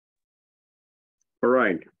All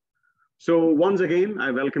right. So once again,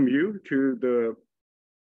 I welcome you to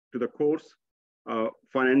the course,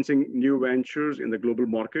 Financing New Ventures in the Global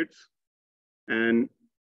Markets. And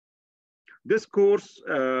this course,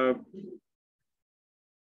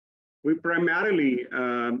 we primarily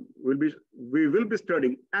we will be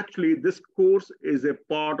studying. Actually, this course is a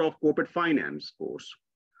part of corporate finance course.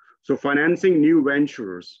 So financing new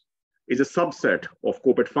ventures is a subset of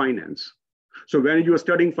corporate finance. So when you are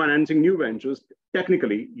studying financing new ventures,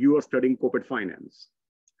 technically you are studying corporate finance.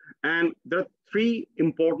 And there are three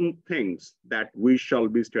important things that we shall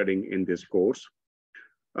be studying in this course.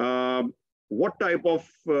 What type of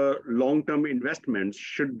long-term investments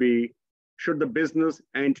should the business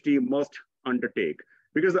entity must undertake?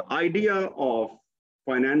 Because the idea of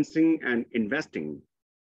financing and investing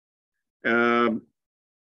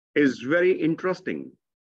is very interesting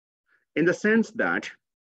in the sense that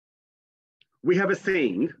we have a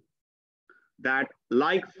saying that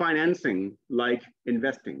like financing, like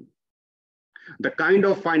investing. The kind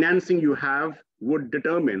of financing you have would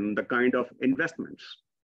determine the kind of investments.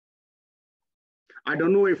 I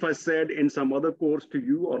don't know if I said in some other course to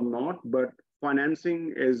you or not, but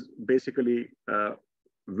financing is basically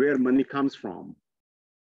where money comes from.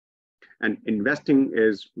 And investing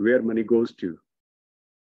is where money goes to.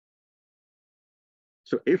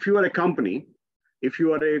 So if you are a company, if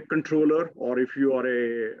you are a controller, or if you are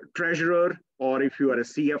a treasurer, or if you are a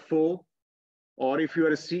CFO, or if you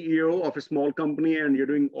are a CEO of a small company and you're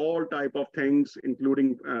doing all type of things,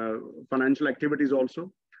 including financial activities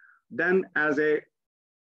also, then as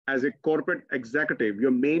a corporate executive,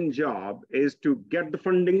 your main job is to get the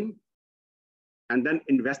funding and then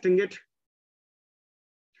investing it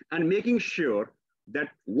and making sure that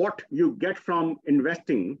what you get from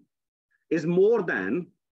investing is more than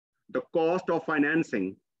the cost of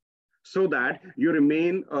financing so that you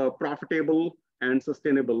remain a profitable and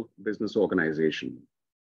sustainable business organization.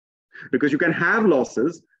 Because you can have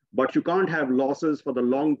losses, but you can't have losses for the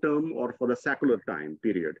long term or for the secular time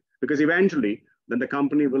period, because eventually then the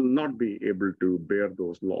company will not be able to bear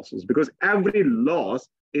those losses, because every loss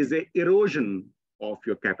is an erosion of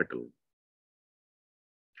your capital.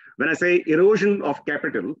 When I say erosion of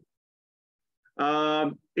capital,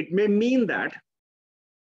 it may mean that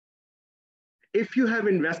if you have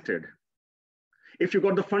invested, if you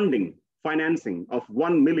got the financing of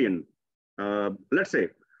 1 million, let's say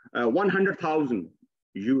 100,000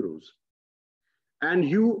 euros, and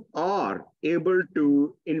you are able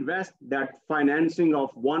to invest that financing of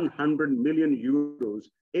 100 million euros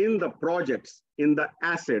in the projects, in the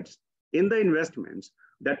assets, in the investments,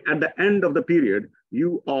 that at the end of the period,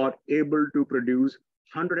 you are able to produce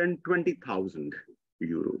 120,000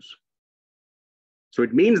 euros. So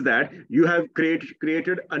it means that you have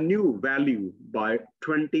created a new value by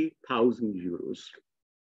 20,000 euros.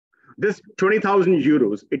 This 20,000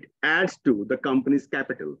 euros, it adds to the company's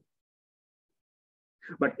capital.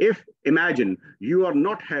 But if, imagine, you are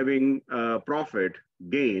not having a profit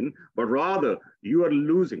gain, but rather you are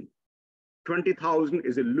losing, 20,000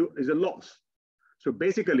 is a loss. So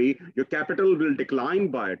basically, your capital will decline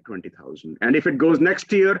by 20,000. And if it goes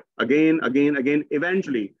next year, again,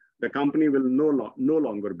 eventually, the company will no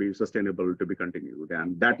longer be sustainable to be continued.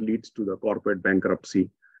 And that leads to the corporate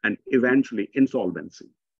bankruptcy and eventually insolvency.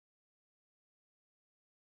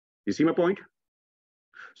 You see my point?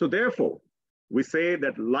 So therefore, we say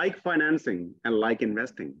that like financing and like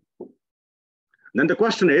investing. Then the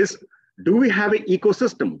question is, do we have an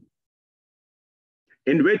ecosystem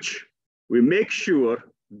in which we make sure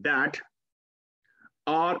that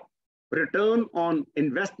our return on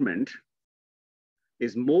investment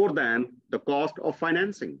is more than the cost of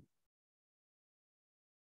financing?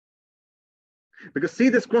 Because see,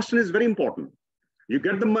 this question is very important. You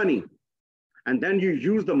get the money and then you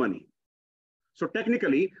use the money. So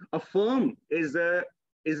technically, a firm is a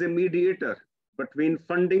mediator between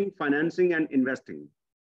funding, financing, and investing.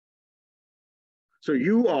 So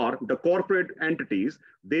you are the corporate entities,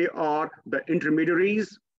 they are the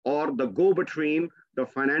intermediaries or the go-between the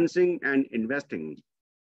financing and investing.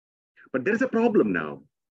 But there's a problem now.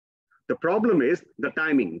 The problem is the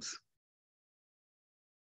timings.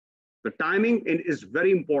 The timing is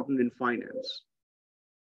very important in finance.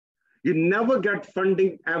 You never get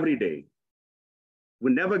funding every day.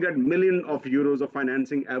 We never get millions of euros of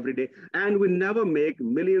financing every day, and we never make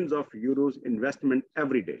millions of euros investment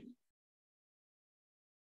every day.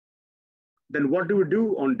 Then what do we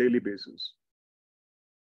do on a daily basis?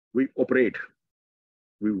 We operate,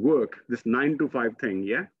 we work, this 9 to 5 thing,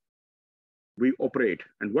 yeah? We operate.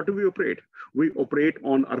 And what do we operate? We operate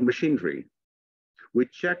on our machinery. We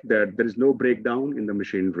check that there is no breakdown in the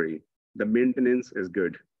machinery. the maintenance is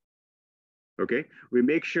good. Okay, we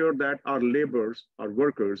make sure that our laborers, our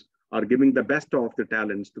workers are giving the best of the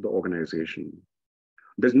talents to the organization.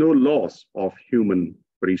 There's no loss of human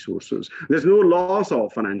resources. There's no loss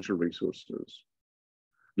of financial resources.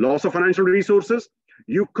 Loss of financial resources,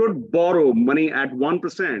 you could borrow money at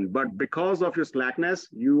 1%, but because of your slackness,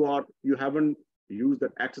 you haven't used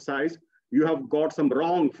that exercise, you have got some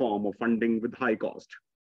wrong form of funding with high cost.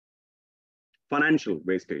 Financial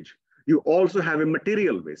wastage. You also have a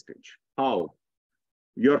material wastage. How?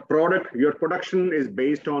 Your production is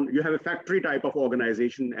based on, you have a factory type of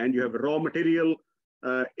organization and you have raw material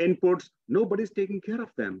inputs. Nobody's taking care of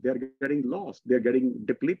them. They're getting lost. They're getting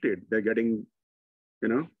depleted. They're getting,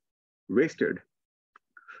 wasted.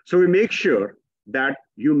 So we make sure that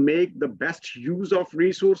you make the best use of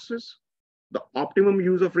resources, the optimum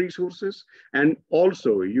use of resources, and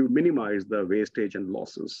also you minimize the wastage and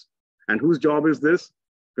losses. And whose job is this?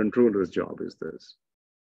 Controller's job is this.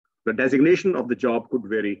 The designation of the job could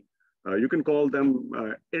vary. You can call them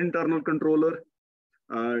internal controller.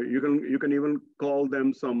 You can even call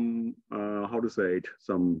them some,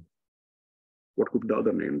 what could be the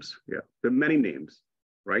other names? Yeah, there are many names,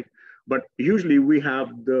 right? But usually we have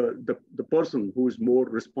the person who is more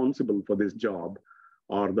responsible for this job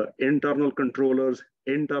are the internal controllers,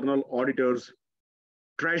 internal auditors,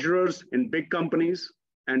 treasurers in big companies,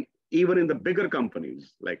 and even in the bigger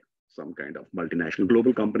companies, like some kind of multinational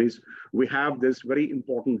global companies, we have this very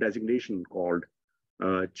important designation called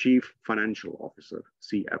Chief Financial Officer,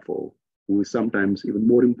 CFO, who is sometimes even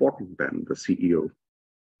more important than the CEO.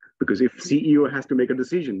 Because if CEO has to make a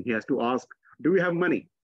decision, he has to ask, do we have money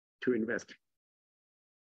to invest?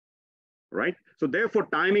 Right? So therefore,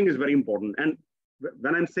 timing is very important. And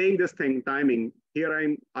when I'm saying this thing, timing,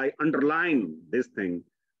 here I underline this thing,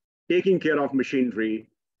 taking care of machinery,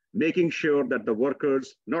 making sure that the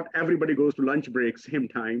workers, not everybody goes to lunch break same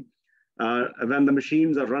time. When the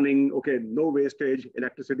machines are running, okay, no wastage,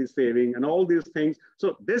 electricity saving, and all these things.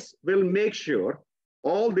 So this will make sure,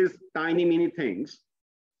 all these tiny, mini things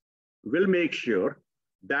will make sure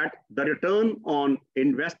that the return on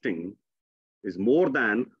investing is more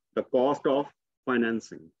than the cost of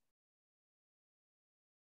financing.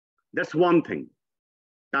 That's one thing,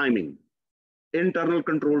 timing. Internal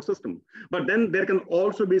control system. But then there can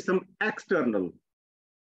also be some external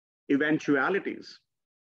eventualities.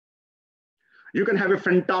 You can have a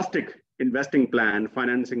fantastic investing plan,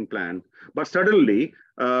 financing plan, but suddenly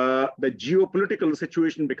the geopolitical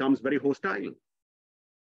situation becomes very hostile.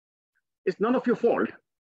 It's none of your fault,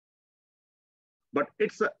 but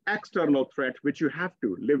it's an external threat which you have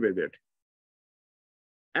to live with it.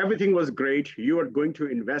 Everything was great. You are going to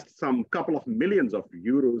invest some couple of millions of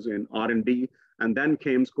euros in R&D, and then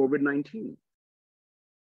came COVID-19.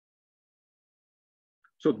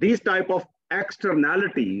 So these type of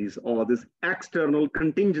externalities or these external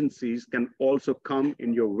contingencies can also come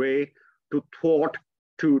in your way to thwart,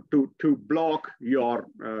 to block your,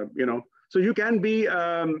 so you can be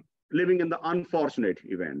living in the unfortunate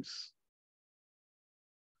events.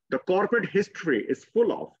 The corporate history is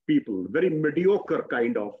full of people, very mediocre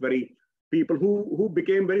kind of, very people who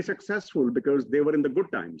became very successful because they were in the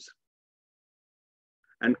good times.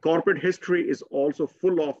 And corporate history is also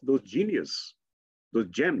full of those genius, those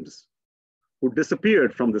gems who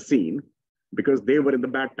disappeared from the scene because they were in the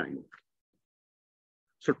bad time.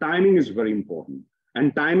 So timing is very important.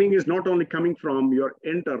 And timing is not only coming from your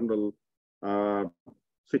internal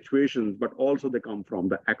situations, but also they come from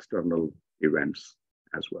the external events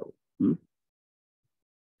as well.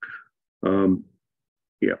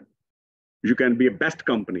 Yeah, you can be a best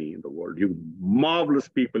company in the world. You marvelous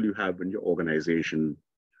people you have in your organization.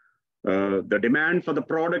 The demand for the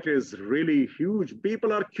product is really huge.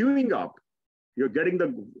 People are queuing up. You're getting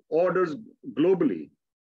the orders globally.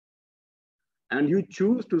 And you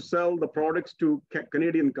choose to sell the products to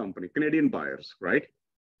Canadian buyers, right?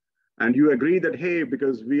 And you agree that, hey,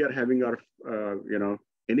 because we are having our,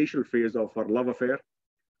 initial phase of our love affair,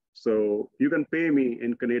 so you can pay me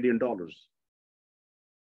in Canadian dollars.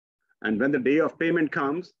 And when the day of payment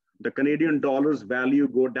comes, the Canadian dollars value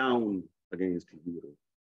go down against euro,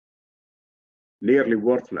 nearly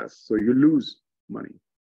worthless. So you lose money.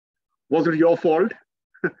 Was it your fault?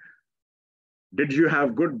 Did you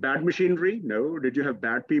have bad machinery? No. Did you have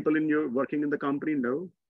bad people working in the company? No.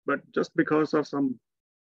 But just because of some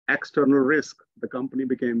external risk, the company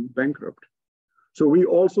became bankrupt. So we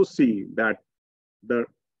also see that the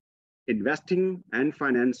investing and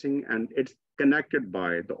financing, and it's connected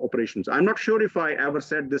by the operations. I'm not sure if I ever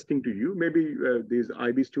said this thing to you. Maybe these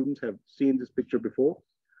IB students have seen this picture before.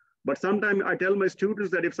 But sometimes I tell my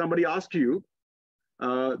students that if somebody asks you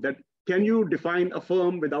that can you define a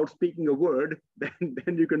firm without speaking a word?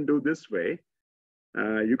 Then you can do this way.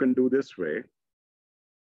 You can do this way.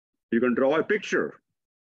 You can draw a picture,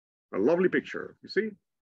 a lovely picture. You see?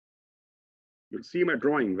 You'll see my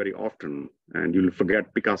drawing very often, and you'll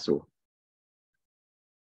forget Picasso.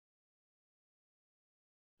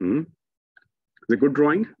 Is it a good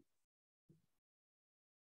drawing?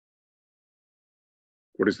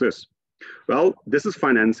 What is this? Well, this is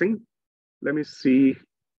financing. Let me see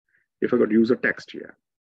if I could use a text here.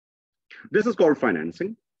 This is called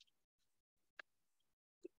financing.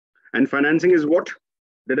 And financing is what?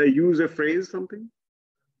 Did I use a phrase, something?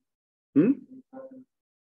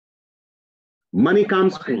 Money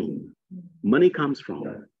comes from. Money comes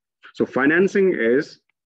from. So financing is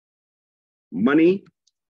money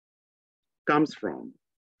comes from.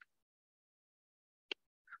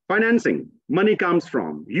 Financing, money comes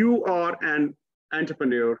from. You are an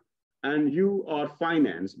entrepreneur and you are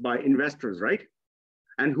financed by investors, right?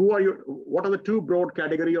 And who are your, what are the two broad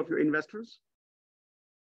category of your investors?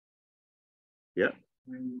 Yeah.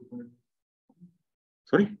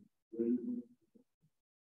 Sorry?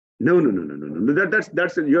 No.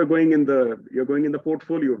 That's you're going in the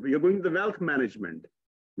portfolio. You're going in the wealth management.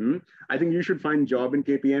 I think you should find job in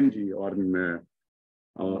KPMG or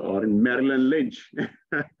in Maryland Lynch.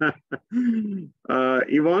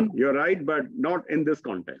 Yvonne, you're right, but not in this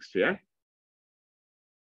context. Yeah.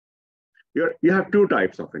 You have two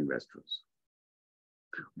types of investors.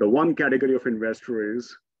 The one category of investor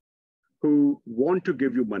is who want to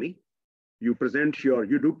give you money. You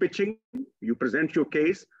do pitching, you present your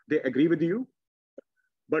case, they agree with you,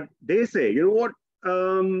 but they say, you know what,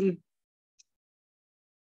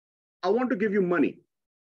 I want to give you money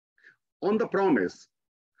on the promise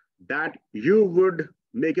that you would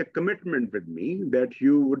make a commitment with me that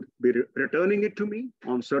you would be returning it to me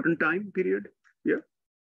on certain time period, yeah?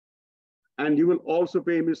 And you will also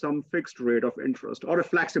pay me some fixed rate of interest or a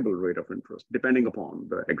flexible rate of interest, depending upon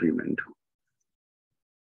the agreement.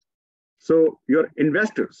 So your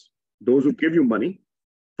investors, those who give you money,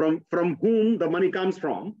 from whom the money comes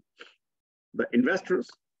from, the investors,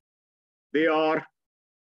 they are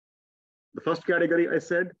the first category I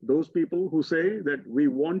said, those people who say that we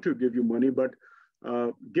want to give you money, but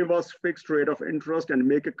give us fixed rate of interest and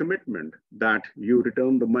make a commitment that you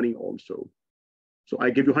return the money also. So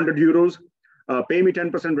I give you 100 euros, pay me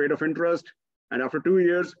 10% rate of interest, and after 2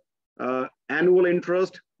 years, annual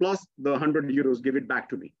interest plus the 100 euros, give it back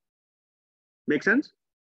to me. Make sense?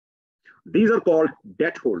 These are called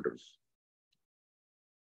debt holders.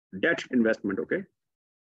 Debt investment, okay?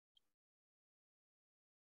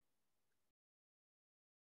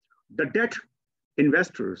 The debt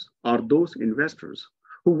investors are those investors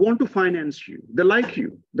who want to finance you. They like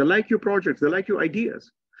your projects, they like your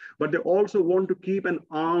ideas, but they also want to keep an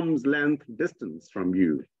arm's length distance from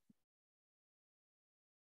you.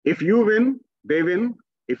 If you win, they win.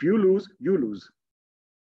 If you lose, you lose.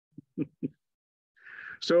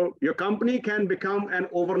 So your company can become an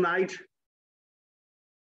overnight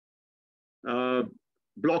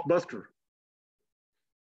blockbuster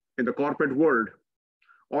in the corporate world,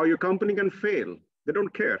 or your company can fail. They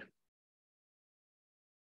don't care.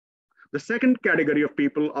 The second category of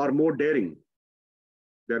people are more daring.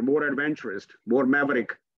 They're more adventurous, more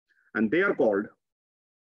maverick, and they are called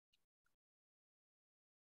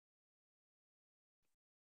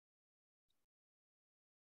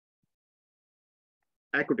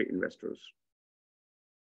equity investors.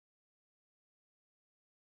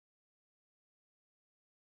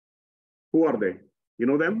 Who are they? You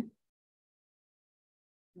know them?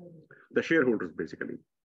 The shareholders, basically.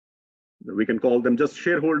 We can call them just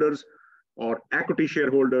shareholders or equity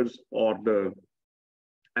shareholders or the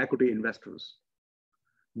equity investors.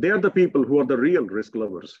 They are the people who are the real risk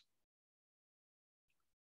lovers,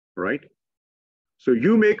 right? So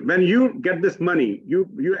you make, when you get this money, you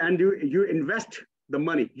invest the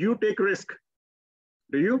money, you take risk,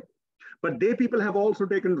 do you? But they people have also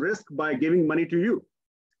taken risk by giving money to you.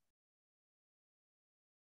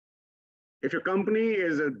 If your company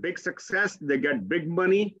is a big success, they get big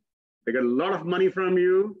money, they get a lot of money from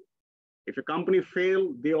you. If your company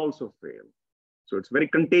fail, they also fail. So it's very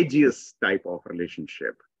contagious type of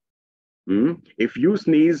relationship. If you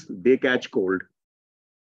sneeze, they catch cold.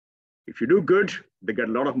 If you do good, they get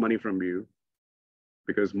a lot of money from you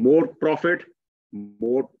because more profit,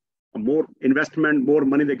 more investment, more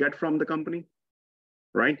money they get from the company,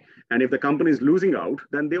 right? And if the company is losing out,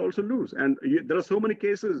 then they also lose. And there are so many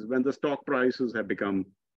cases when the stock prices have become,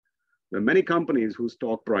 there are many companies whose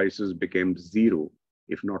stock prices became zero,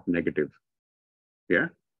 if not negative. Yeah.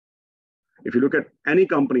 If you look at any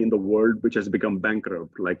company in the world which has become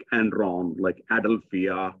bankrupt, like Enron, like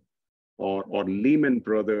Adelphia, or Lehman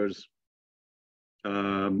Brothers,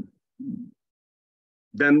 then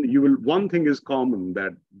one thing is common,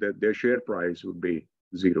 that their share price would be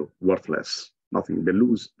zero, worthless, nothing. They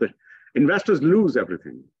lose. The investors lose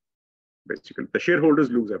everything, basically. The shareholders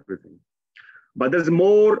lose everything. But there's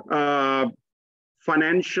more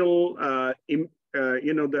financial,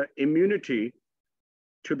 the immunity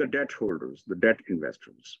to the debt holders, the debt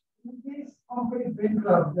investors. In case company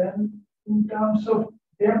bankrupt, then in terms of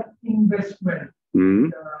debt investment,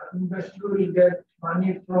 the investor will get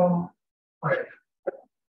money from where?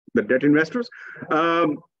 The debt investors?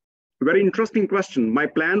 Very interesting question. My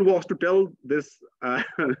plan was to tell this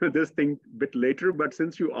this thing a bit later, but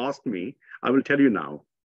since you asked me, I will tell you now.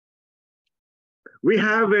 We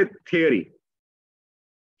have a theory.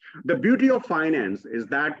 The beauty of finance is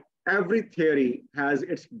that every theory has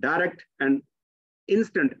its direct and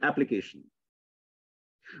instant application.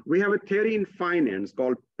 We have a theory in finance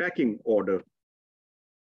called pecking order.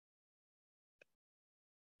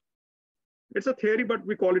 It's a theory, but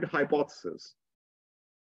we call it hypothesis.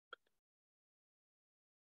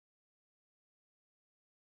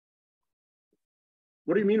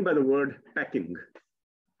 What do you mean by the word pecking?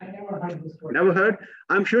 I never heard this word. Never heard?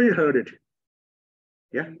 I'm sure you heard it.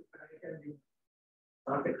 Yeah?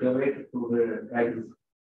 Not related to the eggs.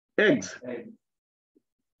 Eggs. Eggs.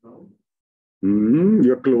 No?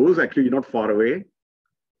 You're close. Actually, you're not far away.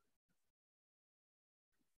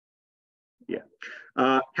 Yeah.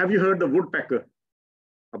 Have you heard the woodpecker?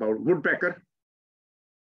 About woodpecker?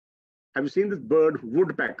 Have you seen this bird,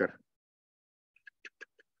 woodpecker?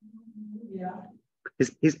 Yeah.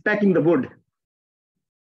 He's pecking the wood.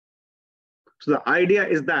 So the idea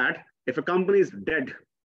is that if a company is dead,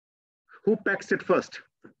 who pecks it first?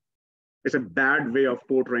 It's a bad way of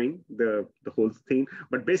portraying the whole thing.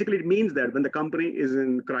 But basically it means that when the company is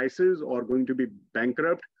in crisis or going to be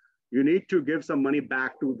bankrupt, you need to give some money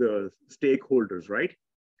back to the stakeholders, right?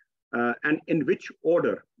 And in which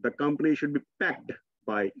order the company should be pegged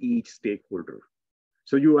by each stakeholder.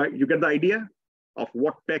 So you get the idea of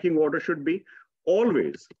what pecking order should be.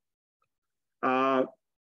 Always, the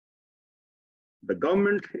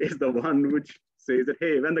government is the one which says that,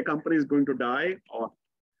 hey, when the company is going to die, or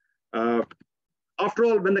after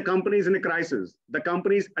all, when the company is in a crisis, the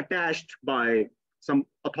company is attached by some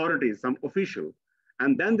authorities, some official,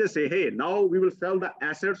 and then they say, hey, now we will sell the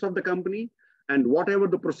assets of the company, and whatever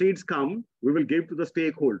the proceeds come, we will give to the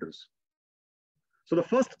stakeholders. So the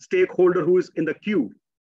first stakeholder who is in the queue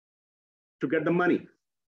to get the money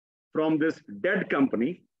from this dead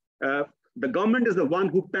company, the government is the one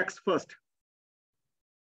who pecks first.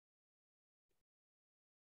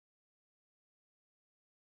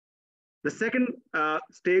 The second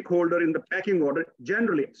stakeholder in the pecking order,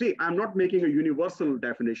 generally, see, I'm not making a universal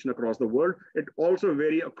definition across the world. It also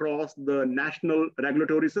varies across the national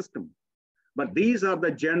regulatory system. But these are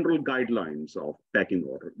the general guidelines of pecking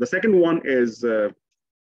order. The second one is the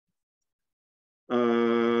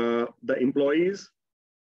employees.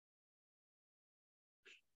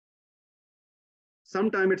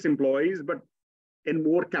 Sometimes it's employees, but in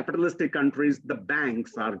more capitalistic countries, the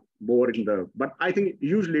banks are more in the, but I think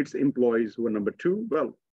usually it's employees who are number two.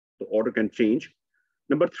 Well, the order can change.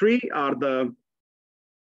 Number three are the,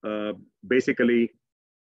 basically,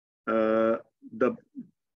 the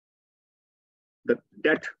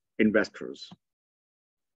debt investors.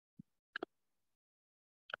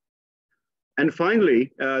 And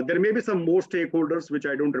finally, there may be some more stakeholders, which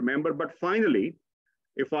I don't remember, but finally,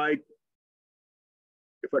 if I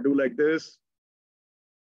do like this,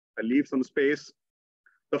 I leave some space.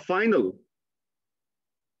 The final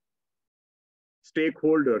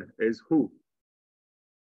stakeholder is who?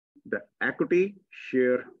 The equity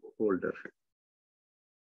shareholder,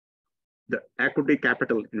 the equity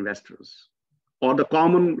capital investors, or the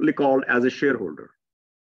commonly called as a shareholder.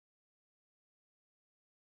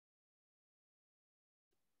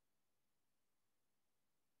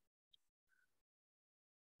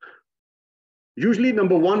 Usually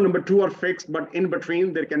number one, number two are fixed, but in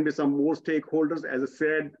between there can be some more stakeholders, as I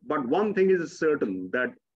said. But one thing is certain,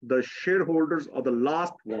 that the shareholders are the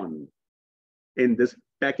last one in this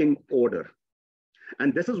pecking order.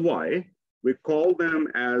 And this is why we call them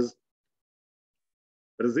as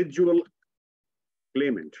residual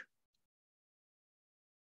claimant.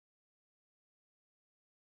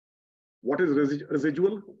 What is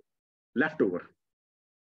residual? Leftover.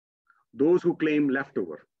 Those who claim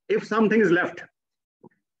leftover. If something is left,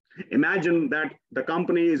 imagine that the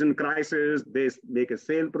company is in crisis, they make a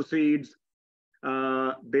sale proceeds,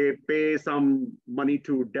 They pay some money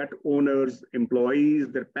to debt owners, employees,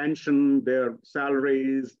 their pension, their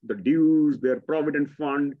salaries, the dues, their provident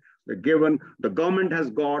fund. They're given. The government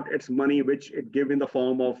has got its money, which it gives in the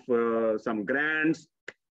form of some grants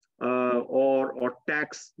or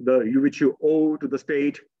tax, which you owe to the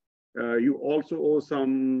state. You also owe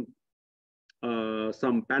some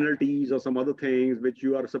penalties or some other things which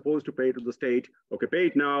you are supposed to pay to the state. Okay, pay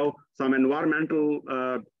it now. Some environmental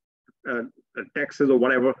taxes or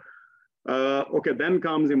whatever. Okay, then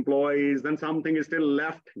comes employees, then something is still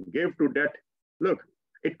left, give to debt. Look,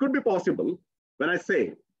 it could be possible when I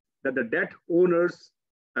say that the debt owners,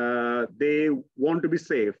 they want to be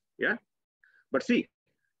safe, yeah? But see,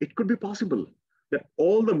 it could be possible that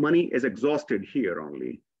all the money is exhausted here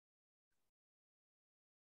only.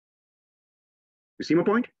 You see my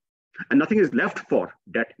point? And nothing is left for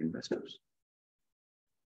debt investors.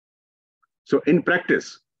 So in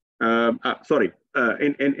practice,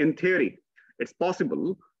 in theory, it's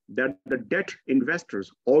possible that the debt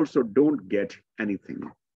investors also don't get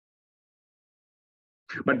anything.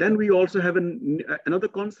 But then we also have another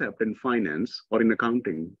concept in finance or in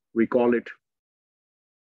accounting. We call it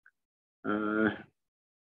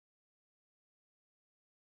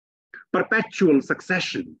perpetual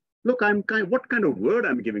succession. Look, what kind of word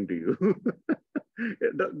I'm giving to you?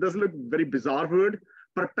 It does look very bizarre word.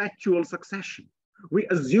 Perpetual succession. We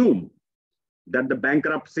assume that the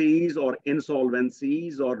bankruptcies or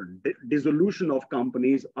insolvencies or dissolution of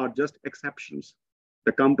companies are just exceptions.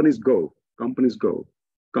 The companies go, companies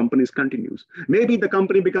continues. Maybe the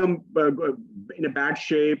company become in a bad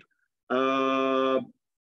shape.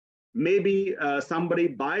 Maybe somebody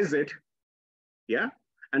buys it, yeah,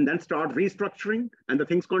 and then start restructuring and the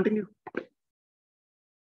things continue.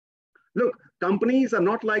 Look, companies are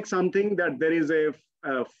not like something that there is a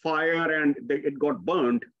fire and it got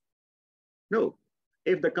burned. No,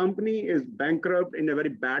 if the company is bankrupt in a very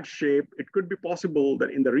bad shape, it could be possible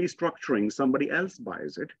that in the restructuring, somebody else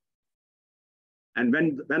buys it. And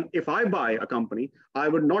if I buy a company, I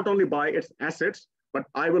would not only buy its assets, but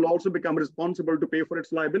I will also become responsible to pay for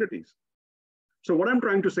its liabilities. So what I'm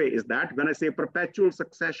trying to say is that when I say perpetual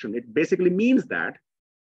succession, it basically means that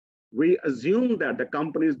we assume that the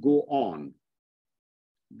companies go on.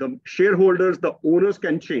 The shareholders, the owners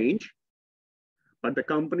can change, but the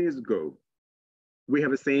companies go. We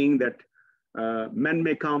have a saying that men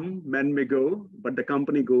may come, men may go, but the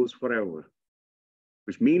company goes forever,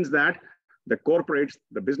 which means that the corporates,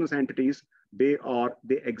 the business entities, they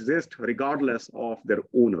exist regardless of their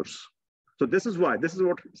owners. So this is what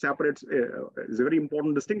separates, is a very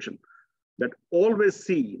important distinction, that always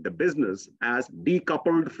see the business as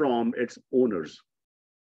decoupled from its owners.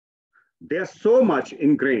 They are so much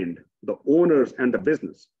ingrained, the owners and the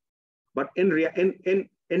business, but in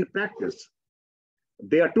practice,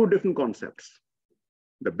 they are two different concepts,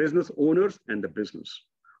 the business owners and the business.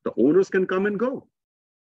 The owners can come and go.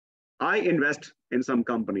 I invest in some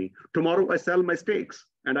company. Tomorrow I sell my stakes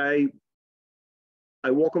and I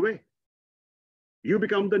walk away. You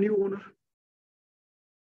become the new owner.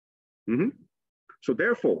 So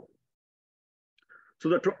therefore,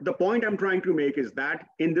 the point I'm trying to make is that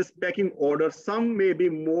in this pecking order, some may be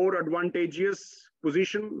more advantageous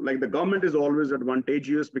position, like the government is always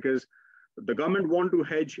advantageous because the government want to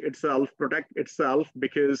hedge itself, protect itself,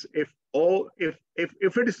 because if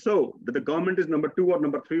it is so that the government is number 2 or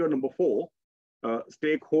number 3 or number 4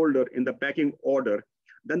 stakeholder in the pecking order,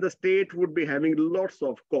 then the state would be having lots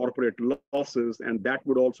of corporate losses, and that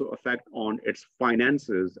would also affect on its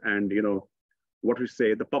finances and, what we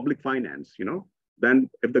say, the public finance, Then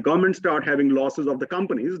if the government start having losses of the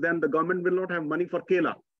companies, then the government will not have money for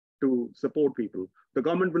Kela to support people. The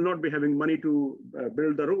government will not be having money to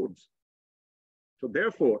build the roads. So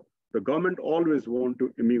therefore, the government always want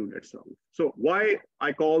to immune itself. So why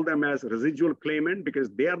I call them as residual claimant,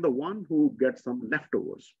 because they are the one who get some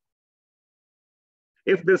leftovers.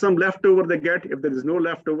 If there's some leftover they get, if there is no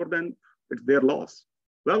leftover, then it's their loss.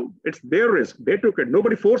 Well, it's their risk. They took it.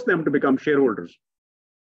 Nobody forced them to become shareholders.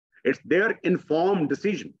 It's their informed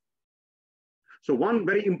decision. So one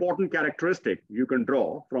very important characteristic you can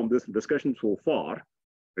draw from this discussion so far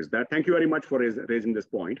is that, thank you very much for raising this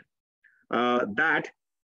point, that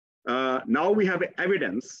now we have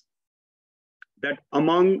evidence that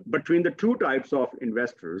between the two types of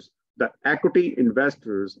investors, the equity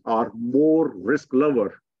investors are more risk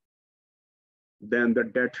lover than the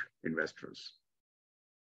debt investors.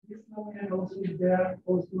 And also they are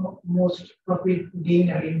also most profit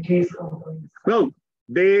gainer in case companies. Well,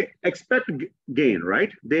 they expect gain,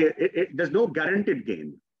 right? There's no guaranteed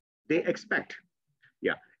gain. They expect.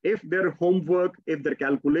 Yeah. if their homework, if their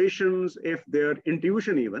calculations, if their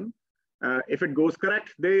intuition even, if it goes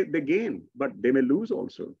correct, they gain, but they may lose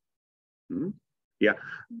also. Yeah,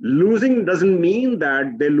 losing doesn't mean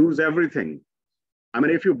that they lose everything. I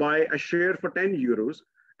mean, if you buy a share for 10 euros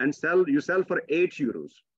and you sell for 8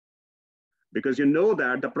 euros, because you know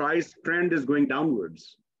that the price trend is going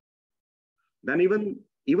downwards, then even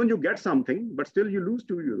you get something, but still you lose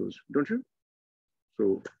 2 euros, don't you?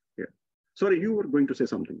 So, yeah. Sorry, you were going to say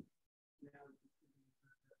something.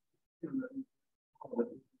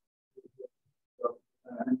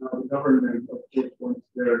 And now the government, of course, wants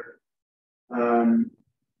their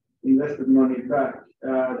invested money back.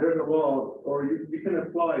 There's a law, or you can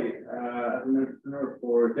apply as an entrepreneur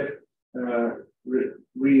for debt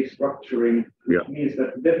restructuring, which means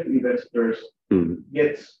that debt investors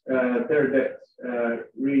get their debts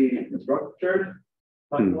restructured,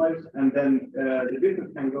 otherwise, and then the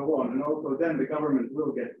business can go on, and also then the government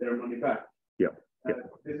will get their money back.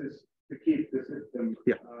 This is to keep the system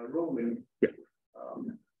rolling.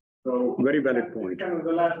 So very valid point. Kind of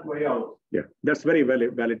the last way out. Yeah, that's very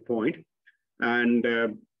valid point. And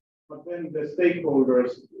but then the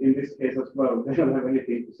stakeholders in this case as well, they don't have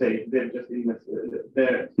anything to say. They're just invested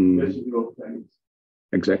their residual claims.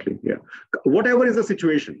 Exactly. Yeah. Whatever is the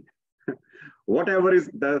situation, whatever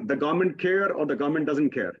is the government care or the government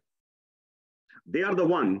doesn't care, they are the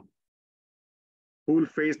one who will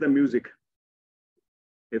face the music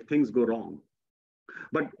if things go wrong.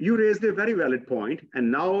 But you raised a very valid point, and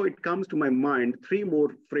now it comes to my mind 3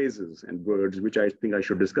 more phrases and words which I think I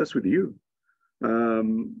should discuss with you.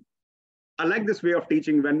 I like this way of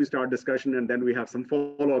teaching when we start discussion and then we have some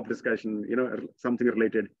follow-up discussion, something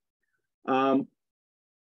related. The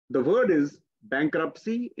word is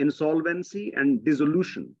bankruptcy, insolvency, and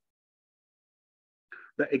dissolution.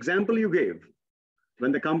 The example you gave,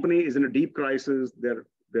 when the company is in a deep crisis,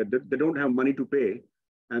 they don't have money to pay,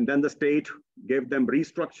 and then the state gave them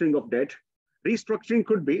restructuring of debt. Restructuring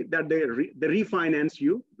could be that they refinance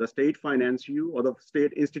you, the state finance you, or the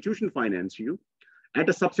state institution finance you at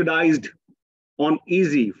a subsidized, on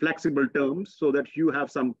easy, flexible terms, so that you have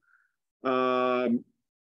some,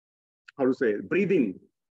 breathing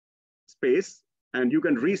space, and you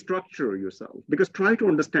can restructure yourself. Because try to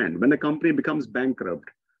understand, when a company becomes bankrupt,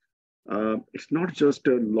 it's not just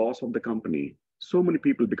a loss of the company. So many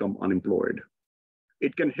people become unemployed.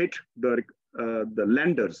 It can hit the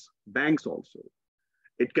lenders, banks also.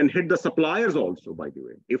 It can hit the suppliers also, by the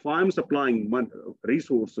way. If I'm supplying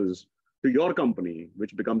resources to your company,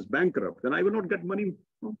 which becomes bankrupt, then I will not get money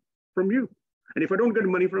from you. And if I don't get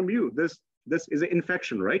money from you, this is an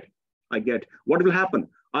infection, right? What will happen?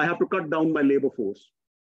 I have to cut down my labor force.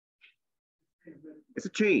 It's a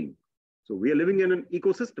chain. So we are living in an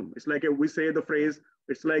ecosystem. It's like we say the phrase,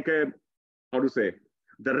 it's like the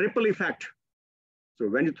ripple effect. So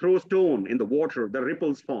when you throw a stone in the water, the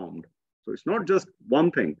ripples formed. So it's not just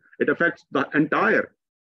one thing. It affects the entire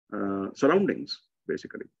surroundings,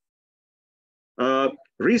 basically.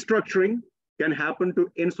 Restructuring can happen to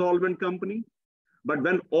insolvent company, but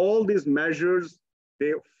when all these measures,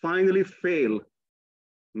 they finally fail,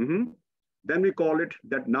 then we call it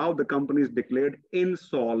that now the company is declared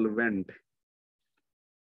insolvent.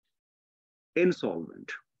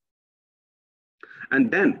 Insolvent. And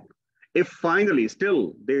then, if finally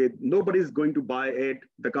still nobody's going to buy it,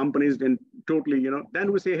 the company's in totally,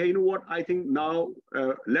 then we say, hey, you know what? I think now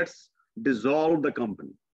let's dissolve the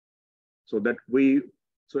company. So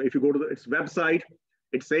if you go to its website,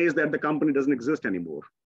 it says that the company doesn't exist anymore.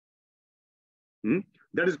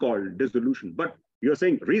 That is called dissolution. But you're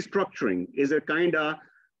saying restructuring is a kind of,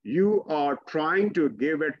 you are trying to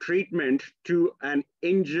give a treatment to an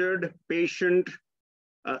injured patient,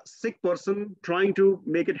 a sick person, trying to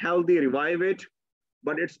make it healthy, revive it,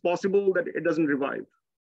 but it's possible that it doesn't revive.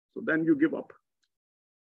 So then you give up.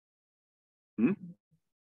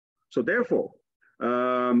 So therefore,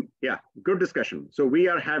 good discussion. So we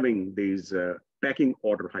are having these pecking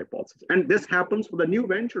order hypothesis. And this happens for the new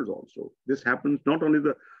ventures also. This happens not only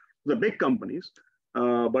the big companies,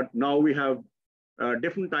 but now we have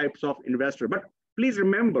different types of investor. But please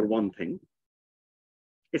remember one thing.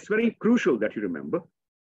 It's very crucial that you remember.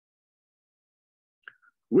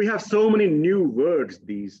 We have so many new words,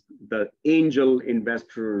 the angel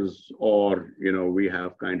investors, or we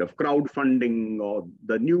have kind of crowdfunding, or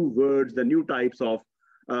the new words, the new types of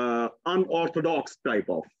unorthodox type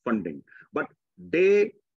of funding. But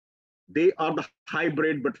they are the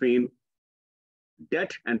hybrid between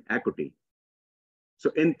debt and equity.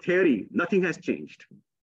 So in theory, nothing has changed.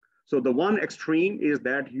 So the one extreme is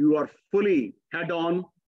that you are fully head-on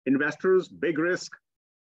investors, big risk,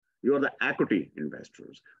 You are the equity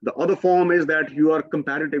investors. The other form is that you are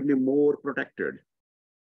comparatively more protected.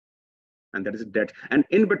 And that is debt. And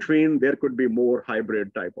in between, there could be more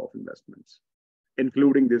hybrid type of investments,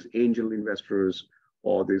 including these angel investors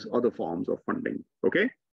or these other forms of funding. Okay,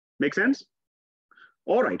 make sense?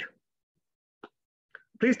 All right.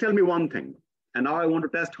 Please tell me one thing. And now I want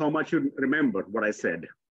to test how much you remember what I said.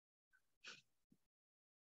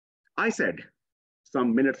 I said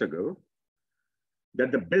some minutes ago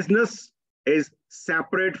that the business is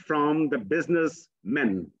separate from the business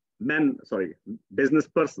business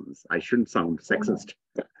persons. I shouldn't sound sexist,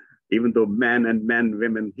 even though men and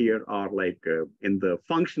women here are like in the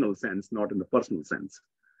functional sense, not in the personal sense.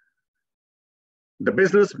 The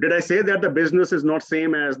business, did I say that the business is not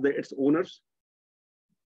same as its owners?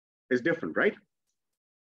 It's different, right?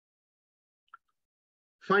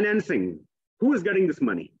 Financing, who is getting this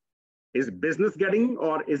money? Is business getting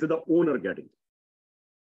or is it the owner getting?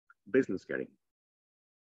 Business getting.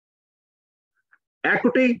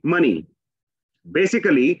 Equity money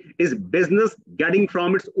basically is business getting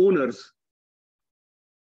from its owners,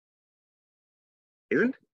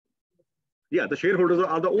 isn't? Yeah, the shareholders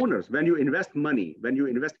are the owners. When you invest money, when you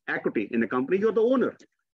invest equity in a company, you're the owner.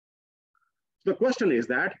 So the question is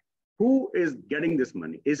that who is getting this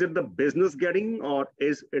money? Is it the business getting or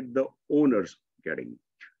is it the owners getting?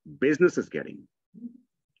 Business is getting.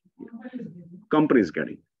 Company is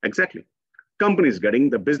getting. Exactly. Company is getting,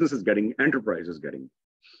 the business is getting, enterprise is getting.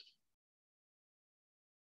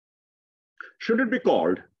 Should it be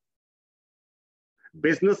called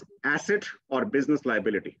business asset or business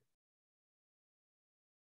liability?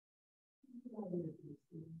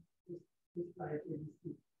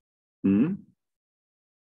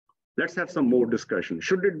 Let's have some more discussion.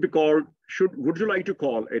 Should it be called, would you like to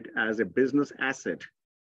call it as a business asset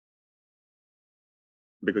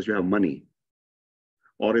because you have money?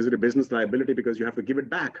 Or is it a business liability because you have to give it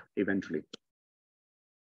back eventually?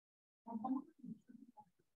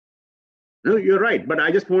 No, you're right, but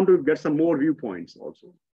I just want to get some more viewpoints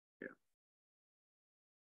also. Yeah.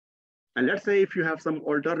 And let's say if you have some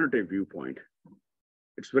alternative viewpoint,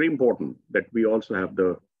 it's very important that we also have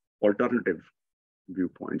the alternative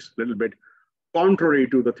viewpoints, a little bit contrary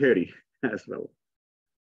to the theory as well.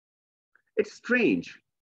 It's strange.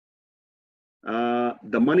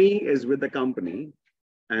 The money is with the company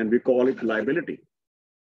and we call it liability.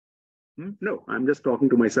 No, I'm just talking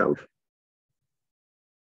to myself.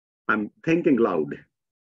 I'm thinking loud.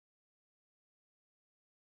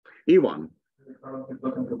 Ivan. We're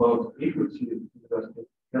talking about equity investment.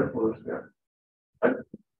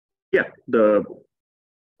 Yeah,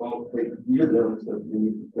 well, the yields that we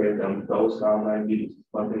need to pay them, those are liabilities,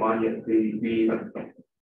 but the money we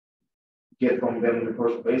get from them in the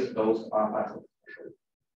first place, those are assets.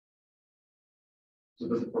 So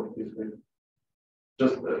that's the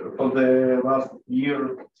just for the last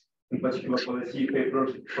year, in particular for the CFA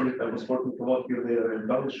project, I was working a lot with the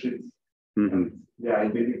balance sheets. And yeah, I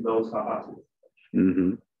believe those are assets.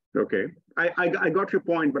 Okay, I got your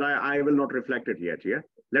point, but I will not reflect it yet. Yeah,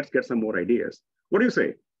 let's get some more ideas. What do you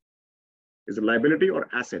say? Is it liability or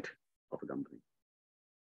asset of a company?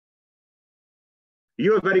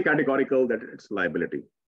 You are very categorical that it's liability,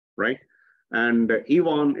 right? And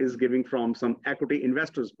Ivan is giving from some equity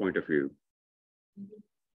investors' point of view.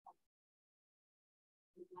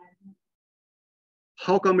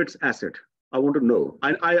 How come it's asset? I want to know.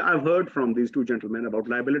 I've heard from these two gentlemen about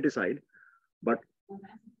liability side, but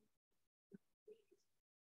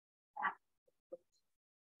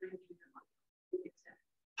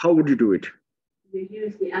how would you do it? You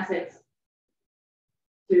use the assets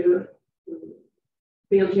to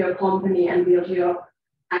build your company and build your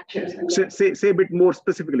actions. Say a bit more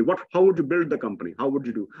specifically. How would you build the company? How would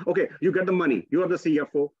you do? Okay, you get the money. You are the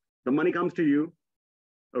CFO. The money comes to you.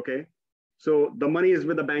 Okay, so the money is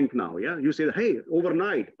with the bank now. Yeah, you say, hey,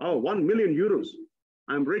 overnight, oh, 1 million euros.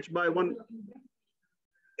 I'm rich by one.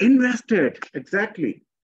 Invest it, exactly.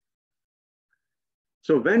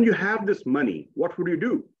 So when you have this money, what would you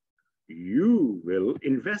do? You will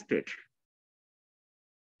invest it.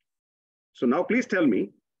 So now please tell me,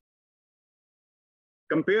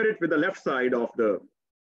 compare it with the left side of the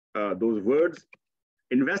those words,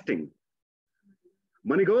 investing.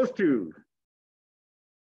 Money goes to,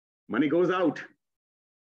 money goes out.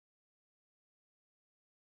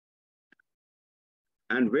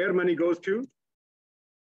 And where money goes to?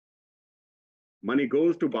 Money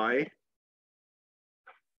goes to buy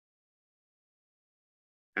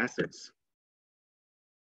assets.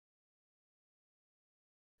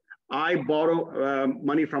 I borrow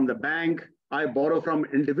money from the bank. I borrow from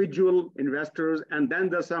individual investors. And then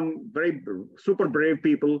there's some very super brave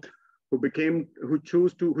people who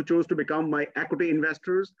chose to become my equity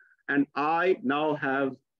investors, and I now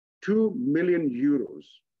have 2 million euros.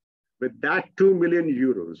 With that 2 million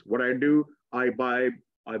euros, what I do, I buy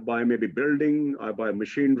maybe building, I buy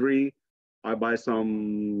machinery, I buy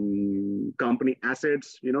some company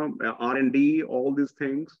assets, you know, R&D, all these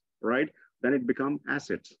things, right? Then it becomes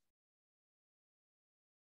assets.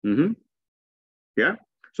 Mm-hmm. Yeah.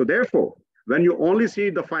 So therefore, when you only see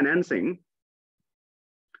the financing,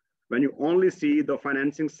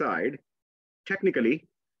 side, technically,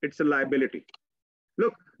 it's a liability.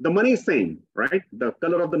 Look, the money is same, right? The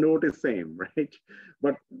color of the note is same, right?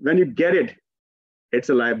 But when you get it, it's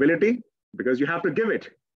a liability because you have to give it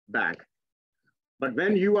back. But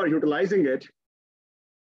when you are utilizing it,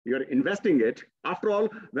 you're investing it. After all,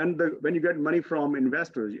 when you get money from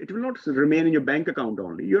investors, it will not remain in your bank account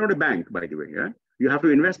only. You're not a bank, by the way. Yeah? You have to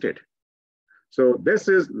invest it. So this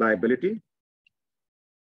is liability.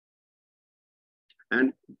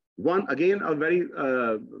 And one, again, a very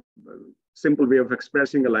simple way of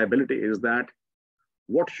expressing a liability is that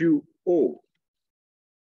what you owe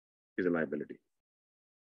is a liability.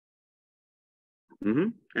 Mm-hmm.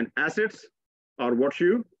 And assets are what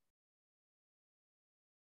you,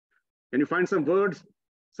 can you find some words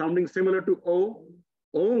sounding similar to owe?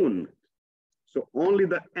 Own. So only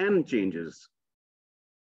the N changes.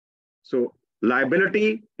 So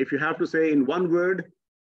liability, if you have to say in one word,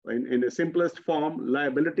 in the simplest form,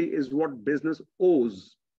 liability is what business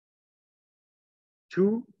owes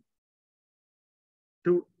to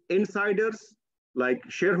insiders like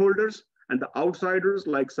shareholders and the outsiders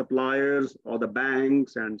like suppliers or the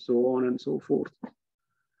banks and so on and so forth.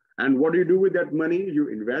 And what do you do with that money? You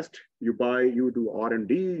invest, you buy, you do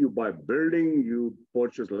R&D, you buy building, you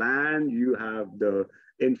purchase land, you have the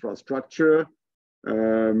infrastructure,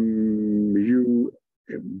 you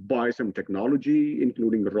buy some technology,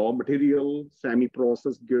 including raw material,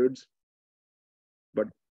 semi-processed goods. But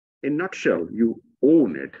in a nutshell, you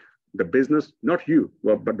own it. The business, not you,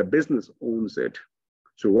 but the business owns it.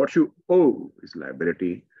 So what you owe is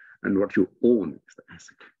liability, and what you own is the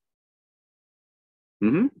asset.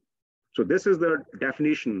 Mm-hmm. So this is the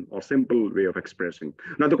definition or simple way of expressing.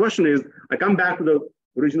 Now the question is, I come back to the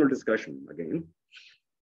original discussion again.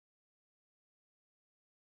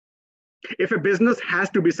 If a business has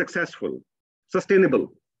to be successful,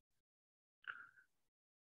 sustainable,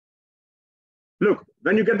 look,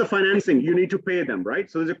 when you get the financing, you need to pay them, right?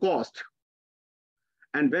 So there's a cost.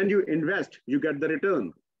 And when you invest, you get the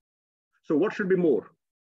return. So what should be more?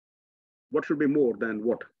 What should be more than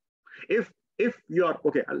what? If you're,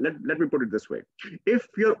 okay, let me put it this way. If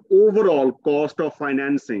your overall cost of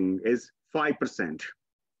financing is 5%,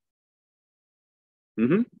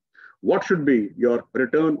 what should be your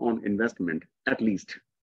return on investment at least?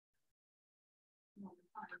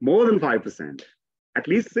 More than 5%, at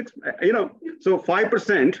least 6, you know, so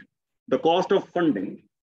 5%, the cost of funding,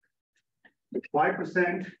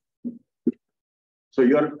 5%. So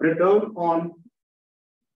your return on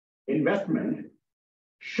investment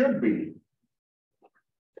should be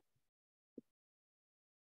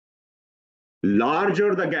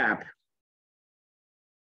larger the gap,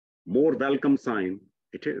 more welcome sign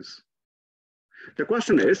it is. The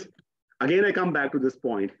question is, again, I come back to this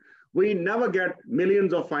point. We never get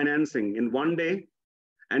millions of financing in one day,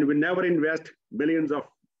 and we never invest millions of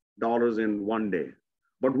dollars in one day.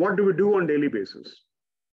 But what do we do on a daily basis?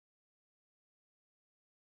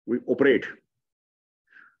 We operate.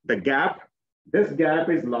 The gap, this gap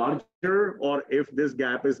is larger, or if this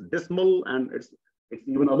gap is dismal and it's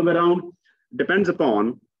even other way around, depends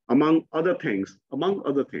upon, among other things,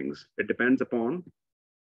 it depends upon,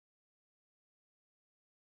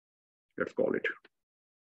 let's call it,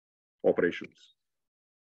 operations.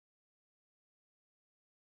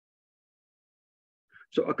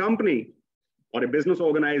 So a company or a business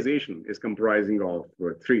organization is comprising of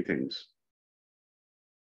 3 things: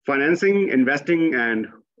 financing, investing, and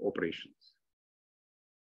operations.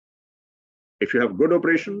 If you have good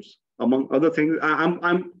operations, among other things,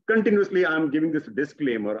 I'm continuously giving this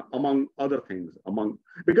disclaimer, among other things,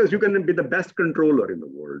 because you can be the best controller in the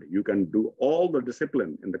world. You can do all the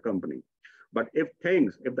discipline in the company. But if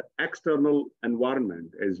the external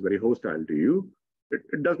environment is very hostile to you,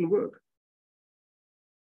 it doesn't work.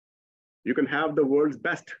 You can have the world's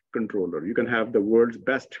best controller. You can have the world's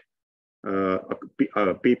best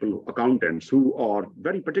people, accountants, who are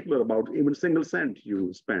very particular about even single cent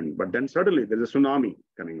you spend. But then suddenly there's a tsunami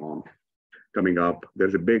coming up.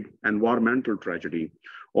 There's a big environmental tragedy,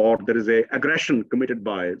 or there is a aggression committed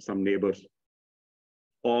by some neighbors,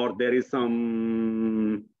 or there is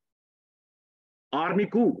some army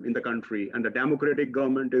coup in the country, and the democratic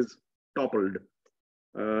government is toppled,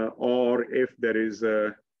 or if there is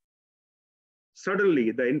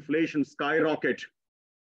suddenly the inflation skyrocket,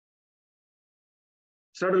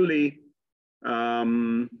 suddenly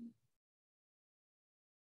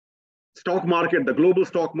stock market, the global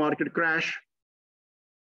stock market crash,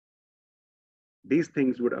 these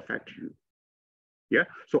things would affect you. Yeah,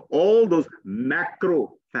 so all those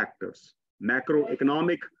macro factors,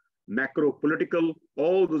 macroeconomic, macro political,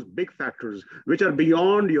 all those big factors which are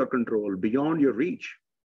beyond your control, beyond your reach.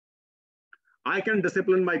 I can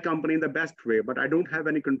discipline my company in the best way, but I don't have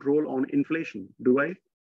any control on inflation, do I?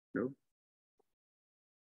 No.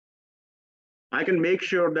 I can make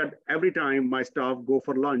sure that every time my staff go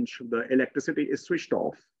for lunch, the electricity is switched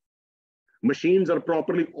off. Machines are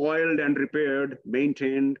properly oiled and repaired,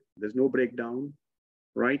 maintained. There's no breakdown,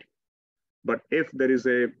 right? But if there is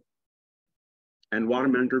a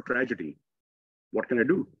environmental tragedy, what can I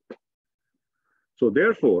do? So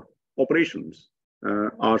therefore, operations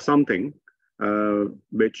are something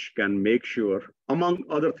which can make sure, among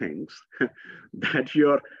other things, that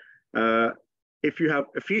if you have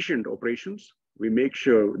efficient operations, we make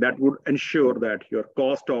sure that would ensure that your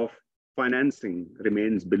cost of financing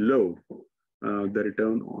remains below the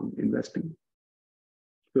return on investing.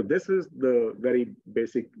 So this is the very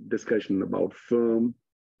basic discussion about firm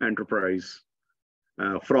enterprise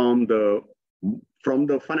from the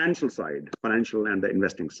financial side, financial and the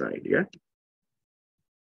investing side, yeah?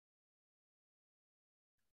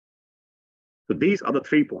 So these are the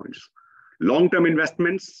 3 points. Long-term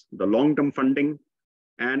investments, the long-term funding,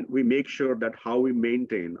 and we make sure that how we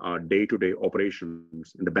maintain our day-to-day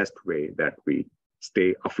operations in the best way that we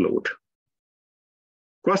stay afloat.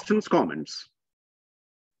 Questions, comments?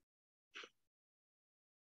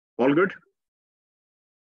 All good?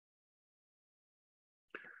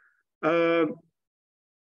 Yeah.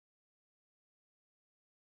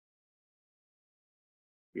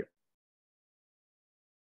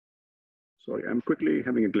 Sorry, I'm quickly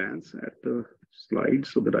having a glance at the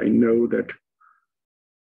slides so that I know that.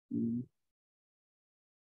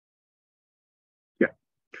 Yeah.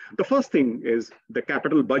 The first thing is the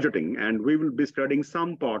capital budgeting, and we will be studying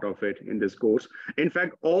some part of it in this course. In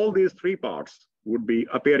fact, all these 3 parts would be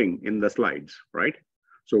appearing in the slides, right?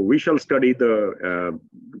 So we shall study the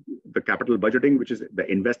capital budgeting, which is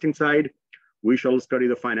the investing side. We shall study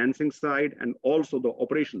the financing side and also the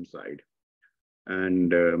operation side.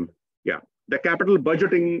 And yeah, the capital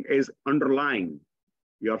budgeting is underlying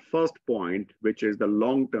your first point, which is the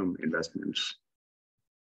long-term investments.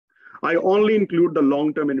 I only include the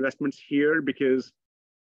long-term investments here because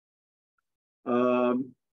put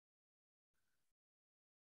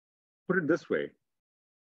it this way.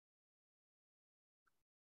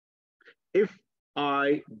 If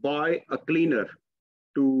I buy a cleaner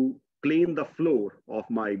to clean the floor of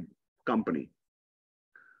my company,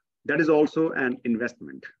 that is also an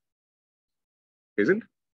investment, isn't?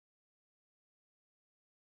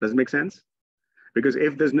 Does it make sense? Because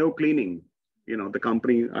if there's no cleaning, you know, the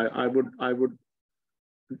company, I would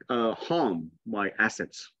harm my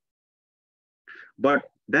assets. But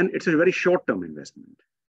then it's a very short-term investment.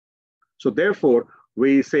 So therefore,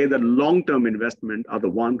 we say that long-term investment are the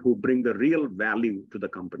one who bring the real value to the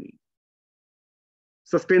company.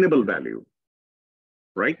 Sustainable value,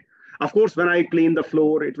 right? Of course, when I clean the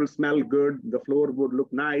floor, it will smell good. The floor would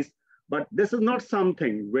look nice, but this is not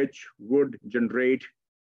something which would generate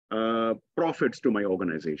profits to my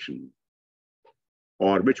organization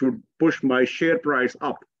or which would push my share price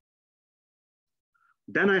up.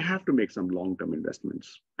 Then I have to make some long-term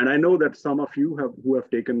investments. And I know that some of you who have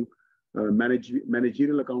taken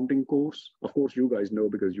managerial accounting course. Of course, you guys know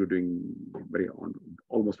because you're doing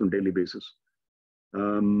almost on daily basis.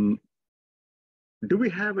 Do we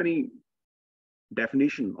have any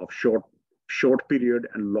definition of short period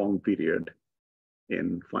and long period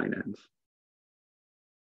in finance?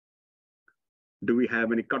 Do we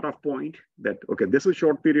have any cutoff point that, okay, this is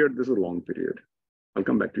short period, this is long period? I'll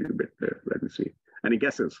come back to you a bit there. Let me see. Any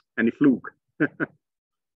guesses? Any fluke?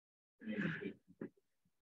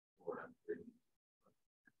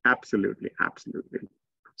 Absolutely, absolutely.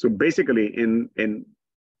 So basically, in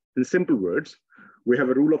simple words, we have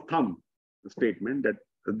a rule of thumb statement that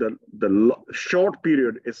the short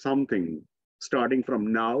period is something starting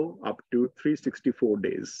from now up to 364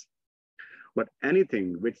 days. But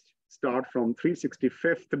anything which start from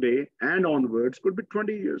 365th day and onwards could be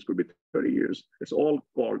 20 years, could be 30 years. It's all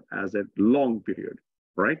called as a long period,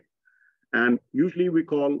 right? And usually we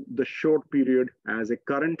call the short period as a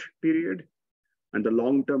current period and the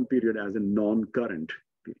long-term period as a non-current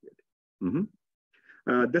period.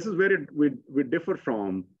 This is where we differ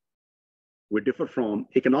from we differ from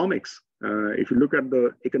economics. If you look at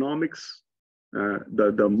the economics,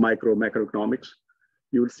 the macroeconomics,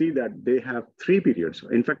 you will see that they have 3 periods.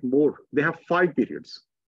 In fact, more. They have 5 periods.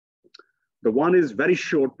 The one is very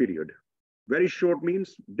short period. Very short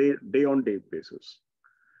means day on day basis.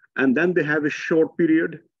 And then they have a short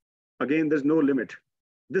period. Again, there's no limit.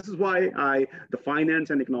 This is why the finance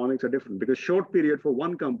and economics are different, because short period for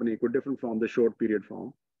one company could differ from the short period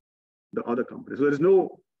from the other company. So there's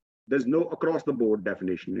no across the board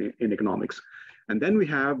definition in economics. And then we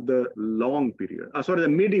have the long period, the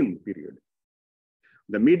medium period.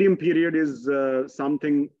 The medium period is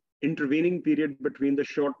something intervening period between the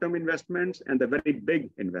short-term investments and the very big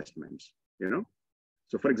investments,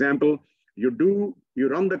 So for example, you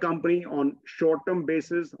run the company on short-term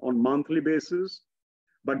basis, on monthly basis,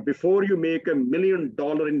 but before you make $1 million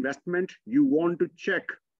investment, you want to check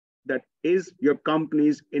that is your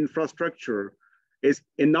company's infrastructure is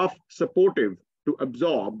enough supportive to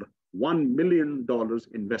absorb $1 million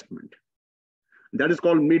investment. That is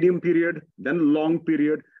called medium period, then long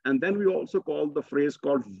period, and then we also call the phrase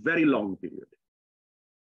called very long period.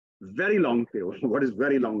 Very long period. What is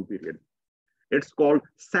very long period? It's called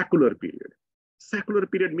secular period. Secular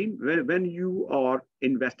period means when you are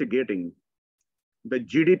investigating the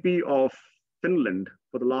GDP of Finland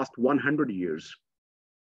for the last 100 years,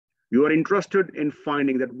 you are interested in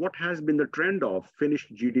finding that what has been the trend of Finnish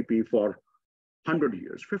GDP for 100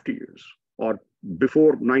 years, 50 years, or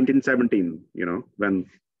before 1917, when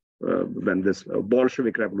this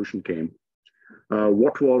Bolshevik revolution came.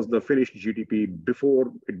 What was the Finnish GDP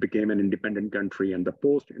before it became an independent country and the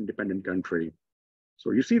post-independent country?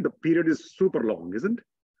 So you see the period is super long, isn't it?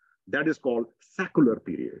 That is called secular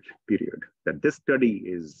period that this study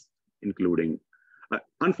is including.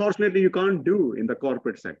 Unfortunately, you can't do in the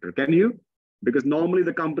corporate sector, can you? Because normally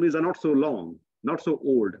the companies are not so long, not so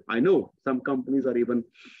old. I know some companies are even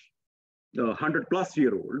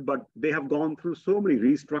 100-plus-year-old, but they have gone through so many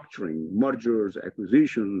restructuring, mergers,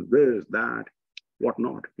 acquisitions, this, that,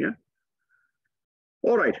 whatnot, yeah?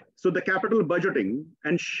 All right, so the capital budgeting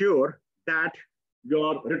ensure that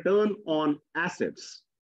your return on assets,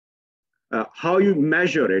 how you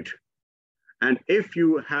measure it, and if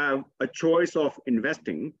you have a choice of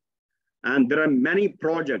investing, and there are many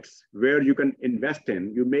projects where you can invest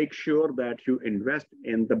in, you make sure that you invest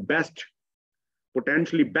in the best,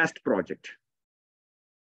 potentially best project.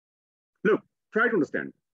 Look, try to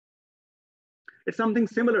understand. It's something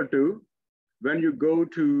similar to when you go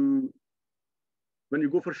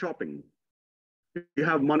for shopping. You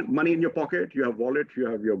have money in your pocket, you have wallet, you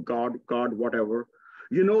have your card, whatever.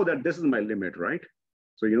 You know that this is my limit, right?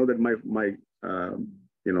 So you know that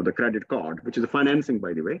the credit card, which is a financing,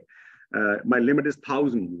 by the way, my limit is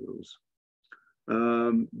 1,000 euros.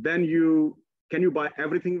 Then can you buy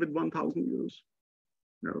everything with 1,000 euros?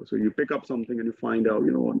 No. So you pick up something and you find out,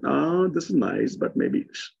 this is nice, but maybe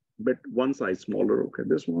one size smaller. Okay,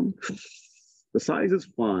 this one, the size is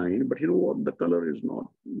fine, but you know what? The color is not.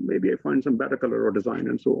 Maybe I find some better color or design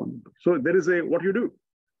and so on. So there is what you do.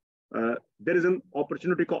 There is an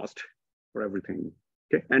opportunity cost for everything.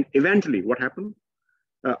 Okay, and eventually, what happened?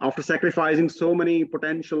 After sacrificing so many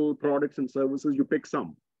potential products and services, you pick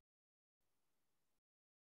some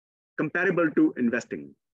comparable to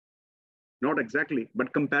investing. Not exactly,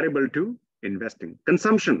 but comparable to investing.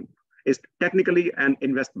 Consumption is technically an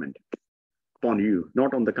investment upon you,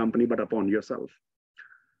 not on the company, but upon yourself.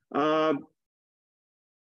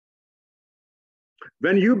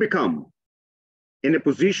 When you become in a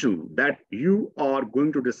position that you are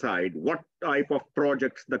going to decide what type of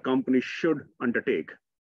projects the company should undertake,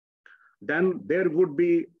 then there would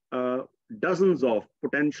be dozens of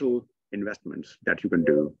potential investments that you can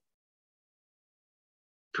do.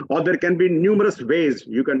 Or there can be numerous ways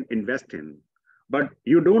you can invest in, but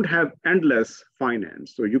you don't have endless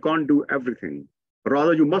finance, so you can't do everything.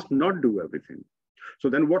 Rather, you must not do everything. So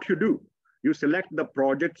then what you do, you select the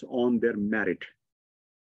projects on their merit.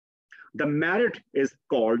 The merit is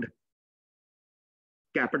called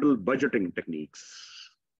capital budgeting techniques.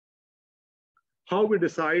 How we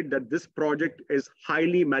decide that this project is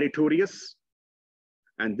highly meritorious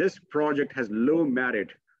and this project has low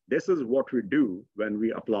merit. This is what we do when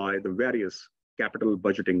we apply the various capital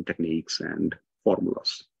budgeting techniques and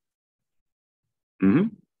formulas.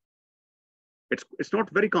 It's not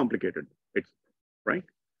very complicated, right?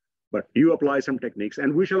 But you apply some techniques,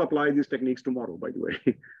 and we shall apply these techniques tomorrow, by the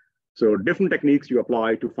way. So different techniques you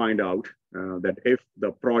apply to find out that if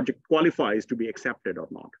the project qualifies to be accepted or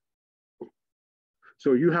not.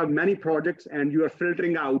 So you have many projects and you are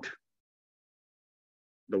filtering out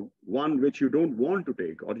the one which you don't want to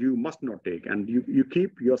take or you must not take, and you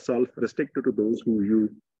keep yourself restricted to those who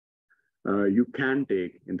you can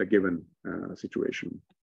take in the given situation.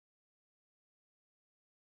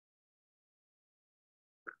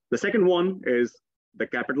 The second one is the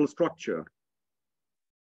capital structure.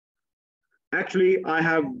 Actually, I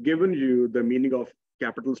have given you the meaning of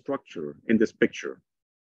capital structure in this picture.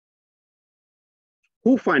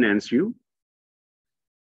 Who finance you?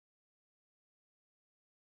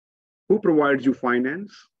 Who provides you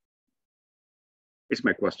finance? It's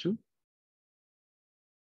my question.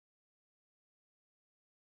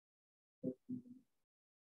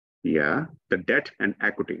 Yeah, the debt and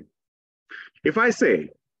equity. If I say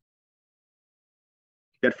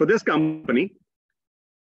that for this company,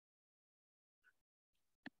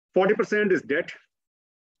 40% is debt.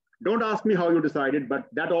 Don't ask me how you decided, but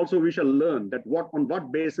that also we shall learn that on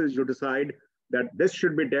what basis you decide that this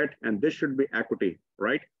should be debt and this should be equity,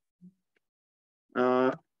 right?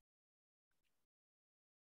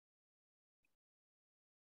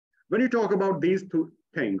 When you talk about these two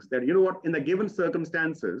things, that you know what, in the given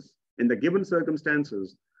circumstances,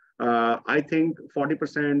 I think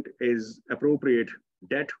 40% is appropriate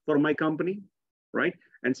debt for my company, right?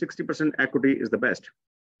 And 60% equity is the best.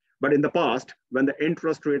 But in the past, when the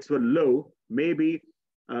interest rates were low, maybe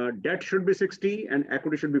debt should be 60 and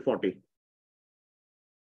equity should be 40.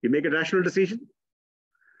 You make a rational decision.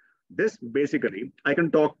 This basically, I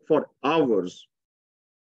can talk for hours,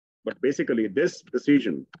 but basically this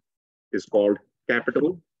decision is called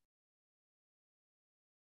capital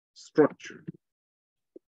structure.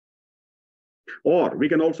 Or we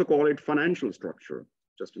can also call it financial structure,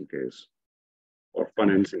 just in case, or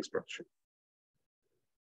financing structure.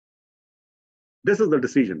 This is the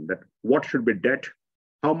decision that what should be debt,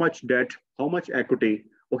 how much equity.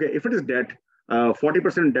 Okay, if it is debt,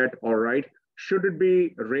 40% debt, all right. Should it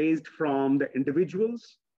be raised from the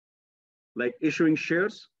individuals, like issuing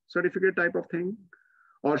shares, certificate type of thing?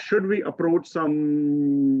 Or should we approach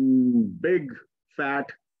some big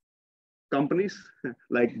fat companies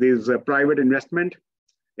like these private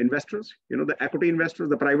investors, you know, the equity investors,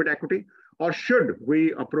 the private equity? Or should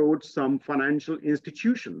we approach some financial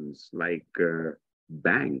institutions like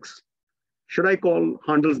banks? Should I call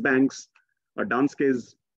Handelsbanks or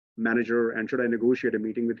Danske's manager and should I negotiate a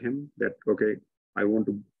meeting with him that, okay, I want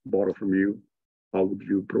to borrow from you. How would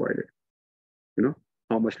you provide it? You know,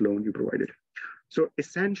 how much loan you provided? So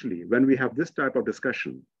essentially, when we have this type of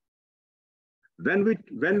discussion, when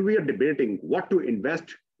we are debating what to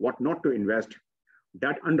invest, what not to invest,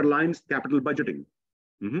 that underlines capital budgeting.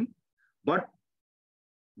 But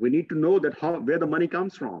we need to know that where the money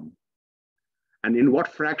comes from and in what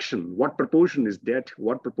fraction, what proportion is debt,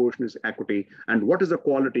 what proportion is equity, and what is the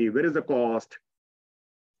quality, where is the cost.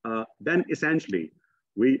 Then essentially,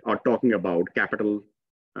 we are talking about capital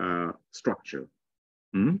structure.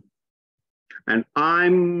 And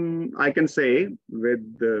I can say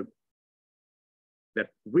that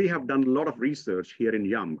we have done a lot of research here in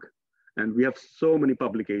YUMC, and we have so many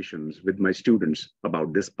publications with my students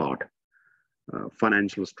about this part,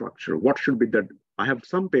 financial structure. What should be that? I have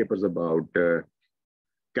some papers about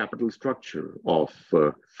capital structure of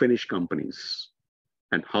Finnish companies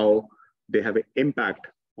and how they have an impact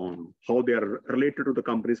on how they are related to the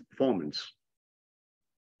company's performance.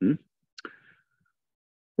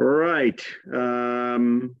 Right.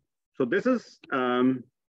 So this is I'm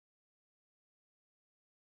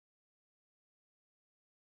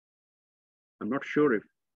not sure if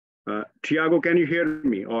Tiago, can you hear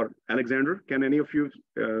me, or Alexander, can any of you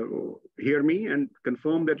hear me and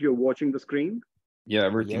confirm that you're watching the screen? Yeah,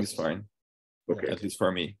 everything is fine. Okay. At least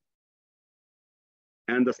for me.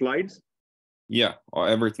 And the slides? Yeah,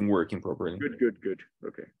 everything working properly. Good.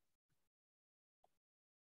 Okay.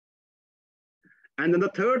 And then the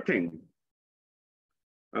third thing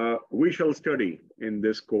we shall study in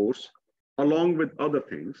this course, along with other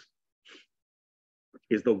things,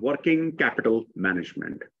 is the working capital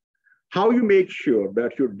management. How you make sure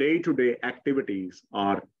that your day-to-day activities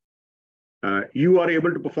are, you are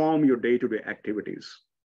able to perform your day-to-day activities,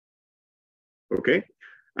 okay?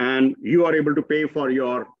 And you are able to pay for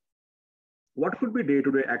your, what could be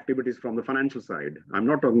day-to-day activities from the financial side? I'm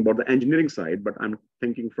not talking about the engineering side, but I'm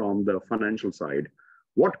thinking from the financial side.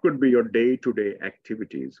 What could be your day-to-day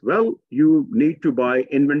activities? Well, you need to buy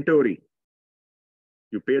inventory.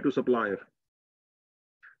 You pay to supplier.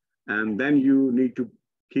 And then you need to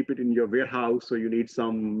keep it in your warehouse. So you need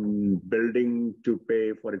some building to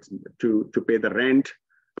pay for its, to pay the rent,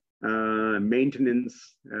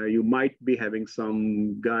 maintenance. You might be having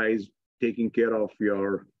some guys taking care of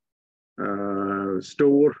your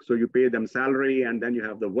store, so you pay them salary, and then you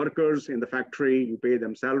have the workers in the factory, you pay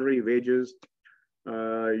them salary, wages.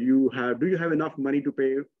 Do you have enough money to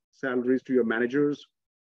pay salaries to your managers?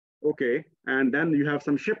 Okay, and then you have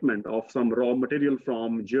some shipment of some raw material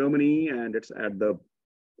from Germany, and it's at the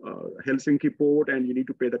Helsinki port, and you need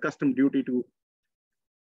to pay the custom duty to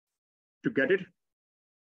get it.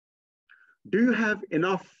 Do you have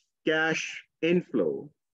enough cash inflow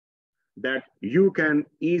that you can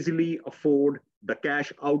easily afford the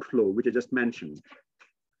cash outflow, which I just mentioned?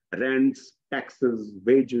 Rents, taxes,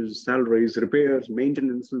 wages, salaries, repairs,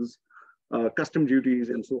 maintenances, custom duties,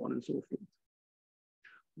 and so on and so forth.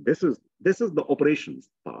 This is the operations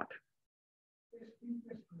part.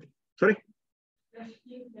 Sorry?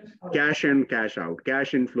 Cash in, cash out,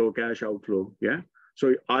 cash inflow, cash outflow. Yeah.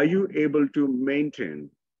 So are you able to maintain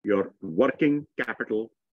your working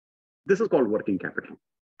capital? This is called working capital.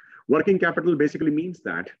 Working capital basically means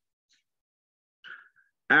that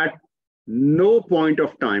at no point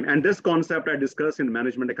of time, and this concept I discuss in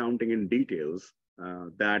management accounting in details,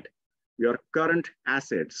 that your current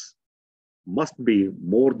assets must be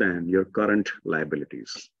more than your current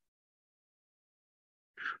liabilities.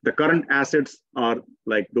 The current assets are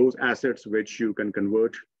like those assets which you can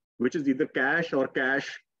convert, which is either cash or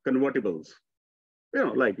cash convertibles. You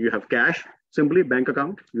know, like you have cash, simply bank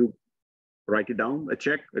account, you write it down, a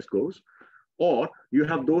check, it goes. Or you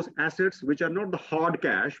have those assets which are not the hard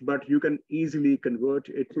cash, but you can easily convert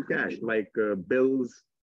it to cash, like bills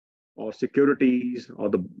or securities, or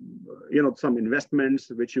the, you know, some investments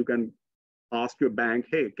which you can ask your bank,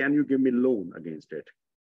 hey, can you give me loan against it?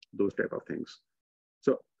 Those type of things.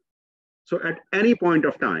 So at any point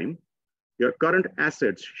of time, your current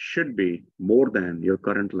assets should be more than your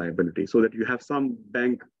current liability, so that you have some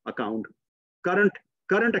bank account,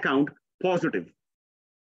 current account positive.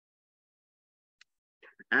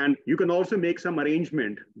 And you can also make some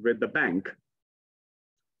arrangement with the bank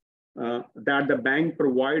that the bank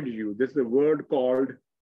provides you. This is a word called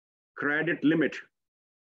credit limit.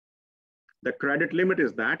 The credit limit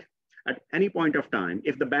is that at any point of time,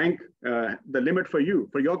 if the bank, the limit for you,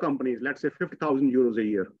 for your company is, let's say 50,000 euros a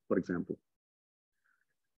year, for example.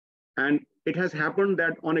 And it has happened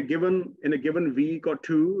that in a given week or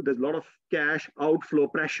two, there's a lot of cash outflow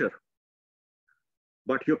pressure.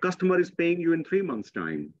 But your customer is paying you in 3 months'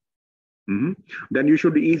 time. Then you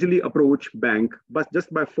should easily approach bank, but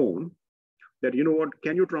just by phone, that, you know what,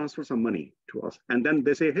 can you transfer some money to us? And then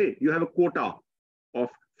they say, hey, you have a quota of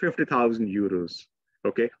 50,000 euros.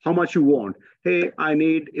 Okay, how much you want? Hey, I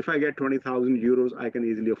need, if I get 20,000 euros, I can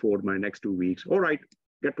easily afford my next 2 weeks. All right,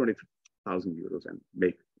 get 20,000 euros and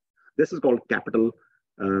make. This is called capital,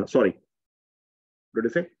 sorry, what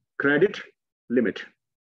did I say? Credit limit.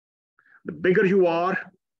 The bigger you are,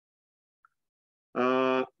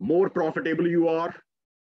 more profitable you are,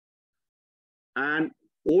 and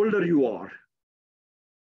older you are,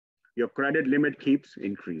 your credit limit keeps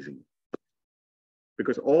increasing.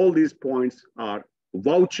 Because all these points are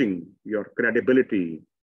vouching your credibility.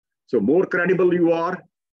 So more credible you are,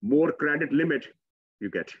 more credit limit you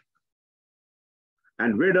get.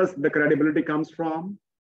 And where does the credibility comes from?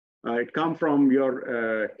 It comes from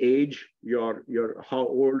your age, your how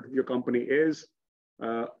old your company is,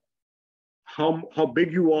 how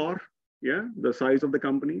big you are, yeah, the size of the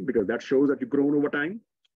company, because that shows that you've grown over time,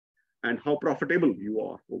 and how profitable you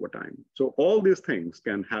are over time. So all these things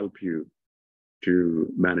can help you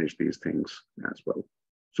to manage these things as well.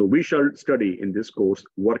 So we shall study in this course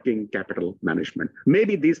working capital management.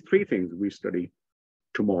 Maybe these 3 things we study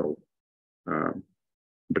tomorrow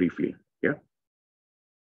briefly. Yeah.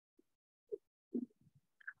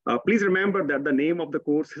 Please remember that the name of the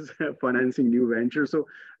course is Financing New Ventures. So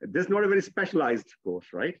this is not a very specialized course,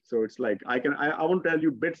 right? So it's like I won't tell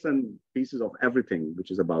you bits and pieces of everything which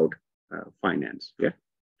is about finance. Yeah.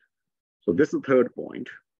 So this is the 3rd point.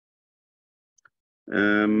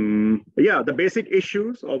 Yeah, the basic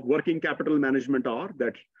issues of working capital management are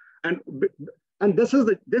that, and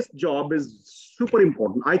this job is super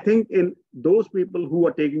important. I think in those people who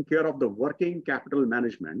are taking care of the working capital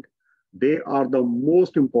management, they are the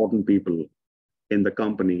most important people in the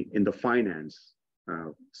company, in the finance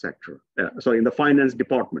sector, in the finance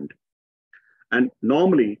department. And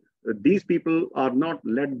normally these people are not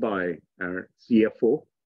led by CFO,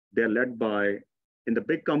 they're led by, in the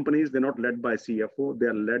big companies, they're not led by CFO,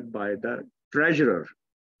 they're led by the treasurer,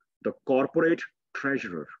 the corporate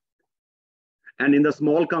treasurer. And in the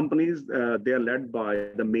small companies, they're led by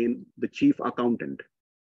the chief accountant,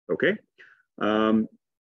 okay?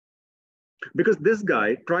 Because this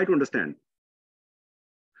guy, try to understand,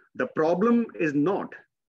 the problem is not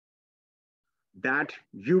that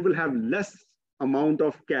you will have less amount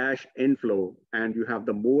of cash inflow and you have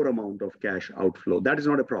the more amount of cash outflow. That is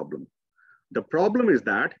not a problem. The problem is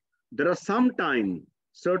that there are sometimes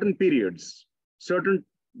certain periods, certain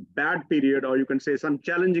bad period, or you can say some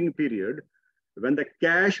challenging period, when the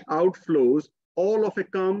cash outflows all of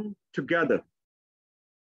it come together.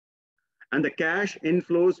 And the cash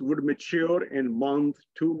inflows would mature in month,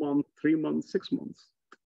 2 months, 3 months, 6 months.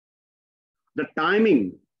 The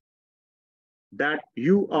timing that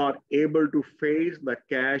you are able to face the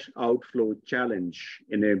cash outflow challenge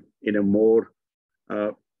in a more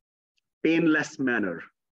painless manner,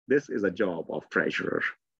 this is a job of treasurer.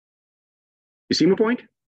 You see my point?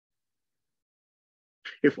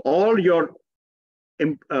 If all your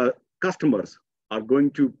customers are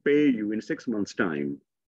going to pay you in 6 months' time,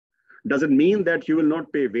 does it mean that you will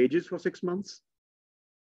not pay wages for 6 months?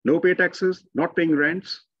 No pay taxes, not paying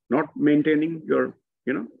rents, not maintaining your,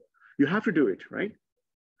 you have to do it, right?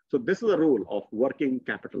 So this is the role of working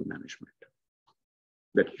capital management,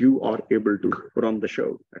 that you are able to run the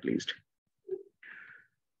show at least.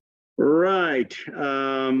 Right,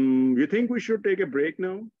 you think we should take a break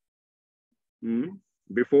now?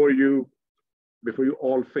 Before you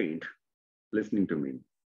all faint listening to me.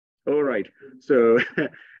 All right, so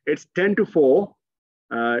it's 10 to 4.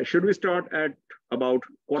 Should we start at about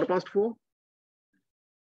 4:15?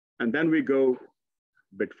 And then we go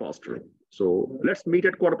a bit faster. So let's meet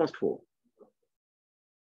at 4:15.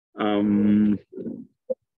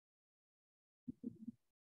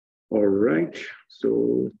 All right,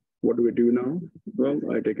 so what do we do now? Well,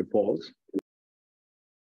 I take a pause.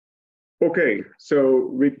 Okay, so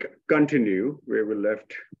we continue where we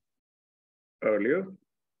left earlier.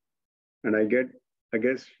 And I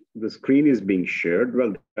guess the screen is being shared.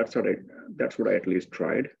 Well, that's what I at least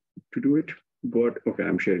tried to do it. But okay,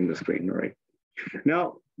 I'm sharing the screen, all right.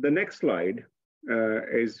 Now, the next slide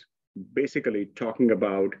is basically talking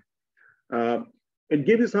about, it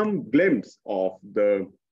gives you some glimpse of the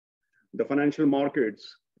financial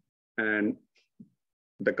markets and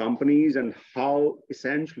the companies and how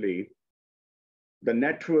essentially the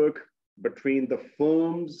network between the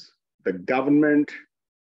firms, the government,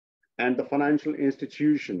 and the financial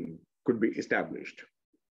institution could be established.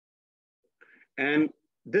 And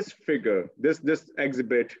this figure, this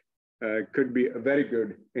exhibit could be a very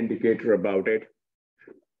good indicator about it.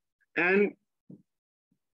 And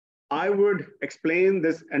I would explain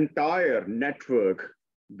this entire network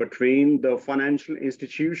between the financial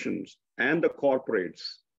institutions and the corporates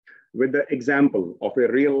with the example of a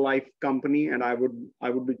real life company, and I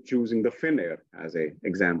would be choosing the Finnair as an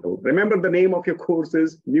example. Remember, the name of your course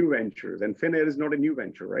is New Ventures, and Finnair is not a new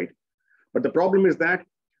venture, right? But the problem is that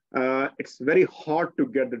it's very hard to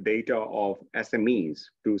get the data of SMEs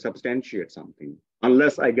to substantiate something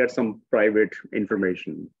unless I get some private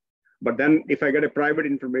information. But then if I get a private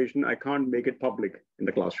information, I can't make it public in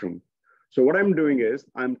the classroom. So what I'm doing is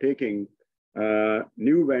I'm taking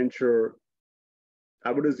new venture.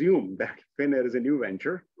 I would assume that Finnair is a new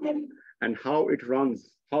venture, and how it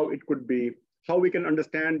runs, how it could be, how we can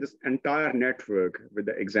understand this entire network with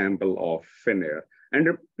the example of Finnair.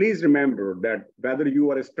 And please remember that whether you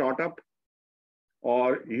are a startup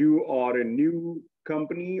or you are a new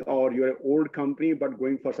company or you're an old company but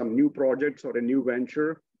going for some new projects or a new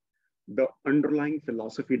venture, the underlying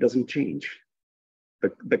philosophy doesn't change.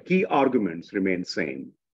 The key arguments remain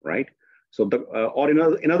same, right? So or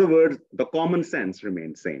in other words, the common sense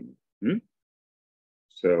remains same.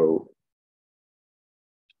 So,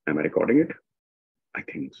 am I recording it? I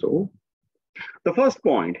think so. The first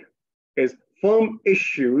point is firm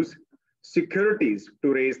issues securities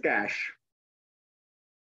to raise cash.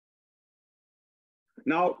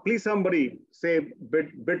 Now, please somebody say a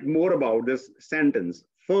bit more about this sentence.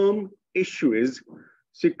 Firm issues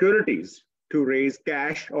securities to raise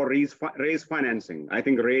cash or raise financing. I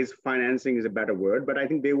think raise financing is a better word, but I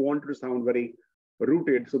think they wanted to sound very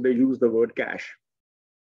rooted, so they use the word cash.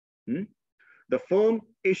 The firm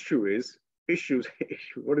issues,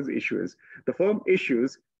 what is the issue is? The firm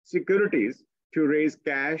issues securities to raise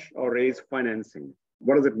cash or raise financing.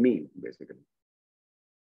 What does it mean, basically?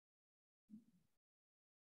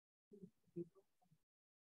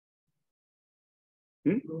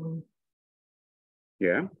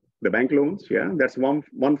 Yeah. The bank loans, yeah, that's one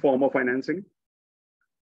form of financing.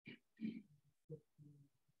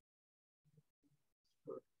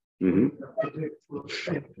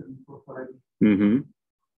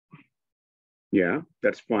 Yeah,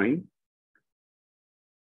 that's fine.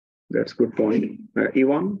 That's a good point.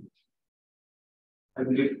 Ivan? I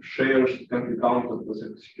believe shares can be counted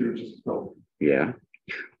as securities as well. Yeah,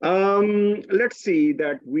 Let's see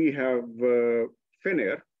that we have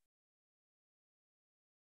Finnair.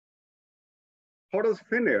 How does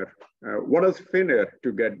Finnair, what does Finnair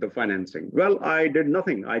to get the financing? Well, I did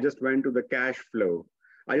nothing. I just went to the cash flow.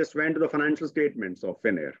 I just went to the financial statements of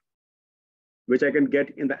Finnair, which I can get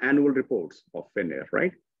in the annual reports of Finnair,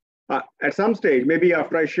 right? At some stage, maybe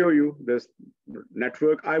after I show you this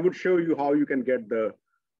network, I would show you how you can get the,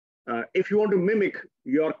 if you want to mimic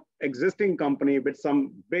your existing company with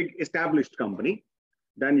some big established company,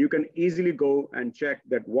 then you can easily go and check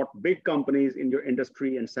that what big companies in your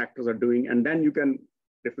industry and sectors are doing, and then you can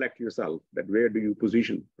reflect yourself that where do you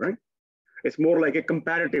position, right? It's more like a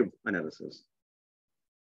comparative analysis.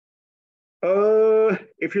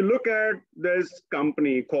 If you look at this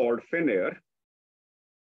company called Finnair,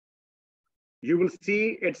 you will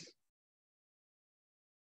see its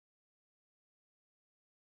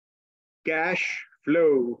cash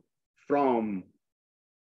flow from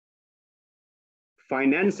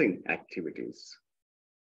financing activities.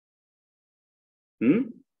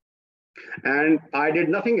 And I did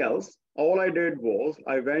nothing else. All I did was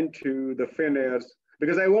I went to the Finnair's,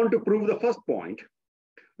 because I want to prove the first point,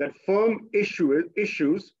 that firm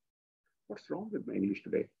issues, what's wrong with my English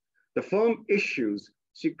today? The firm issues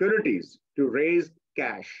securities to raise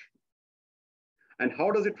cash. And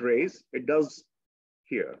how does it raise? It does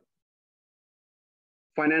here,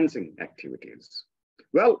 financing activities.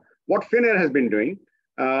 Well, what Finnair has been doing,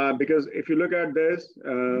 because if you look at this,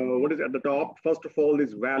 what is at the top? First of all,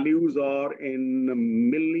 these values are in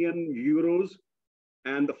million euros.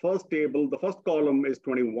 And the first table, the first column is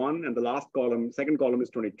 21, and the last column, second column is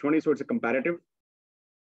 2020. So it's a comparative.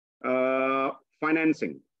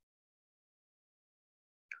 Financing.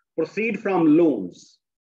 Proceed from loans.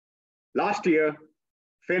 Last year,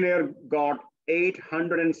 Finnair got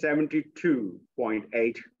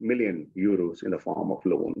 872.8 million euros in the form of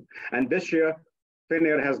loan. And this year,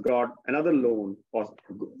 Finnair has got another loan, or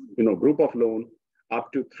group of loan,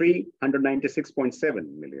 up to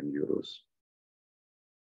 396.7 million euros.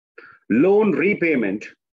 Loan repayment.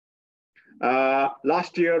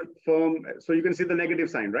 Last year, firm, so you can see the negative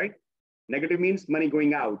sign, right? Negative means money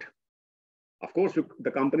going out. Of course,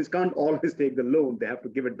 the companies can't always take the loan. They have to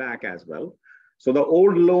give it back as well. So the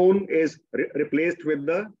old loan is replaced with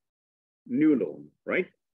the new loan, right?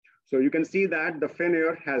 So you can see that the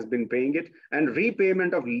Finnair has been paying it, and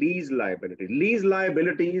repayment of lease liabilities. Lease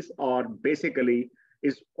liabilities are basically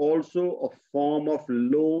is also a form of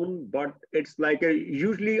loan, but it's like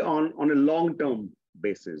usually on a long-term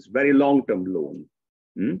basis, very long-term loan.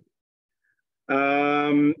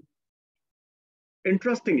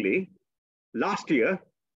 Interestingly, last year,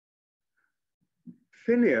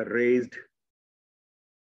 Finnair raised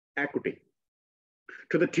equity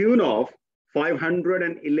to the tune of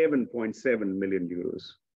 511.7 million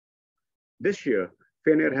euros. This year,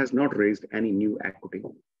 Finnair has not raised any new equity.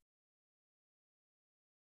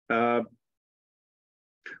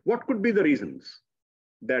 What could be the reasons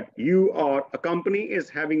that a company is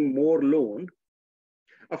having more loan?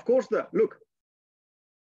 Of course, the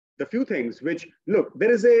few things which,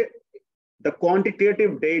 the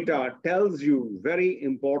quantitative data tells you very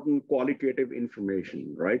important qualitative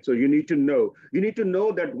information, right? So you need to know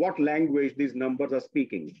that what language these numbers are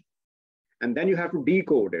speaking. And then you have to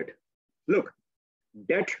decode it. Look,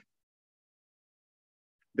 debt,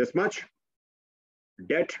 this much,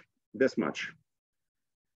 debt, this much.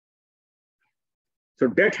 So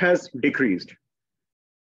debt has decreased.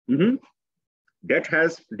 Debt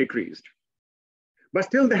has decreased. But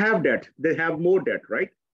still they have debt. They have more debt, right?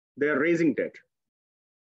 They are raising debt.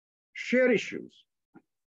 Share issues.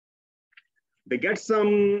 They get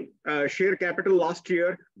some share capital last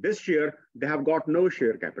year. This year, they have got no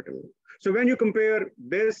share capital. So when you compare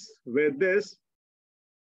this with this,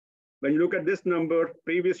 when you look at this number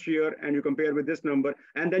previous year and you compare with this number,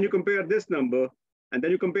 and then you compare this number, and then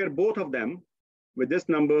you compare both of them with this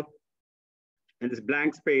number and this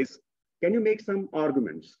blank space, can you make some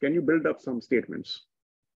arguments? Can you build up some statements?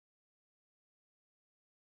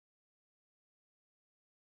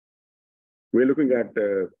 We're looking at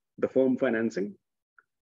the firm financing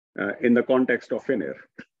in the context of Finnair.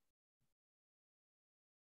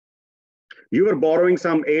 You were borrowing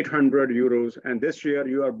some 800 euros, and this year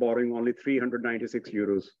you are borrowing only 396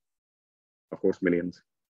 euros, of course, millions.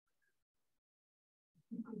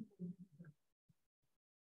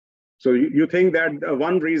 So you think that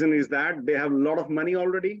one reason is that they have a lot of money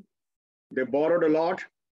already? They borrowed a lot,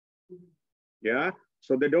 yeah?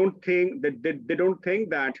 So they don't think that they don't think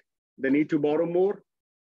that they need to borrow more,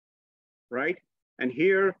 right? And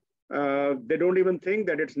here, they don't even think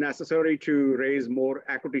that it's necessary to raise more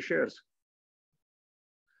equity shares.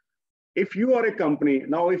 If you are a company,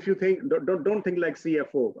 now if you think, don't think like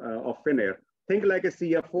CFO of Finnair, think like a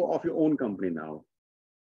CFO of your own company now.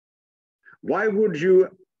 Why would you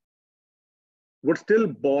still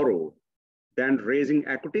borrow than raising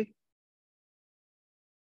equity?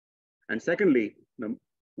 And secondly,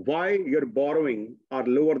 why your borrowing are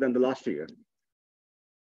lower than the last year?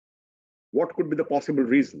 What could be the possible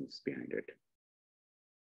reasons behind it?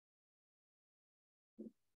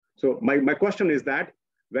 So my question is that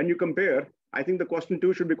when you compare, I think the question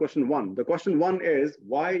 2 should be question 1. The question 1 is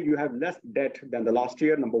why you have less debt than the last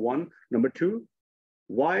year, number 1. Number 2,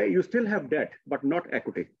 why you still have debt, but not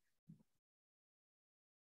equity.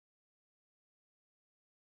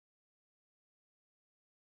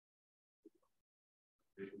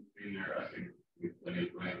 I think in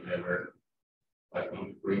 2020 they were like on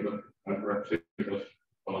the brink of bankruptcy because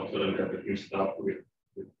all of a sudden everything stopped with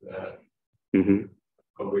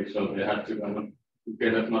COVID, so they had to kind of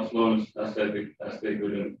get as much loans as they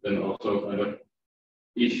could, and then also kind of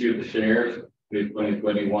issue the shares. In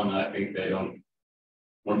 2021, I think they don't,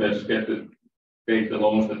 or they just get to take the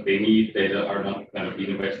loans that they need. They are not kind of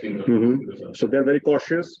investing. So they're very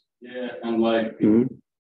cautious. Yeah, and like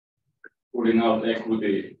putting out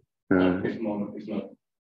equity at this moment is not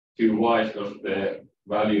too wise because the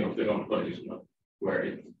value of the company is not where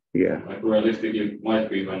it. Yeah. Like realistically, it might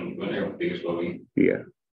be when everything is going. Yeah.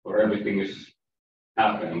 Or everything is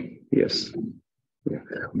happening. Yes. Yeah.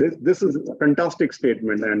 This is a fantastic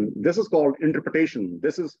statement, and this is called interpretation.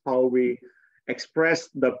 This is how we express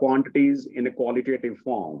the quantities in a qualitative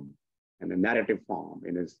form and a narrative form,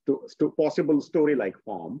 in a possible story-like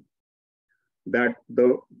form. That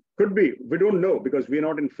could be, we don't know because we're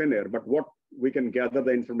not in Finnair, but what we can gather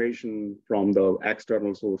the information from the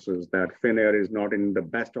external sources that Finnair is not in the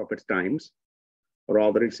best of its times, or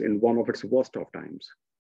rather it's in one of its worst of times.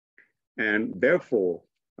 And therefore,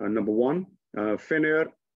 number 1,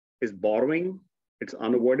 Finnair is borrowing. It's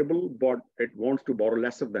unavoidable, but it wants to borrow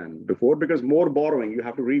lesser than before because more borrowing you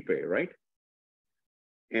have to repay, right?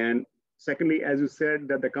 And secondly, as you said,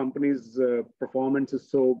 that the company's performance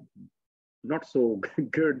is not so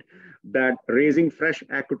good that raising fresh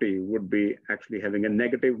equity would be actually having a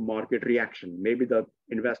negative market reaction. Maybe the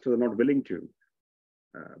investors are not willing to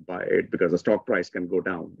buy it because the stock price can go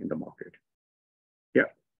down in the market. Yeah.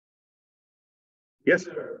 Yes.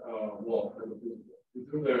 Isn't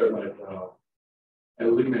there like a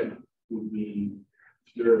limit to the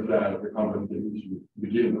shares that the company can issue to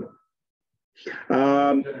begin with?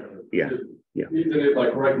 Yeah. Yeah. Isn't it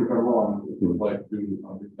like, correct me if I'm wrong, like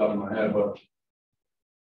on the top of my head, but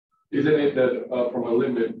isn't it that from a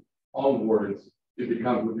limit onwards, it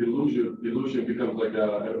becomes the dilution becomes like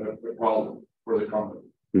a problem for the company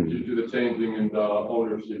due to the changing in the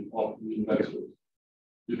ownership of the investors?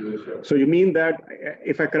 So you mean that,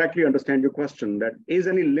 if I correctly understand your question, that is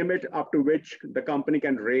any limit up to which the company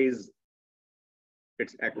can raise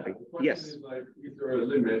its equity? Yes. Is there a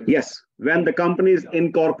limit? Yes. When the company is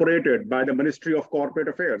incorporated by the Ministry of Corporate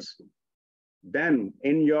Affairs, then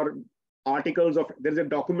in your articles of, there's a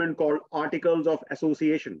document called Articles of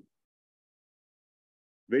Association,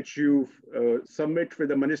 which you submit with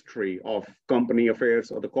the Ministry of Company Affairs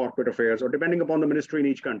or the Corporate Affairs, or depending upon the ministry in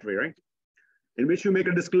each country, right? In which you make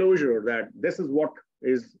a disclosure that this is what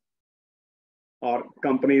is our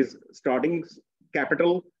company's starting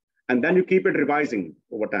capital, and then you keep it revising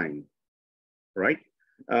over time, right?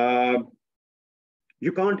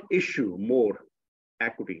 You can't issue more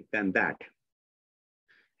equity than that.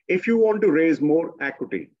 If you want to raise more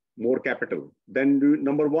equity, more capital, then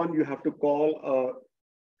number 1, you have to call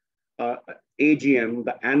AGM,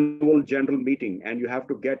 the annual general meeting, and you have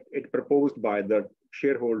to get it proposed by the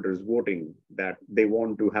shareholders voting that they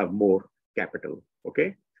want to have more capital,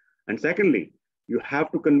 okay? And secondly, you have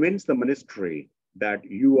to convince the ministry that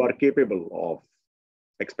you are capable of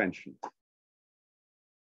expansion,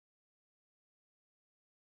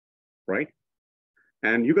 right?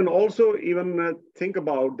 And you can also even think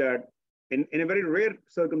about that in a very rare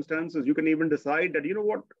circumstances, you can even decide that, you know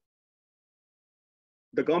what,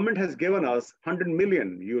 the government has given us 100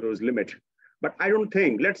 million euros limit, but I don't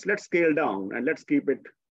think, let's scale down and let's keep it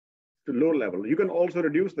to low level. You can also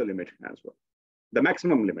reduce the limit as well, the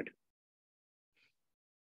maximum limit.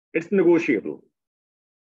 It's negotiable.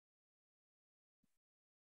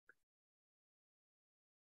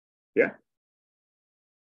 Yeah.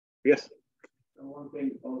 Yes. And one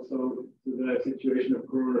thing also to the situation of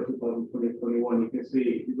Corona 2021, you can see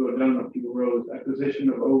if you go down a few rows, acquisition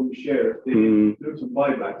of own shares, they do some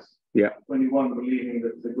buybacks. Yeah. 21 believing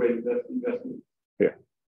that it's a great investment. Yeah.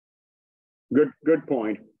 Good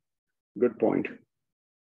point. Good point.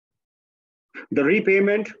 The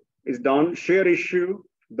repayment is done. Share issue,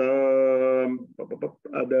 the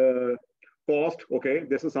cost, okay,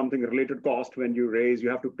 this is something related cost. When you raise, you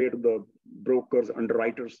have to pay to the brokers,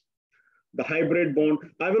 underwriters. The hybrid bond,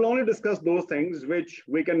 I will only discuss those things which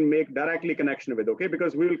we can make directly connection with, okay,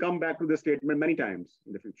 because we will come back to this statement many times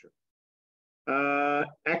in the future.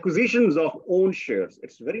 Acquisitions of own shares,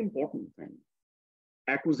 it's a very important thing.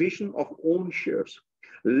 Acquisition of own shares,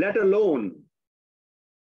 let alone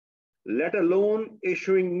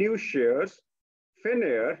issuing new shares.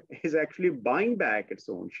 Finnair is actually buying back its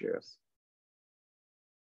own shares.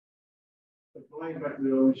 But buying back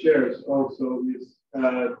their own shares also is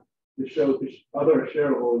to show to other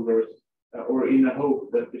shareholders or in a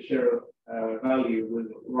hope that the share value will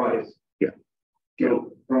rise. Yeah.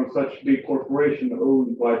 So from such big corporation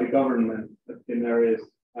owned by the government, that Finnair is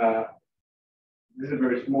this is a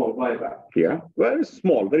very small buyback. Yeah, well, it's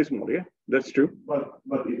small, very small. Yeah, that's true. But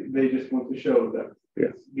they just want to show that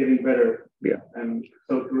it's getting better. Yeah. And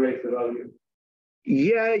so to raise the value.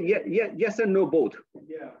 Yeah, yes and no, both.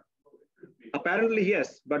 Yeah. Apparently,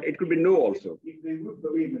 yes, but it could be no also. If they would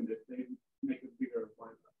believe in this, they would make it bigger.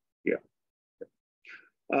 Yeah.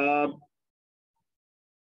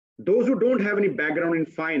 Those who don't have any background in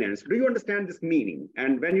finance, do you understand this meaning?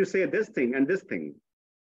 And when you say this thing and this thing,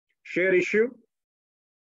 share issue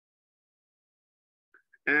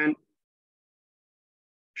and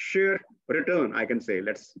share return, I can say,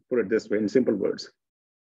 let's put it this way in simple words.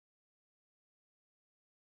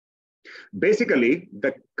 Basically,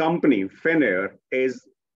 the company, Finnair, is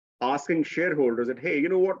asking shareholders that, hey, you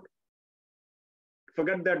know what?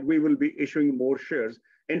 Forget that we will be issuing more shares.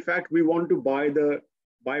 In fact, we want to buy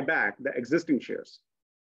back the existing shares.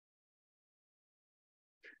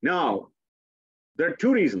 Now, there are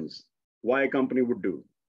two reasons why a company would do.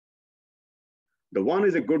 The one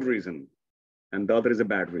is a good reason, and the other is a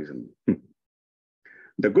bad reason.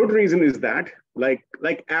 The good reason is that, like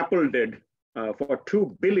Apple did for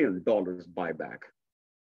 $2 billion buyback.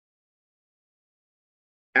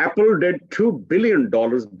 Apple did $2 billion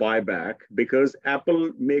buyback because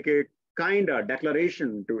Apple make a kind of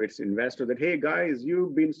declaration to its investor that, hey guys,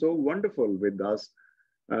 you've been so wonderful with us.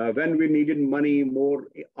 When we needed money, more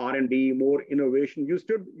R&D, more innovation, you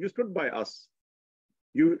stood by us.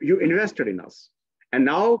 You invested in us. And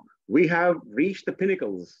now we have reached the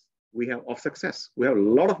pinnacles of success. We have a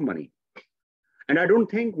lot of money. And I don't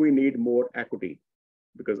think we need more equity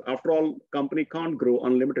because after all, company can't grow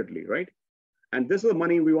unlimitedly, right? And this is the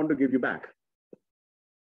money we want to give you back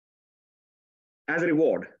as a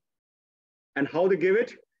reward. And how they give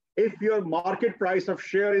it? If your market price of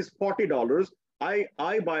share is $40, I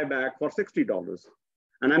buy back for $60.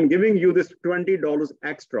 And I'm giving you this $20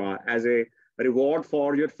 extra as a reward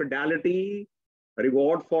for your fidelity, a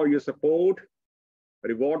reward for your support, a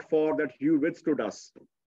reward for that you withstood us.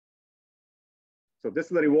 So this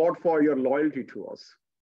is the reward for your loyalty to us.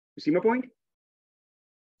 You see my point?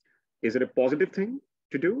 Is it a positive thing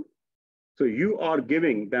to do? So you are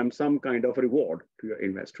giving them some kind of reward to your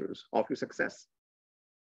investors of your success.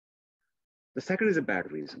 The second is a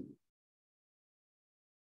bad reason.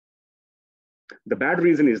 The bad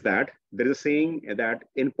reason is that there is a saying that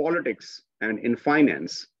in politics and in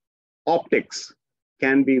finance, optics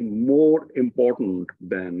can be more important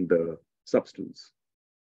than the substance.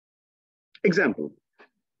 Example.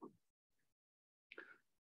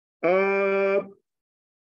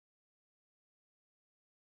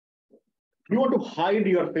 You want to hide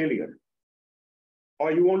your failure,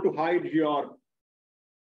 or you want to hide your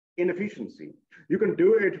inefficiency. You can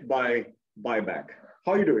do it by buyback.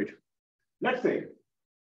 How you do it? Let's say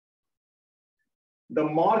the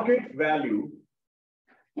market value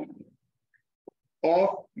of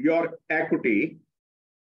your equity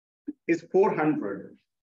is 400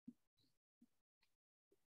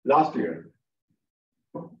 last year.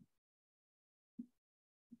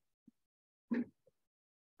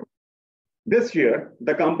 This year,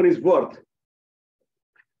 the company's worth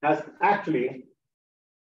has actually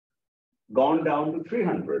gone down to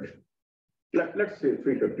 300. Let's say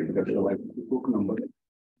 350, because like the book number,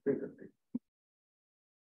 350.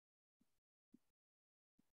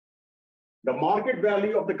 The market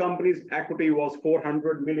value of the company's equity was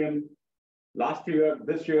 400 million last year.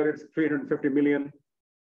 This year, it's 350 million.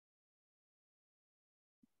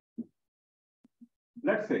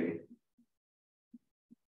 Let's say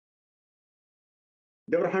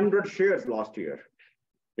there were 100 shares last year,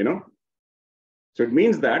 you know? So it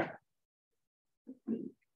means that,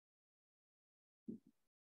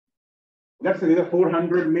 let's say these are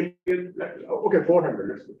 400 million, okay, 400,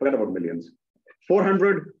 let's forget about millions.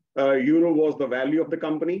 400 euro was the value of the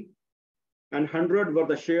company and 100 were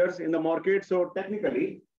the shares in the market. So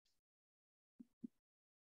technically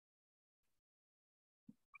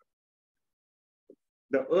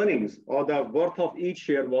the earnings or the worth of each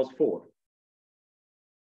share was 4.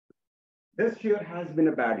 This year has been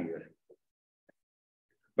a bad year,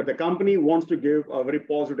 but the company wants to give a very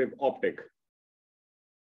positive optic.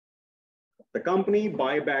 The company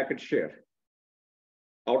buy back its share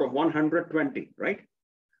out of 120, right?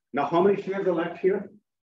 Now, how many shares are left here?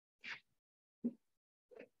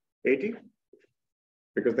 80,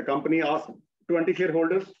 because the company asked 20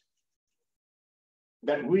 shareholders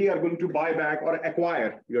that we are going to buy back or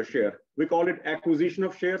acquire your share. We call it acquisition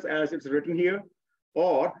of shares as it's written here,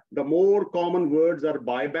 or the more common words are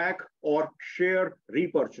buyback or share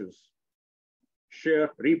repurchase.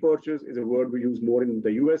 Share repurchase is a word we use more in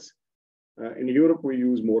the US. In Europe, we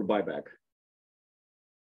use more buyback.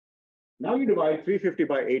 Now you divide 350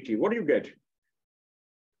 by 80. What do you get?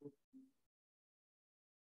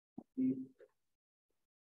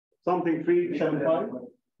 Something 375.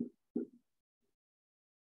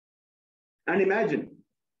 And imagine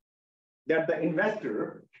that the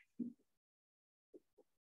investor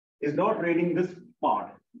is not reading this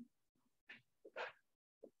part.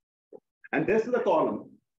 And this is the column.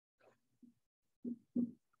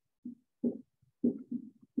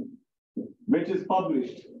 Which is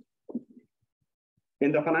published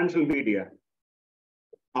in the financial media.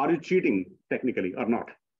 Are you cheating technically or not?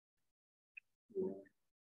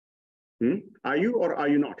 Are you or are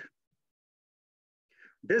you not?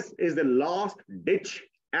 This is the last ditch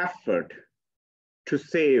effort to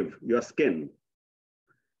save your skin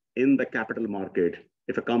in the capital market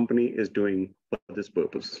if a company is doing for this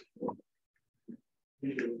purpose.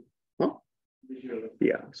 Huh?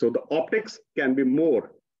 Yeah, so the optics can be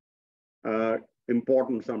more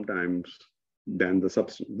important sometimes than the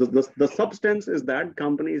substance. The substance is that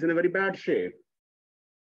company is in a very bad shape.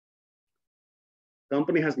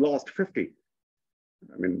 Company has lost 50.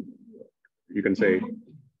 I mean, you can say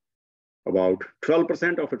about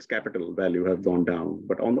 12% of its capital value has gone down.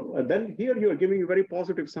 But on the, then here you are giving a very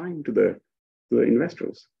positive sign to the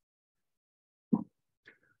investors.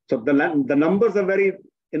 So the numbers are very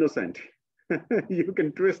innocent. You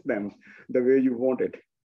can twist them the way you want it.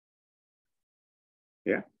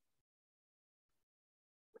 Yeah.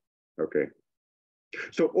 Okay.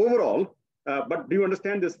 So overall, but do you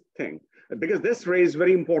understand this thing? Because this raised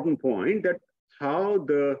very important point that how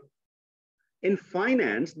in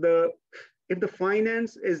finance, if the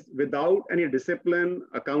finance is without any discipline,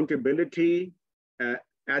 accountability,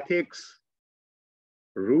 ethics,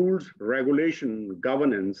 rules, regulation,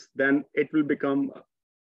 governance, then it will be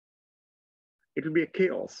a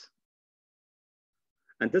chaos.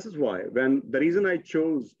 And this is why the reason I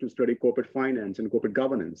chose to study corporate finance and corporate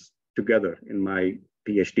governance together in my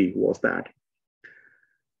PhD was that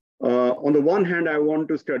on the one hand, I want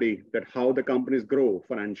to study that how the companies grow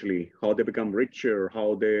financially, how they become richer,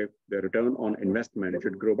 how their return on investment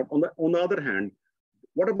should grow. But on the other hand,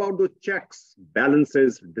 what about the checks,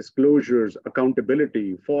 balances, disclosures,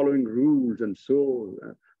 accountability, following rules, and so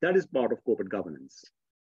that is part of corporate governance.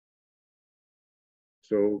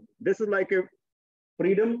 So this is like a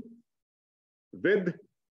freedom with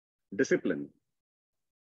discipline,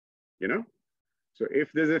 you know? So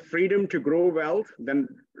if there's a freedom to grow wealth, then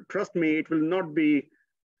trust me, it will not be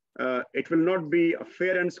a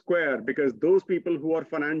fair and square, because those people who are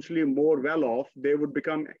financially more well off, they would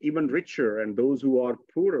become even richer, and those who are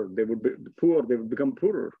poorer, they would become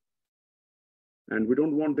poorer. And we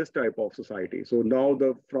don't want this type of society. So now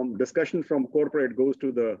from discussion from corporate goes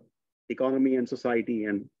to the economy and society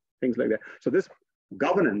and things like that. So this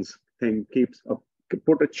governance thing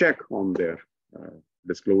put a check on their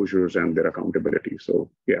disclosures and their accountability. So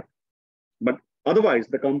yeah, but otherwise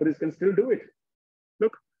the companies can still do it.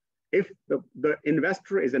 Look, if the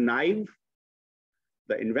investor is a naive,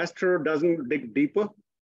 the investor doesn't dig deeper,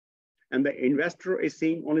 and the investor is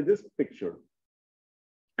seeing only this picture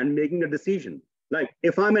and making a decision. Like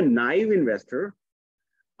if I'm a naive investor,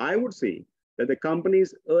 I would see that the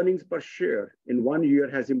company's earnings per share in 1 year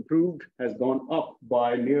has gone up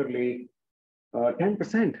by nearly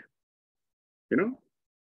 10%, you know?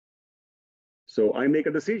 So I make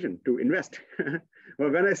a decision to invest.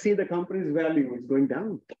 But when I see the company's value is going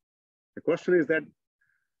down, the question is that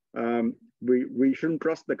we shouldn't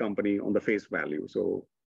trust the company on the face value. So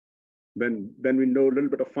when we know a little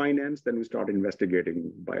bit of finance, then we start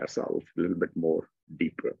investigating by ourselves a little bit more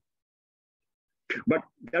deeper. But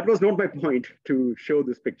that was not my point to show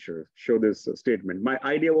this picture, show this statement. My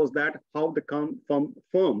idea was that how the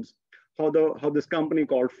firms, how this company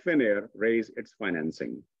called Finnair raised its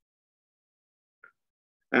financing.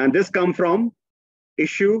 And this comes from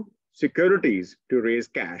issue securities to raise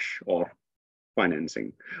cash or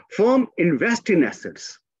financing. Firm invest in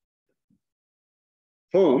assets.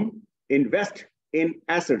 firm invest in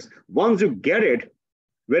assets. Once you get it,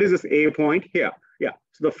 where is this A point? Here. Yeah.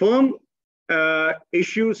 So the firm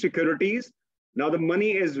issues securities. Now the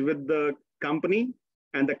money is with the company,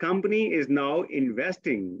 and the company is now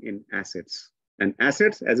investing in assets. And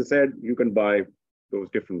assets, as I said, you can buy those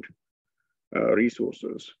different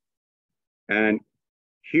resources. And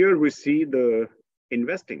here we see the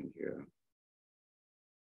investing here.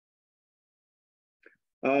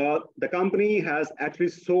 The company has actually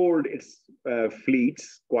sold its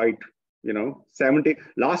fleets quite, 70.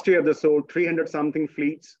 Last year they sold 300 something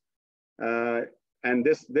fleets. And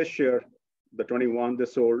this year, the 21, they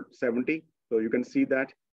sold 70. So you can see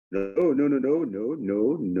that. No.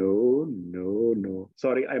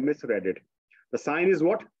 Sorry, I misread it. The sign is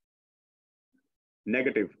what?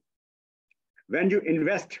 Negative. When you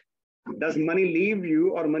invest, does money leave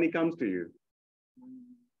you or money comes to you?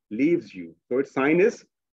 Leaves you. So its sign is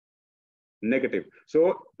negative.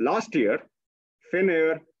 So last year,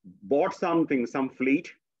 Finnair bought some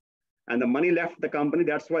fleet, and the money left the company.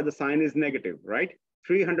 That's why the sign is negative, right?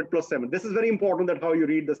 300 plus 7. This is very important that how you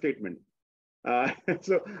read the statement.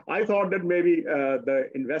 So I thought that maybe the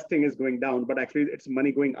investing is going down, but actually it's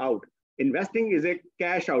money going out. Investing is a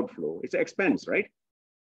cash outflow. It's an expense, right?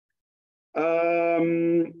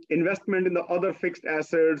 Investment in the other fixed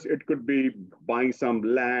assets. It could be buying some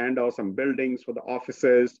land or some buildings for the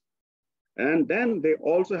offices. And then they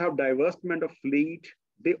also have divestment of fleet.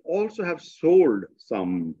 They also have sold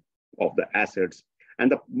some of the assets, and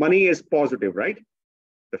the money is positive, right?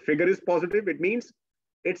 The figure is positive. It means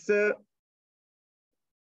it's a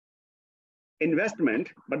investment,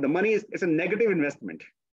 but the money is a negative investment.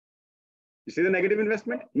 You see the negative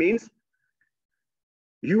investment means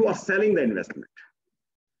you are selling the investment.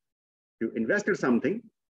 You invested something,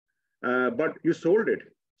 but you sold it.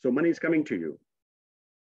 So money is coming to you.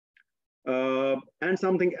 And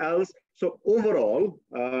something else. So overall,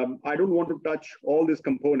 I don't want to touch all these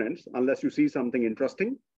components unless you see something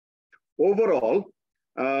interesting. Overall,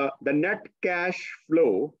 the net cash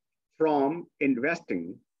flow from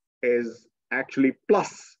investing is actually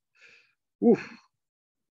plus. Oof.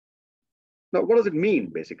 Now, what does it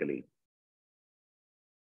mean, basically?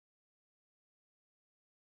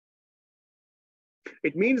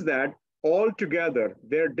 It means that altogether,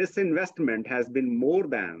 their disinvestment has been more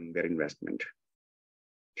than their investment.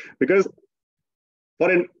 Because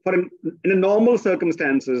in a normal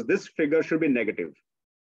circumstances, this figure should be negative.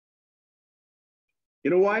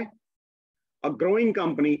 You know why? A growing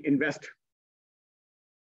company invests.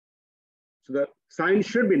 So the sign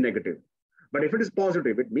should be negative. But if it is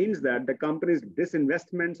positive, it means that the company's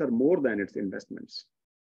disinvestments are more than its investments.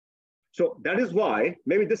 So that is why,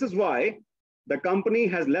 maybe this is why the company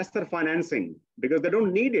has lesser financing, because they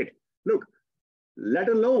don't need it. Look, let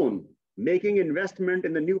alone making investment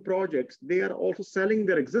in the new projects, they are also selling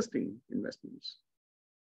their existing investments.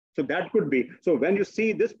 So that could be, so when you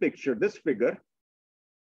see this picture, this figure,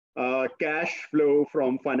 cash flow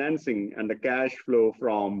from financing and the cash flow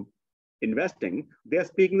from investing, they're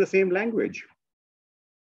speaking the same language.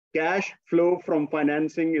 Cash flow from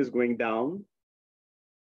financing is going down.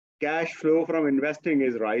 Cash flow from investing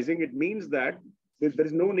is rising. It means that there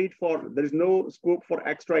is no scope for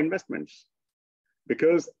extra investments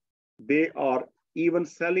because they are even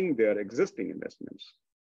selling their existing investments.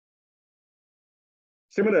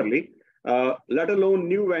 Similarly, let alone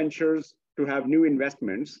new ventures to have new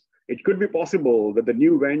investments, it could be possible that the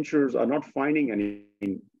new ventures are not finding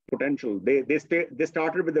any potential. They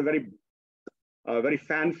started with a very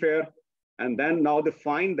fanfare, and then now they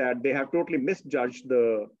find that they have totally misjudged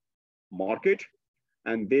the market,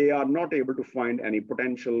 and they are not able to find any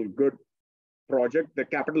potential good project. The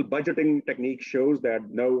capital budgeting technique shows that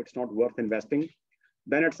no, it's not worth investing.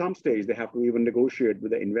 Then at some stage, they have to even negotiate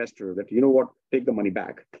with the investor that, you know what, take the money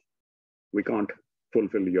back. We can't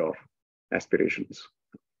fulfill your aspirations.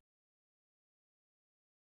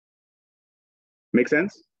 Make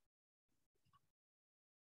sense?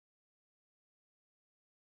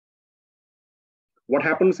 What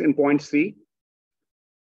happens in point C?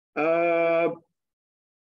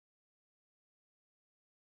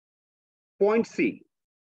 Point C.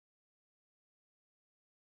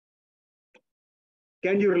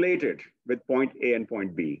 Can you relate it with point A and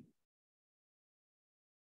point B?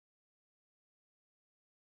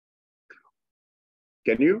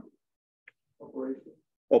 Can you?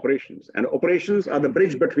 Operations. And operations are the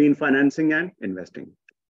bridge between financing and investing.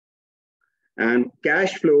 And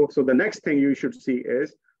cash flow, so the next thing you should see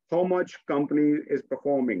is how much company is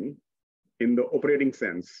performing in the operating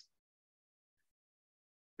sense.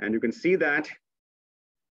 And you can see that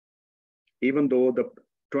even though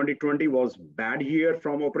 2020 was bad year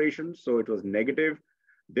from operations, so it was negative.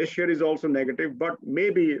 This year is also negative, but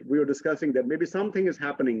maybe we were discussing that maybe something is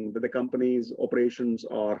happening with the company's operations,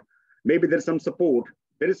 or maybe there's some support.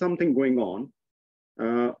 There is something going on.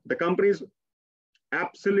 The company's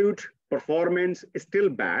absolute performance is still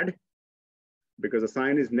bad because the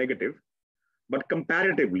sign is negative, but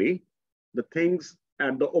comparatively, the things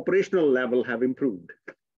at the operational level have improved.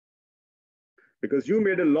 Because you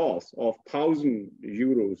made a loss of 1,000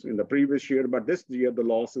 euros in the previous year, but this year the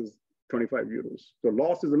loss is 25 euros. So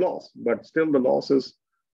loss is a loss, but still the loss is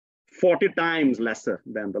 40 times lesser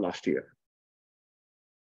than the last year.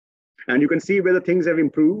 And you can see whether things have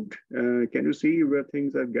improved. Can you see where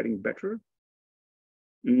things are getting better?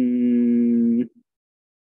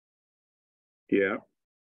 Yeah.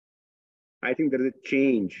 I think there is a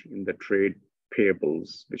change in the trade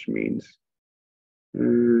payables, which means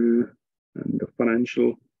and the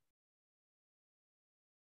financial.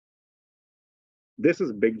 This is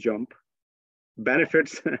a big jump.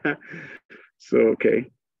 Benefits. So, okay.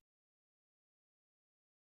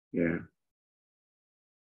 Yeah.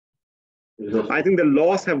 I think the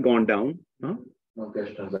loss have gone down. Huh?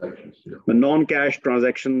 Non-cash transactions. Yeah. The non-cash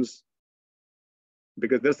transactions,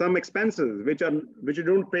 because there's some expenses which you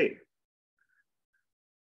don't pay.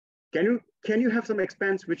 Can you have some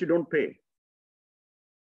expense which you don't pay?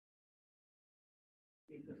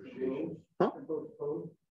 Huh?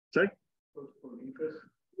 Sorry?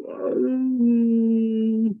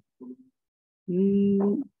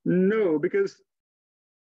 No, because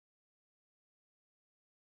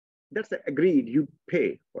that's agreed, you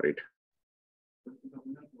pay for it.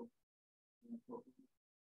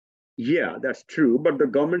 Yeah, that's true, but the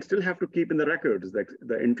government still have to keep in the records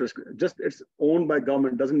the interest. Just it's owned by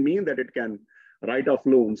government doesn't mean that it can write off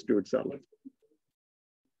loans to itself.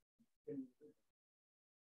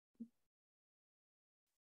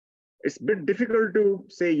 It's a bit difficult to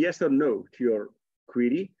say yes or no to your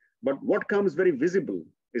query, but what comes very visible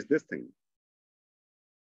is this thing.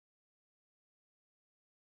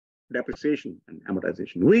 Depreciation and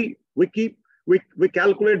amortization. We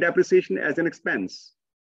calculate depreciation as an expense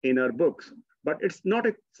in our books, but it's not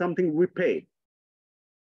something we pay.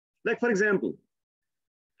 Like, for example,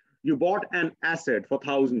 you bought an asset for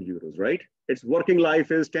 1,000 euros, right? Its working life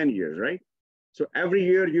is 10 years, right? So every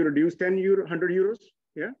year you reduce 100 euros,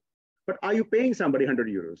 yeah? But are you paying somebody 100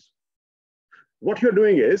 euros? What you're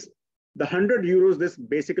doing is the 100 euros, this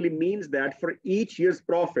basically means that for each year's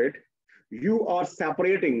profit, you are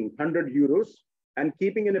separating 100 euros and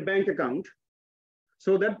keeping in a bank account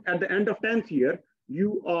so that at the end of 10th year,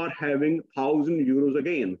 you are having 1,000 euros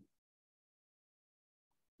again.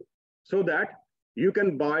 So that you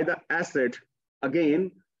can buy the asset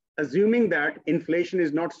again, assuming that inflation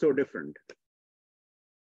is not so different.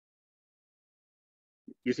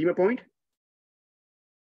 You see my point?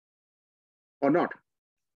 Or not?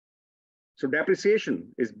 So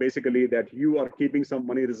depreciation is basically that you are keeping some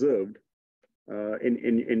money reserved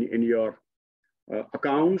in your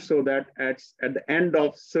account so that at the end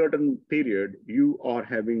of certain period, you are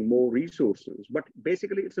having more resources. But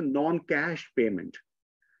basically it's a non-cash payment.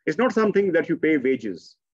 It's not something that you pay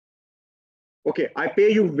wages. Okay, I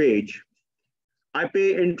pay you wage. I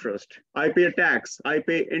pay interest, I pay tax, I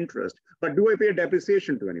pay interest, but do I pay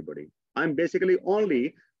depreciation to anybody? I'm basically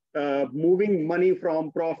only moving money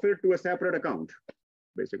from profit to a separate account,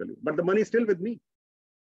 basically, but the money is still with me.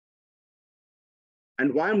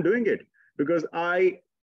 And why I'm doing it? Because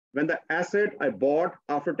when the asset I bought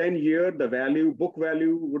after 10 years, the value, book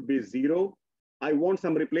value would be 0. I want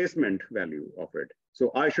some replacement value of it.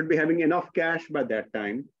 So I should be having enough cash by that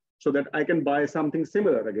time so that I can buy something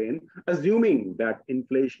similar again, assuming that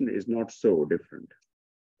inflation is not so different.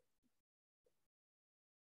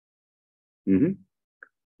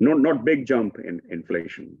 Not big jump in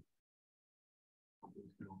inflation.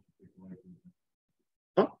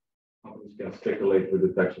 Huh? Companies can speculate with the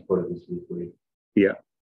tax authorities weekly. Yeah,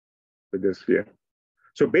 with this, yeah.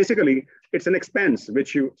 So basically, it's an expense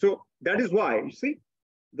which so that is why, you see,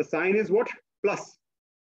 the sign is what? Plus.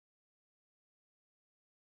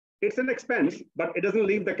 It's an expense, but it doesn't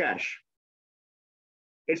leave the cash.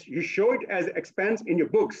 You show it as expense in your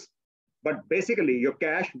books, but basically your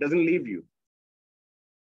cash doesn't leave you.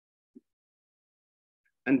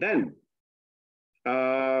 And then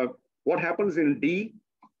what happens in D?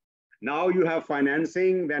 Now you have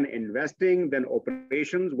financing, then investing, then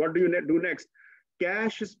operations. What do you do next?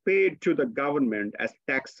 Cash is paid to the government as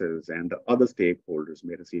taxes, and the other stakeholders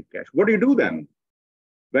may receive cash. What do you do then?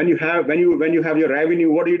 When you have your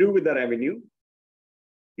revenue, what do you do with the revenue?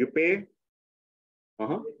 You pay.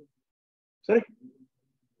 Sorry.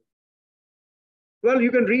 Well,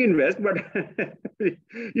 you can reinvest, but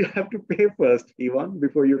you have to pay first, Ivan,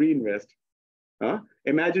 before you reinvest.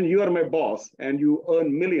 Imagine you are my boss and you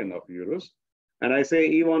earn million of euros. And I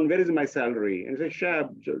say, Ivan, where is my salary? And I say, Shab,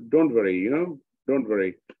 don't worry, don't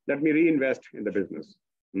worry. Let me reinvest in the business.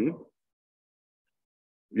 You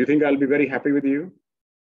think I'll be very happy with you?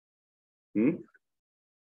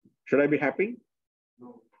 Should I be happy?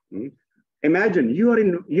 No. Imagine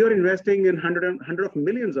you're investing in hundred of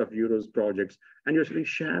millions of euros projects, and you're saying,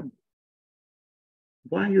 Shab,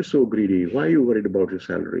 why are you so greedy? Why are you worried about your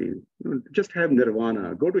salary? Just have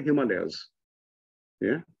nirvana. Go to Himalayas.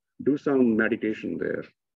 Yeah, do some meditation there.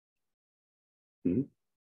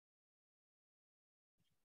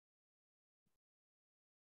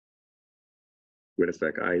 Wait a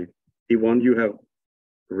sec. Yvonne, you have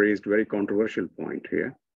raised very controversial point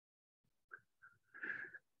here.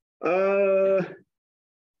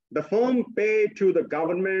 The firm pay to the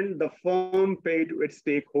government, the firm pay to its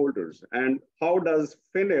stakeholders. And how does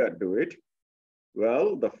Finnair do it?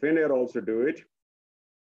 Well, the Finnair also do it.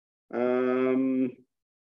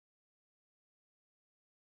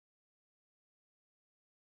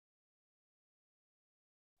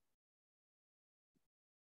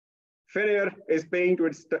 Finnair is paying to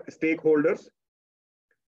its stakeholders,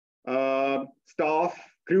 staff,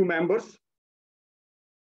 crew members.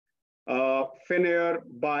 Finnair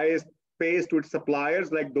pays to its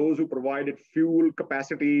suppliers, like those who provided fuel,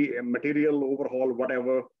 capacity, material overhaul,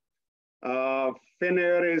 whatever.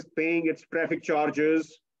 Finnair is paying its traffic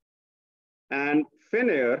charges, and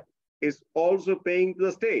Finnair is also paying to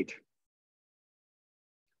the state.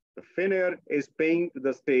 The Finnair is paying to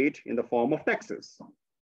the state in the form of taxes.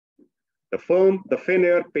 The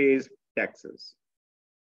Finnair pays taxes.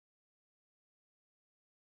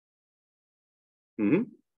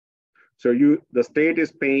 So the state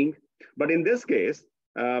is paying, but in this case,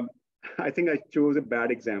 I think I chose a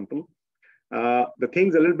bad example. The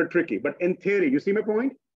thing's a little bit tricky, but in theory, you see my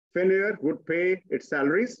point? Finnair would pay its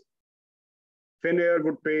salaries. Finnair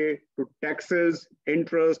would pay to taxes,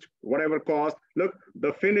 interest, whatever cost. Look,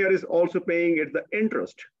 the Finnair is also paying it the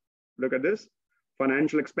interest. Look at this,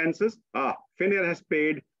 financial expenses. Finnair has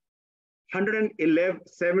paid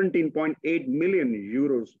 17.8 million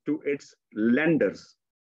euros to its lenders.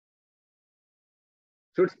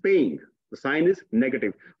 So it's paying. The sign is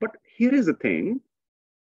negative. But here is the thing.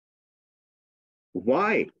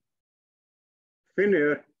 Why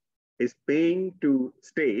Finnair is paying to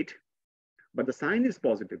state, but the sign is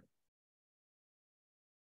positive?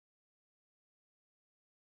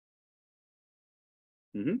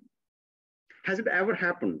 Has it ever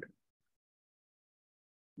happened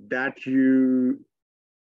that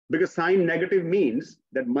because sign negative means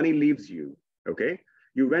that money leaves you, okay?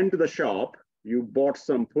 You went to the shop, you bought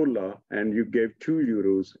some pulla and you gave 2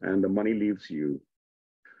 euros and the money leaves you.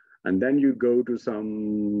 And then you go to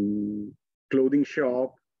some clothing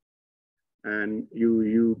shop and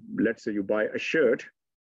let's say you buy a shirt,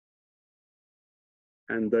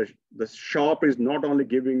 and the shop is not only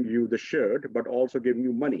giving you the shirt, but also giving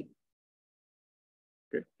you money.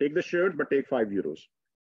 Okay, take the shirt, but take 5 euros.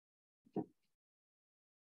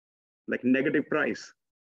 Like negative price.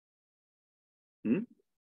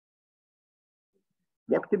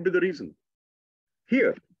 What could be the reason?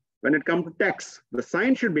 Here, when it comes to tax, the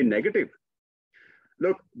sign should be negative.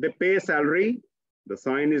 Look, they pay salary, the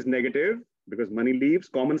sign is negative because money leaves,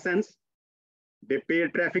 common sense. They pay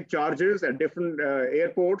traffic charges at different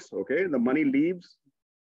airports, okay? The money leaves,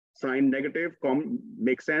 sign negative,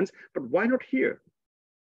 makes sense, but why not here?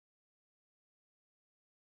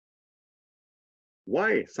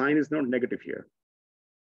 Why sign is not negative here?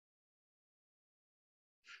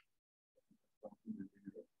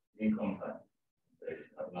 Income tax.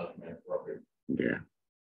 Yeah.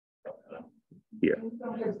 Yeah.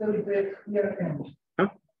 Income tax will be year end. Huh?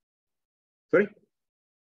 Sorry?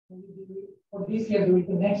 For this year, do it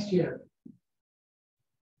next year.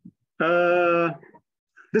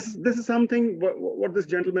 This is something what this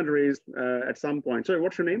gentleman raised at some point. Sorry,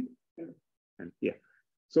 what's your name? Yeah.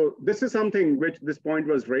 So this is something which this point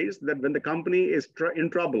was raised, that when the company is in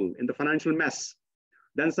trouble, in the financial mess,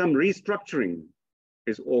 then some restructuring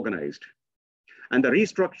is organized. And the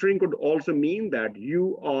restructuring could also mean that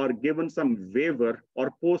you are given some waiver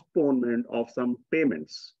or postponement of some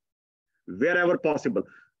payments, wherever possible.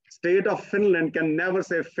 State of Finland can never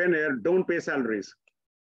say, Finnair, don't pay salaries.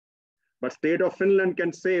 But State of Finland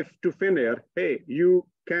can say to Finnair, hey, you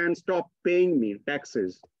can stop paying me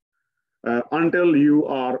taxes until you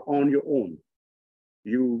are on your own.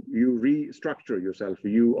 You restructure yourself.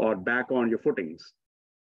 You are back on your footings.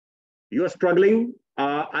 you're struggling,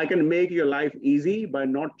 I can make your life easy by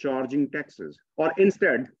not charging taxes. Or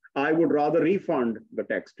instead, I would rather refund the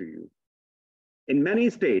tax to you. In many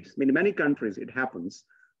states, in many countries, it happens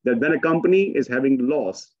that when a company is having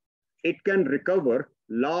loss, it can recover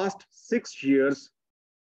last 6 years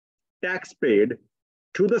tax paid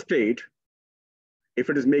to the state if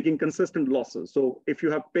it is making consistent losses. So if you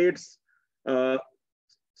have paid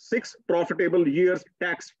 6 profitable years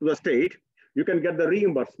tax to the state, you can get the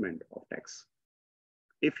reimbursement of tax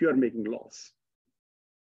if you are making loss.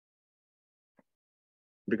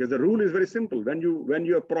 Because the rule is very simple. When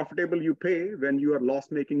you are profitable, you pay. When you are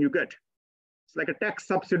loss making, you get. It's like a tax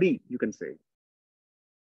subsidy, you can say.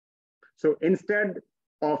 So instead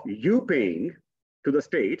of you paying to the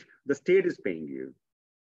state is paying you,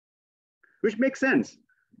 which makes sense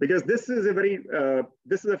because this is a very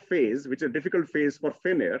this is a phase which is a difficult phase for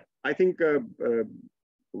Finnair. I think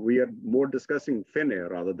we are more discussing Finnair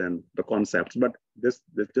rather than the concepts, but this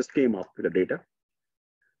just came up with the data.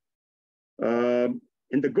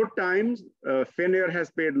 In the good times, Finnair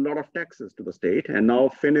has paid a lot of taxes to the state, and now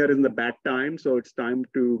Finnair is in the bad time, so it's time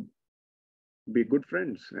to be good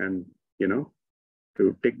friends and, you know,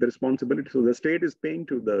 to take the responsibility. So the state is paying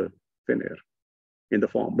to the Finnair in the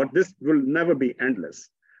form, but this will never be endless.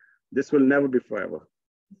 This will never be forever.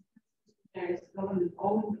 There is government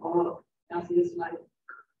owned or else is like.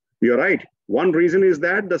 You're right. One reason is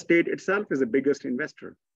that the state itself is the biggest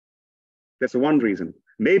investor. That's one reason.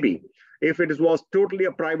 Maybe if it was totally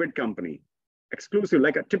a private company, exclusive,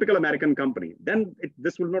 like a typical American company, then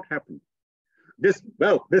this will not happen. This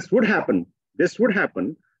would happen. This would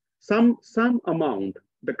happen. Some amount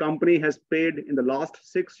the company has paid in the last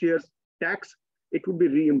 6 years tax, it would be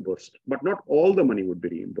reimbursed, but not all the money would be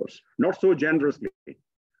reimbursed, not so generously.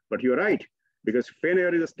 But you're right, because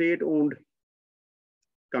Finnair is a state-owned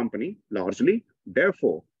company, largely.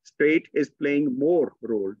 Therefore, state is playing more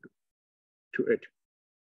role to it.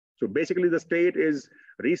 So basically, the state is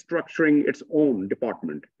restructuring its own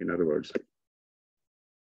department, in other words.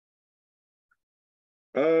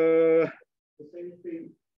 The same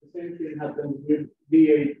thing happens with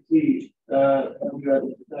VAT.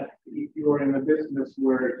 If you are in a business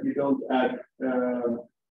where you don't add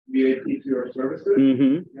VAT to your services,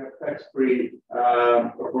 you have tax-free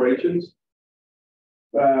operations.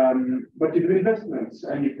 But you do investments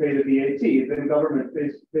and you pay the VAT, then the government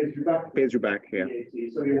pays you back. Pays you back, yeah.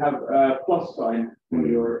 VAT. So you have a plus sign on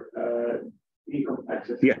your income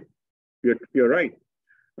taxes. Yeah, you're right.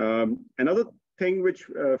 Another thing which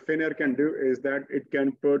Finnair can do is that it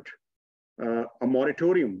can put a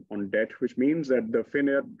moratorium on debt, which means that the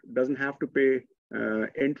Finnair doesn't have to pay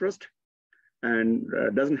interest and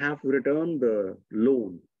doesn't have to return the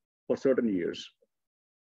loan for certain years.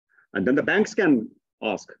 And then the banks can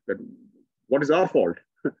ask that, what is our fault?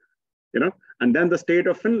 You know, and then the state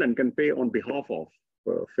of Finland can pay on behalf of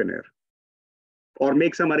Finnair, or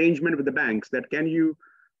make some arrangement with the banks that can you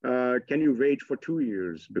wait for 2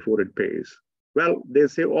 years before it pays? Well, they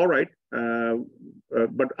say, all right,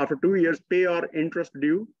 but after 2 years, pay our interest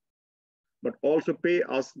due, but also pay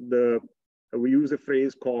us we use a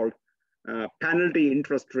phrase called penalty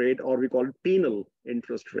interest rate, or we call it penal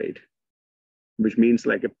interest rate, which means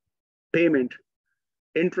like a payment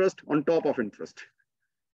interest on top of interest.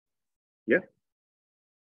 Yeah.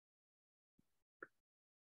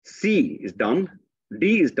 C is done.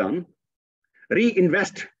 D is done.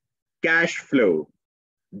 Reinvest cash flow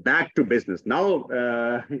back to business. Now,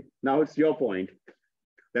 now it's your point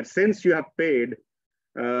that since you have paid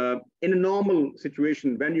in a normal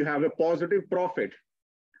situation, when you have a positive profit,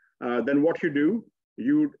 then what you do,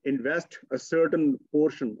 you invest a certain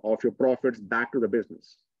portion of your profits back to the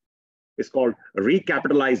business. It's called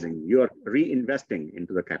recapitalizing. You're reinvesting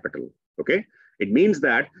into the capital. Okay. It means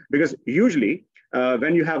that because usually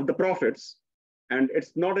when you have the profits, and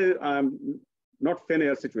it's not a not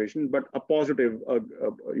Finnair situation, but a positive,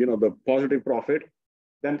 you know, the positive profit,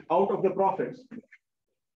 then out of the profits,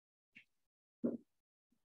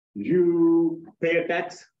 you pay a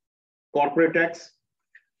tax, corporate tax.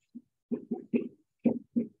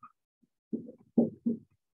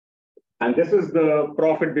 And this is the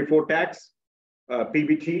profit before tax,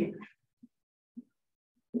 PBT.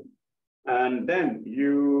 And then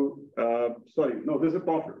you, sorry, no, this is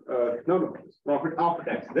profit. No, it's profit after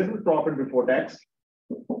tax. This is profit before tax.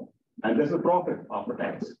 And this is profit after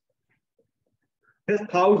tax. This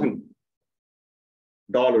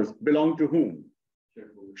 $1,000 belong to whom?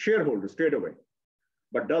 Shareholders straight away.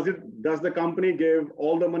 But does the company give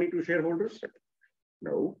all the money to shareholders?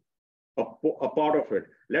 No. A part of it.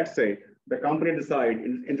 Let's say the company decide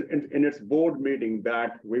in its board meeting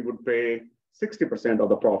that we would pay 60% of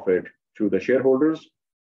the profit to the shareholders.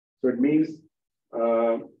 So it means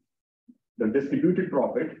the distributed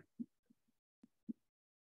profit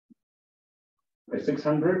is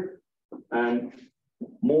 600, and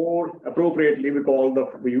more appropriately,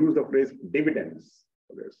 we use the phrase dividends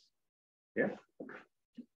for this. Yeah.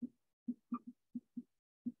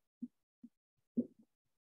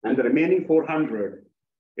 And the remaining 400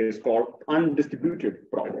 is called undistributed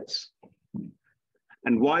profits.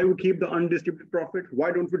 And why we keep the undistributed profit?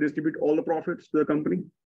 Why don't we distribute all the profits to the company,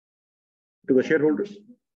 to the shareholders?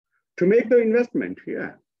 To make the investment,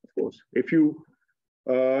 yeah, of course. If you,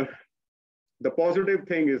 the positive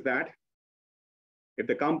thing is that if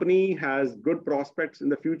the company has good prospects in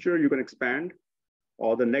the future, you can expand.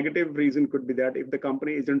 Or the negative reason could be that if the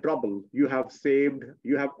company is in trouble, you have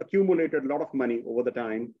accumulated a lot of money over the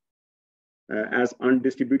time as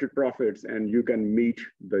undistributed profits, and you can meet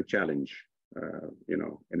the challenge, in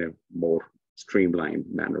a more streamlined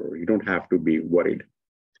manner. You don't have to be worried.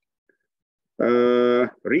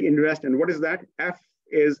 Reinvest, and what is that? F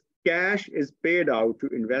is cash is paid out to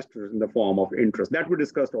investors in the form of interest. That we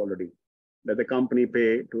discussed already, that the company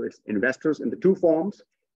pay to its investors in the two forms.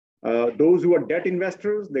 Those who are debt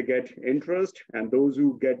investors, they get interest, and those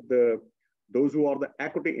who are the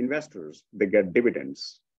equity investors, they get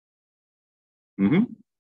dividends.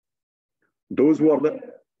 Those who are the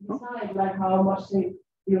decide like how much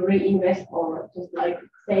you reinvest or just like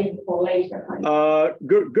save for later?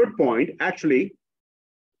 Good point. Actually,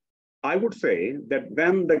 I would say that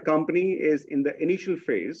when the company is in the initial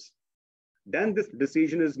phase, then this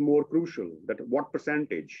decision is more crucial, that what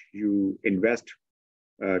percentage you invest,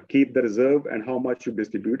 keep the reserve, and how much you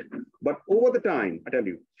distribute. But over the time, I tell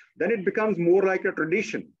you, then it becomes more like a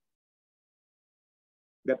tradition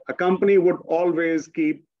that a company would always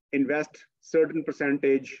invest certain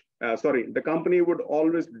percentage, the company would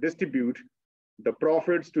always distribute the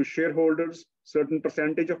profits to shareholders, certain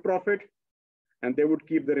percentage of profit, and they would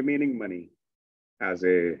keep the remaining money as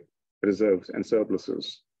a reserves and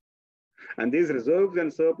surpluses. And these reserves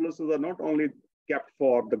and surpluses are not only kept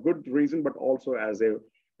for the good reason, but also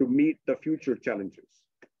to meet the future challenges.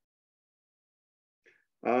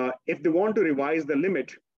 If they want to revise the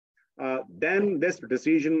limit, then this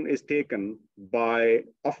decision is taken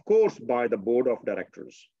of course, by the board of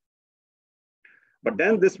directors. But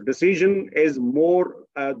then this decision is more,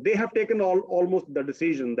 they have taken almost the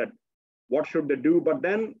decision that what should they do. But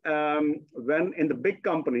then when in the big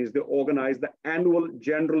companies, they organize the annual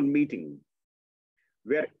general meeting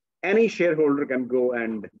where any shareholder can go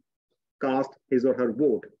and cast his or her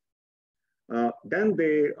vote. Then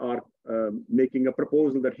they are making a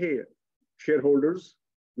proposal that, hey, shareholders,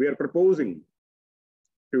 we are proposing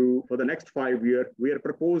for the next 5 years, we are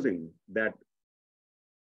proposing that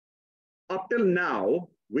up till now,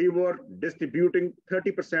 we were distributing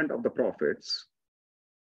 30% of the profits,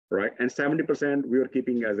 right? And 70% we were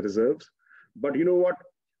keeping as reserves. But you know what?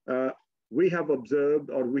 We have observed,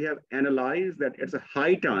 or we have analyzed, that it's a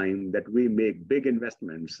high time that we make big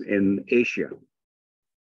investments in Asia.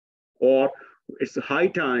 Or it's a high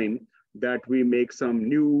time that we make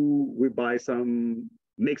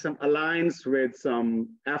make some alliance with some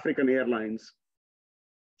African airlines.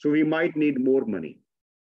 So we might need more money.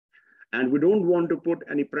 And we don't want to put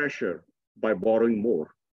any pressure by borrowing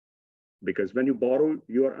more, because when you borrow,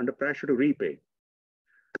 you are under pressure to repay.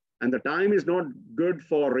 And the time is not good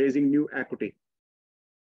for raising new equity.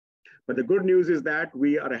 But the good news is that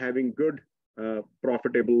we are having good,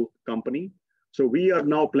 profitable company. So we are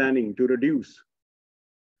now planning to reduce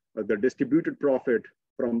the distributed profit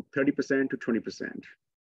from 30% to 20%.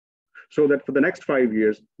 So that for the next 5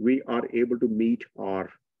 years, we are able to meet our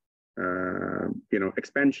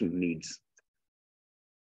expansion needs.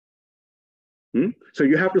 So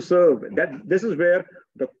you have to serve that. This is where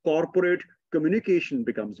the corporate communication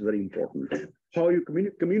becomes very important. How you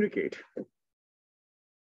communicate.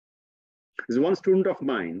 There's one student of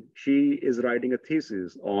mine, she is writing a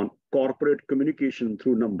thesis on corporate communication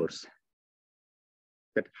through numbers.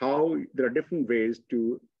 That how there are different ways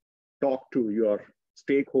to talk to your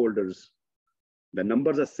stakeholders. The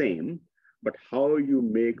numbers are same, but how you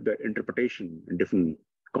make the interpretation in different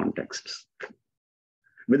contexts.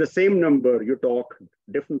 With the same number, you talk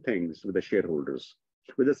different things with the shareholders.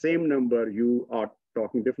 With the same number, you are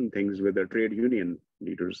talking different things with the trade union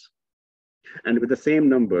leaders. And with the same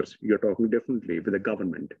numbers, you're talking differently with the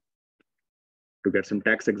government to get some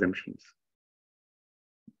tax exemptions.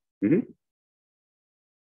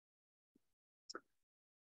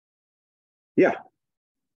 Yeah.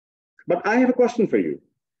 But I have a question for you.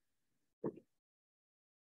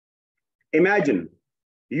 Imagine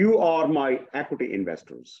you are my equity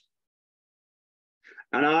investors.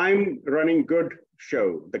 and I'm running good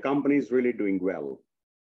show. The company is really doing well.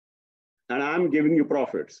 And I'm giving you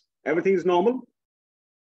profits. Everything is normal.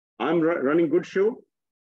 I'm running good show.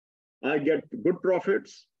 I get good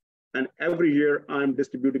profits. And every year I'm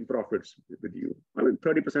distributing profits with you. I mean,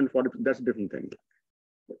 30%, 40%, that's a different thing.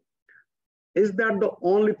 Is that the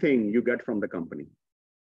only thing you get from the company?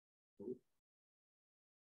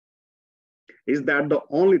 Is that the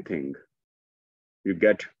only thing you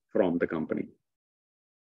get from the company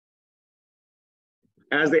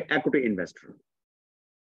as an equity investor?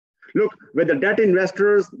 Look, with the debt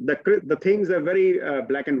investors, the things are very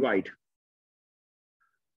black and white.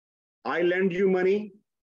 I lend you money,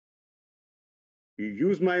 you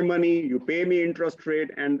use my money, you pay me interest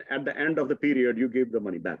rate, and at the end of the period, you give the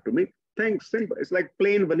money back to me. Thanks, simple. It's like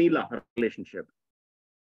plain vanilla relationship.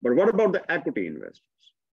 But what about the equity investors?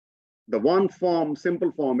 The one form,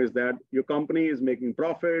 simple form is that your company is making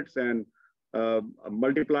profits and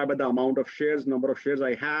multiply by the amount of shares, number of shares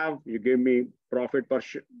I have, you give me profit per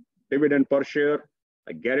share, dividend per share,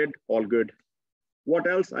 I get it, all good. What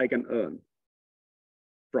else I can earn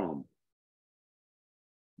from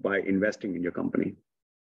by investing in your company?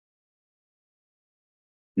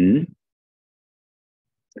 Can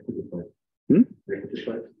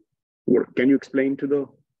you explain to the?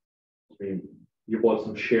 I mean, you bought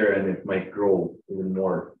some share and it might grow even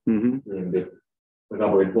more. For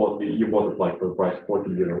example, you bought it like for the price of 40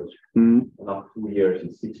 euros. And after 2 years,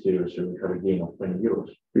 it's 60 euros, so you have a gain of 20 euros.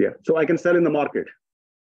 Yeah, so I can sell in the market.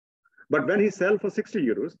 But when he sell for 60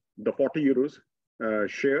 euros, the 40 euros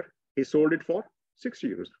share, he sold it for 60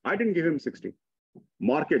 euros. I didn't give him 60.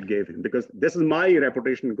 Market gave him, because this is my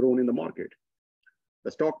reputation grown in the market.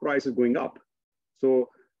 The stock price is going up. So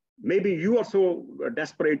maybe you are so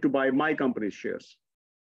desperate to buy my company's shares.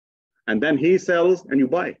 And then he sells and you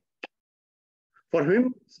buy. For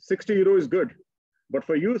him, 60 euro is good. But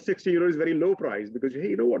for you, 60 euro is very low price because, hey,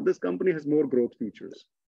 you know what? This company has more growth features.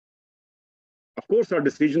 Of course, our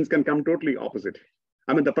decisions can come totally opposite.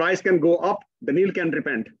 I mean, the price can go up, the Neil can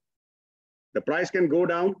repent. The price can go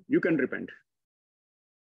down, you can repent.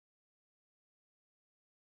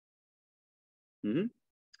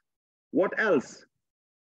 What else?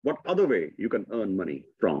 What other way you can earn money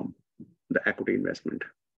from the equity investment?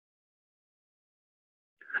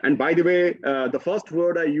 And by the way, the first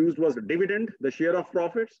word I used was dividend, the share of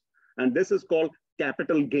profits, and this is called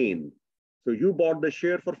capital gain. So you bought the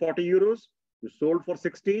share for 40 euros, you sold for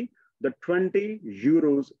 60, the 20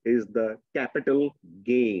 euros is the capital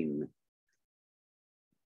gain.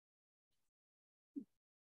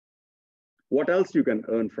 What else you can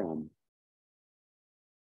earn from?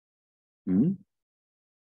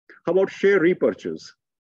 How about share repurchase?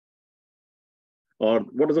 Or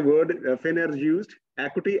what is the word Finnair used?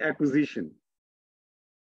 Equity acquisition.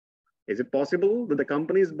 Is it possible that the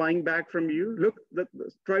company is buying back from you? Look,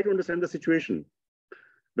 try to understand the situation.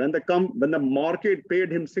 When the market paid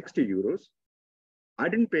him 60 euros, I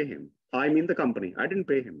didn't pay him. I mean the company, I didn't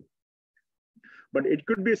pay him. But it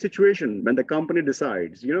could be a situation when the company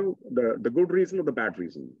decides, you know, the good reason or the bad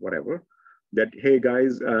reason, whatever, that, hey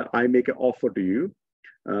guys, I make an offer to you.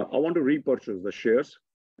 I want to repurchase the shares.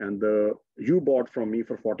 And you bought from me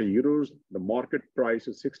for 40 euros. The market price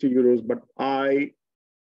is 60 euros, but I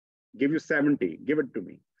give you 70, give it to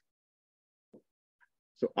me.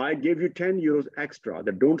 So I gave you 10 euros extra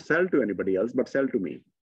that don't sell to anybody else, but sell to me.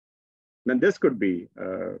 Then this could be,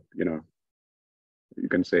 you know, you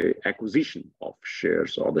can say acquisition of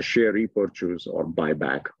shares or the share repurchase or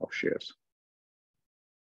buyback of shares.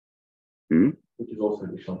 Which is also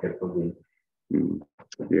additional capital gain.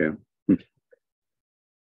 Yeah.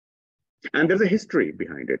 And there's a history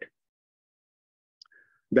behind it.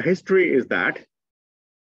 The history is that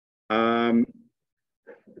you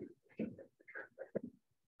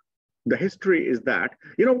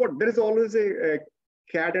know what, there is always a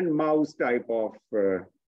cat and mouse type of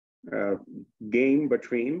game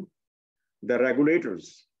between the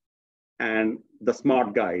regulators and the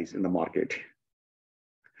smart guys in the market.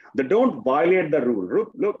 They don't violate the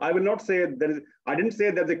rule. Look, I will not say I didn't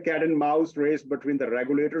say there's a cat and mouse race between the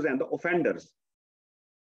regulators and the offenders.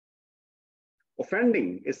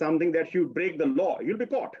 Offending is something that you break the law, you'll be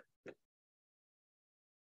caught.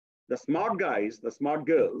 The smart guys, the smart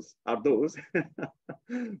girls are those,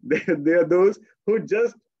 they are those who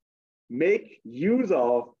just make use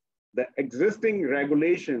of the existing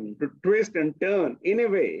regulation to twist and turn in a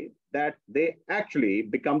way that they actually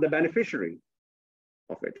become the beneficiary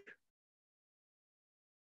of it.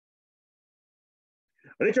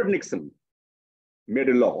 Richard Nixon made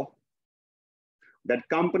a law that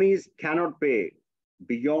companies cannot pay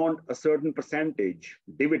beyond a certain percentage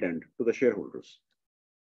dividend to the shareholders.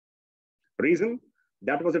 Reason?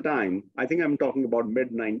 That was a time, I think I'm talking about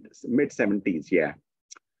mid-70s, yeah.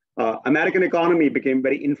 American economy became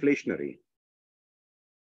very inflationary.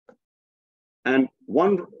 And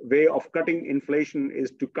one way of cutting inflation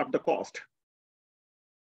is to cut the cost.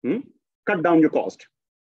 Cut down your cost.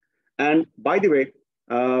 And by the way,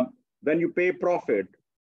 when you pay profit,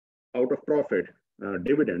 out of profit,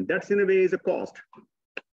 dividend, that's in a way is a cost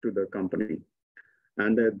to the company.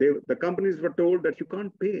 And the companies were told that you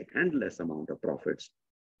can't pay endless amount of profits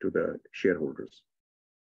to the shareholders.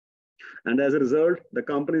 And as a result, the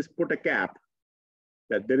companies put a cap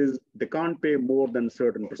that they can't pay more than a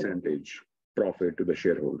certain percentage profit to the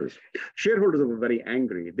shareholders. Shareholders were very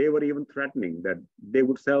angry. They were even threatening that they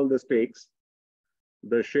would sell the stakes.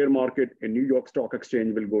 The share market in New York Stock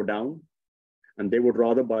Exchange will go down, and they would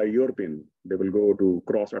rather buy European. They will go to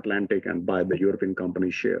cross Atlantic and buy the European company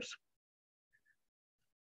shares.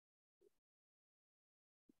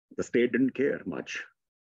 The state didn't care much,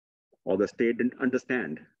 or the state didn't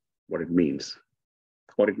understand what it means,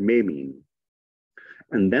 or it may mean.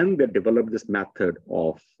 And then they developed this method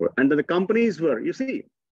of, and the companies were, you see,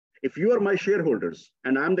 if you are my shareholders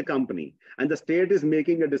and I'm the company and the state is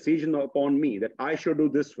making a decision upon me that I should do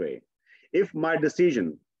this way, if my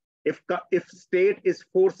decision, if state is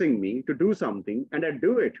forcing me to do something and I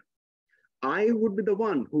do it, I would be the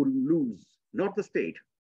one who lose, not the state.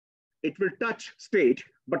 It will touch state,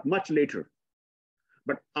 but much later.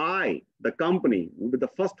 But I, the company, will be the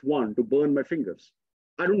first one to burn my fingers.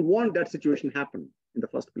 I don't want that situation happen in the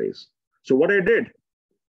first place. So what I did,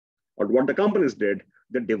 or what the companies did,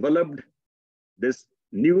 they developed this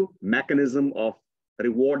new mechanism of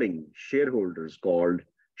rewarding shareholders called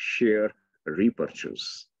share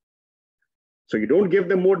repurchase. So you don't give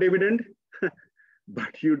them more dividend,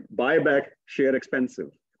 but you buy back share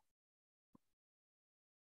expensive.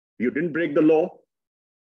 You didn't break the law,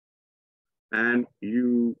 and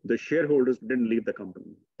the shareholders didn't leave the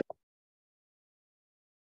company.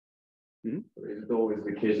 Is it always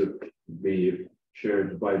the case that the share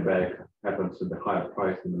buyback happens at the higher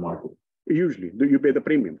price in the market? Usually, you pay the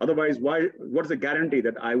premium. Otherwise, what's the guarantee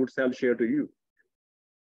that I would sell share to you?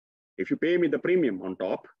 If you pay me the premium on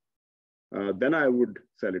top, then I would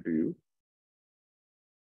sell it to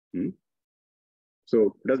you.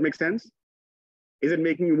 So does it make sense? Is it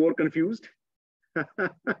making you more confused?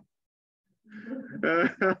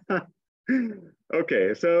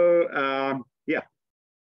 Okay, so yeah.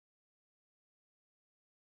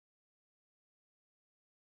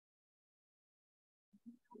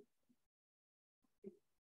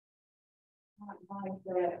 Buy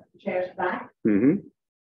the shares back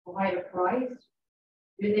for higher price.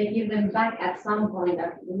 Do they give them back at some point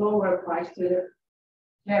at lower price to the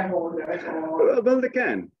shareholders? Or? Well, they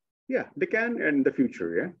can. Yeah, they can in the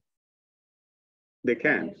future. Yeah, they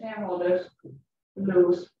can. The shareholders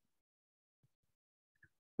lose.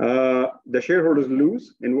 The shareholders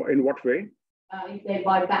lose in what way? If they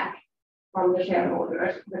buy back from the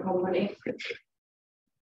shareholders, the company.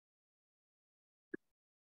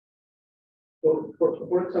 So,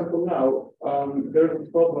 for example, now there's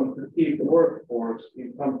a problem to keep the workforce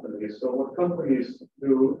in companies. So what companies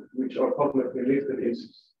do, which are publicly listed,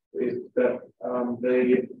 is that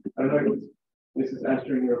they, I don't know if this is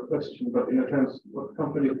answering your question, but in a sense, what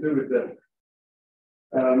companies do is that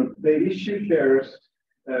they issue shares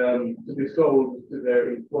to be sold to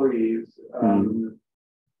their employees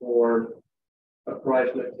for a price,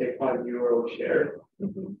 let's say €5 a share.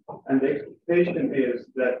 And the expectation is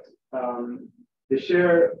that the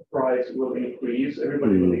share price will increase.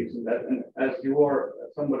 Everybody believes in that. And as you are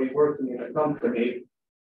somebody working in a company,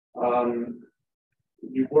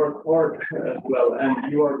 you work hard as well,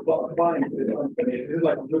 and you are buying the company. This is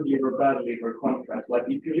like a good leaver, bad leaver contract. Like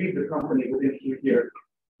if you leave the company within 2 years,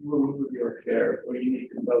 you will lose your share, or you need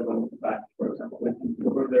to sell them back, for example.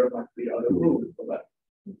 Or there might be other rules for that.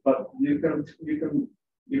 But you can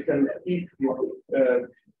keep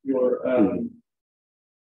your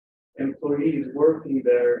employees working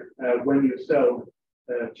there when you sell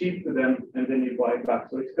cheap to them, and then you buy back.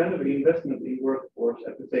 So it's kind of an investment in workforce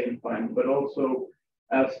at the same time, but also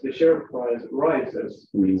as the share price rises,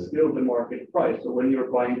 it's still the market price. So when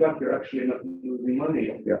you're buying back, you're actually not losing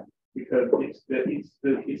money. Yeah. Because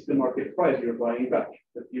it's the market price you're buying back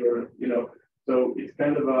that so it's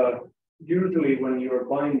kind of usually when you're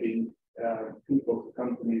binding people to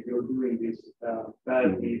companies, you're doing these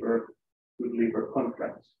bad lever, good lever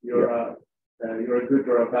contracts. You're a good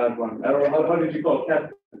or a bad one. How did you call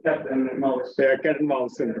cat and mouse? Yeah, cat and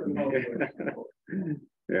mouse syndrome.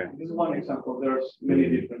 Yeah. This is one example. There's many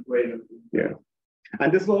different ways. Yeah.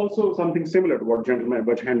 And this is also something similar to what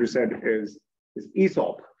Henry said is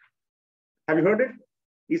ESOP. Have you heard it?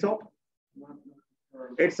 ESOP?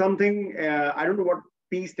 It's something, I don't know what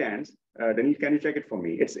P stands. Daniel, can you check it for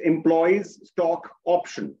me? It's employees stock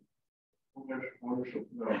option. Ownership.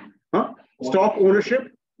 Huh? Stock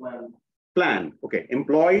ownership plan. Okay.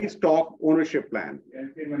 Employee stock ownership plan.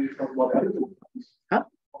 When you talk about huh?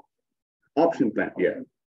 Option plan. Yeah.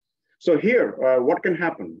 So here, what can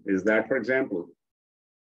happen is that, for example,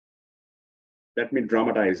 let me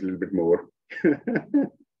dramatize a little bit more.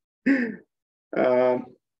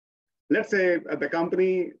 Let's say the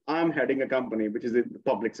company, I'm heading a company which is in the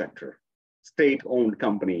public sector, state-owned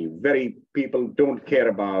company, very people don't care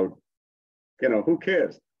about, who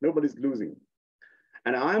cares? Nobody's losing.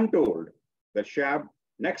 And I'm told that Shab,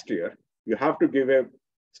 next year, you have to give a,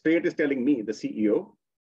 state is telling me, the CEO,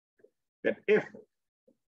 that if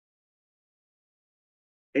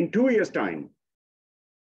in 2 years' time,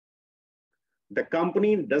 the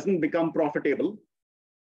company doesn't become profitable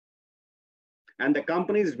and the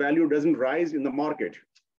company's value doesn't rise in the market,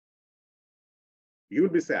 you'll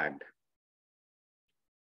be sacked.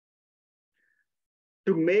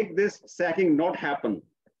 To make this sacking not happen,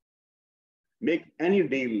 make any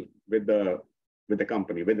deal with the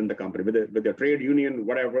company, within the company, with the trade union,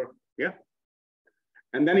 whatever, yeah?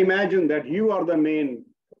 And then imagine that you are the main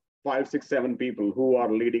 5, 6, 7 people who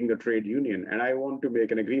are leading the trade union, and I want to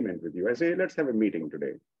make an agreement with you. I say, let's have a meeting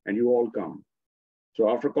today, and you all come. So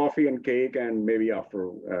after coffee and cake, and maybe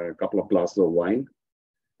after a couple of glasses of wine,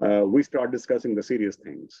 we start discussing the serious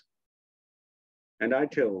things. And I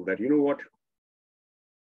tell that, you know what?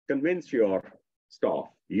 Convince your staff.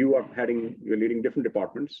 You're leading different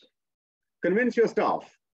departments. Convince your staff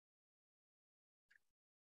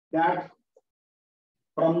that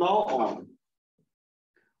from now on,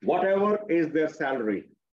 whatever is their salary,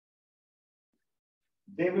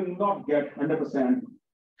 they will not get 100%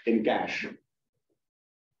 in cash.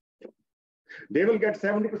 They will get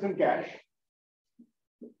 70% cash,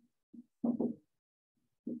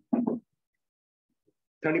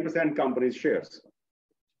 30% company's shares.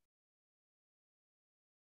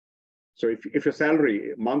 So if your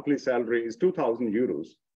salary, monthly salary is 2,000 euros,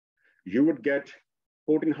 you would get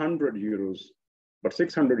 1,400 euros, but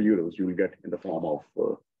 600 euros you will get in the form of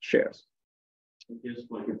shares. Yes,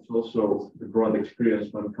 like it's also the broad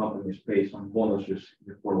experience when companies pay some bonuses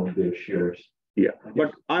in the form of their shares. Yeah,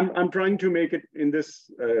 but I'm trying to make it in this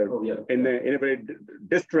in a very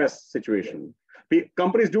distressed situation.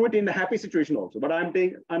 Companies do it in a happy situation also, but I'm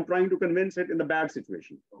trying to convince it in the bad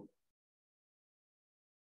situation.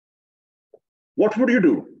 What would you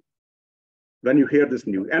do when you hear this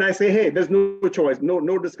news? And I say, hey, there's no choice,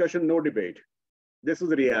 no discussion, no debate. This is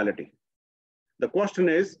the reality. The question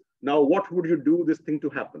is, now what would you do this thing to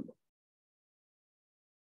happen?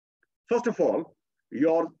 First of all,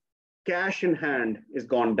 your cash in hand is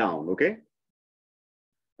gone down, okay?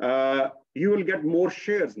 You will get more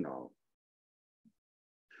shares now.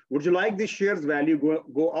 Would you like the shares value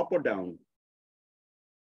go up or down?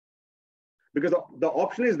 Because the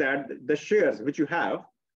option is that the shares which you have,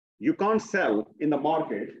 you can't sell in the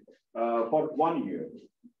market for 1 year.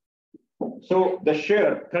 So the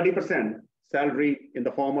share, 30% salary in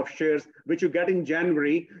the form of shares, which you get in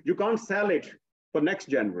January, you can't sell it for next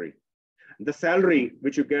January. The salary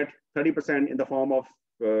which you get 30% in the form of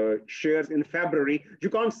shares in February, you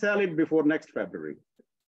can't sell it before next February.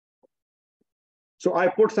 So I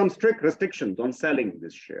put some strict restrictions on selling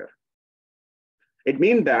this share. It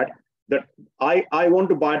means that I want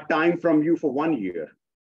to buy time from you for 1 year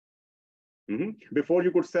before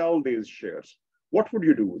you could sell these shares. What would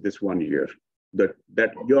you do this 1 year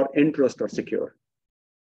that your interests are secure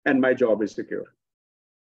and my job is secure?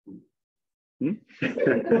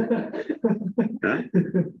 Huh?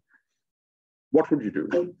 What would you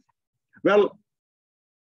do? Well,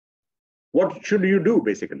 what should you do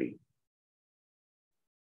basically?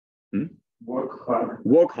 Work hard.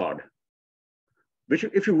 Work hard.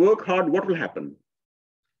 If you work hard, what will happen?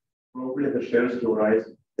 Probably the shares will rise.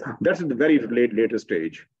 That's at the very later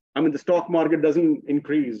stage. I mean, the stock market doesn't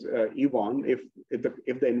increase, Ivan, if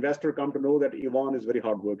the investor come to know that Ivan is very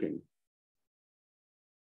hardworking.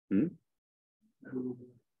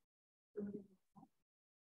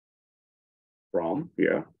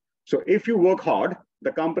 Yeah. So if you work hard,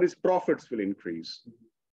 the company's profits will increase.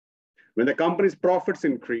 When the company's profits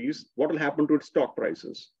increase, what will happen to its stock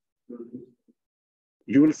prices?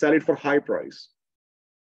 You will sell it for high price.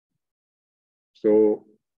 So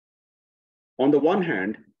on the one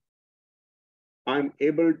hand, I'm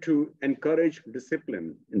able to encourage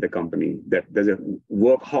discipline in the company, that there's a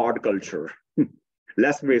work hard culture,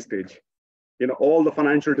 less wastage, all the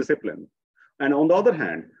financial discipline. And on the other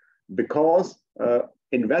hand, because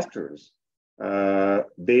investors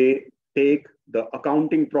they take the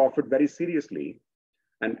accounting profit very seriously.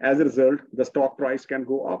 And as a result, the stock price can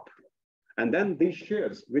go up. And then these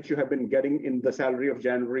shares, which you have been getting in the salary of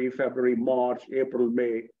January, February, March, April,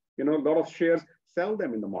 May, a lot of shares, sell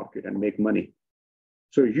them in the market and make money.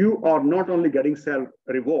 So you are not only getting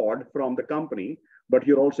reward from the company, but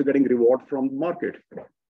you're also getting reward from the market.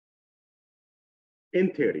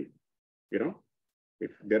 In theory,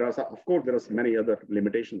 if there are, of course, there are many other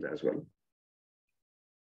limitations as well.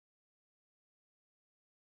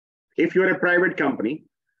 If you're a private company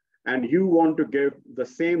and you want to give the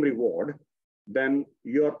same reward, then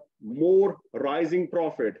your more rising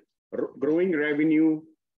profit, growing revenue,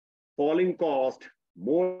 falling cost,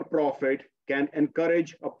 more profit can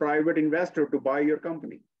encourage a private investor to buy your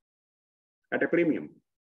company at a premium.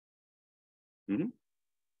 When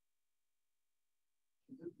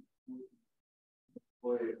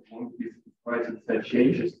this price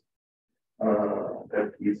changes,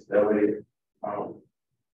 that is very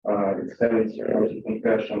it's 70% in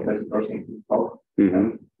cash and 30% in stock.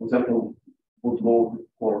 For example, would vote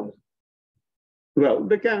for. Well,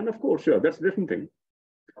 they can, of course, sure. That's a different thing.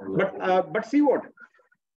 But see what?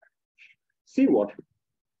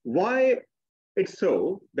 Why it's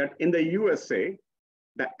so that in the USA,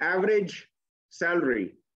 the average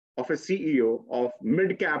salary of a CEO of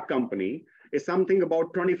mid-cap company is something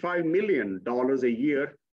about $25 million a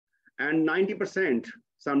year, and 90%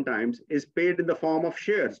 sometimes is paid in the form of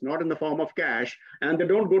shares, not in the form of cash, and they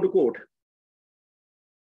don't go to court.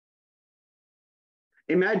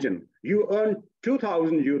 Imagine you earn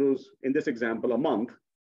 2,000 euros in this example a month,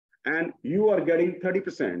 and you are getting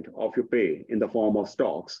 30% of your pay in the form of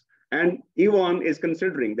stocks. And Ivan is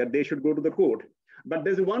considering that they should go to the court. But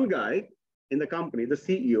there's one guy in the company, the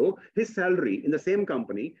CEO, his salary in the same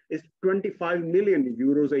company is 25 million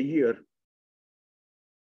euros a year.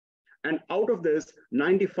 And out of this,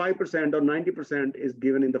 95% or 90% is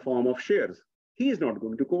given in the form of shares. He is not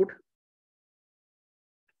going to court.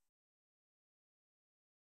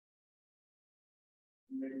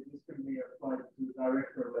 Maybe this can be applied to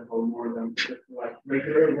director level more than just like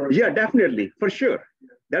regular work. Yeah, definitely, for sure.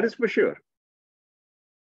 That is for sure.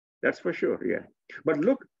 That's for sure, yeah. But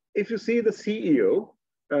look, if you see the CEO,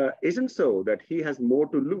 isn't so that he has more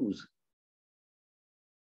to lose.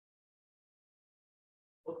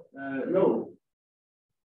 No.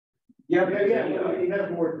 Yeah, he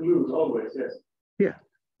has more to lose always, yes. Yeah,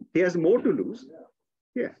 he has more to lose.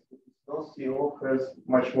 Yeah. Does CEO has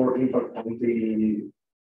much more impact on the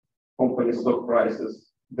company stock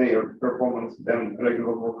prices, their performance than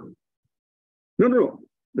regular workers? No.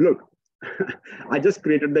 Look, I just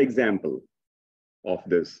created the example of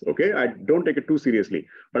this, okay? I don't take it too seriously.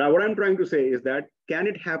 But what I'm trying to say is that, can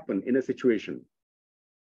it happen in a situation?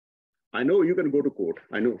 I know you can go to court.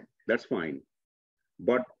 I know, that's fine.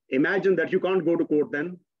 But imagine that you can't go to court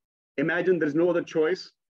then. Imagine there's no other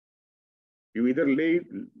choice. You either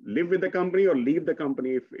live with the company or leave the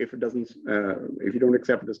company if it doesn't, if you don't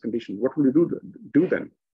accept this condition. What will you do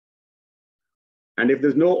then? And if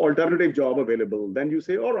there's no alternative job available, then you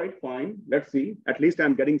say, all right, fine, let's see. At least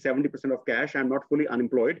I'm getting 70% of cash. I'm not fully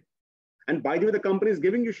unemployed. And by the way, the company is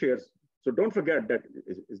giving you shares. So don't forget that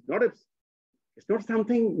it's not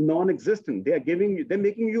something non-existent. They're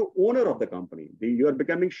making you owner of the company. You are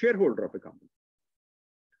becoming shareholder of the company.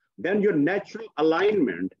 Then your natural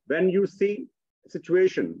alignment, when you see a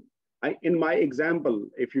situation, in my example,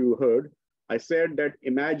 if you heard, I said that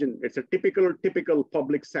imagine it's a typical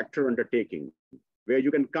public sector undertaking where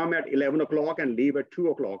you can come at 11 o'clock and leave at 2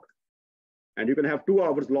 o'clock. And you can have 2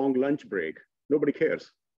 hours long lunch break. Nobody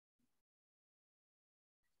cares.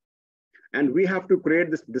 And we have to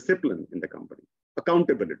create this discipline in the company,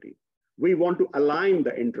 accountability. We want to align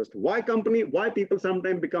the interest. Why people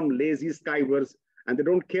sometimes become lazy skivers and they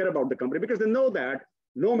don't care about the company? Because they know that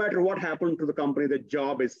no matter what happened to the company, the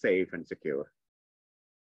job is safe and secure.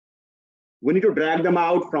 We need to drag them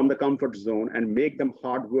out from the comfort zone and make them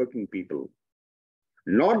hardworking people.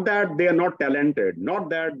 Not that they are not talented, not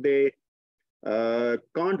that they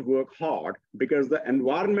can't work hard, because the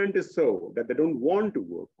environment is so that they don't want to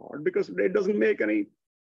work hard because it doesn't make any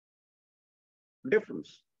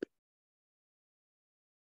difference.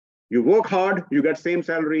 You work hard, you get same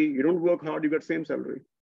salary. You don't work hard, you get same salary.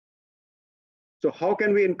 So how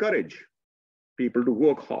can we encourage people to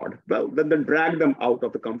work hard? Well, then drag them out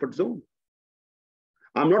of the comfort zone.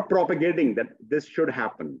 I'm not propagating that this should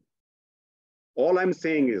happen. All I'm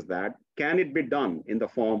saying is that, can it be done in the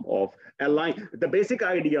form of align? The basic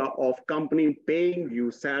idea of company paying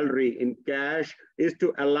you salary in cash is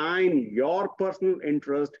to align your personal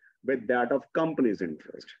interest with that of company's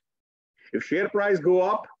interest. If share price go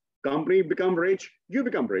up, Company become rich, you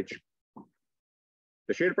become rich.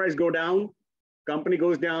 The share price go down, company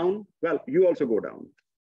goes down, well, you also go down.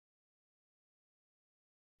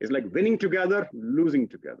 It's like winning together, losing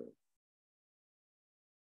together.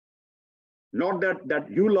 Not that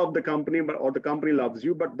you love the company or the company loves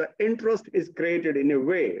you, but the interest is created in a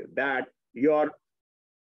way that your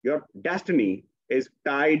destiny is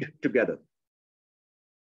tied together.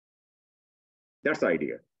 That's the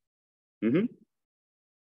idea. Mm-hmm.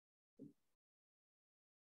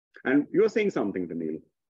 And you're saying something, Daniil.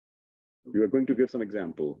 You are going to give some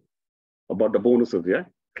example about the bonuses, yeah?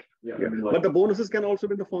 Yeah. Yeah. But the bonuses can also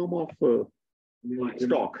be in the form of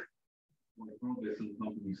stock. Probably some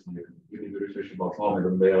companies like doing the research about farming,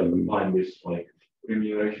 and they are applying this like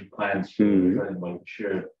remuneration plans for like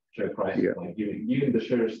share price, like giving the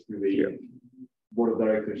shares to the board of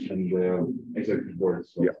directors and the executive board.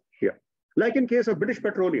 So. Yeah. Like in case of British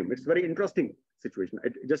Petroleum, it's a very interesting situation.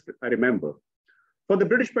 I remember for the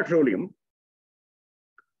British Petroleum,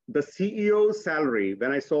 the CEO's salary,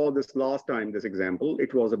 when I saw this last time, this example,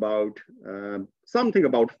 it was about something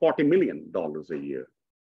about $40 million a year.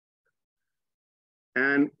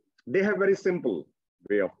 And they have very simple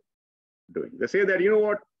way of doing. They say that, you know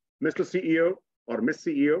what, Mr. CEO or Miss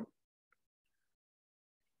CEO,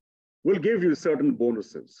 we'll give you certain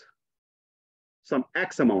bonuses, some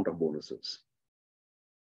X amount of bonuses.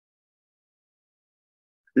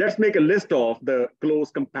 Let's make a list of the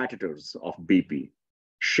close competitors of BP: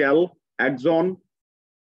 Shell, Exxon,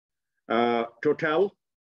 Total,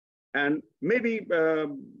 and maybe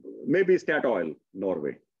Statoil,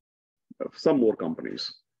 Norway. Some more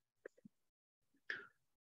companies.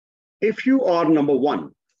 If you are number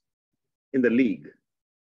one in the league,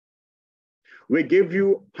 we give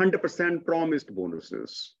you 100% promised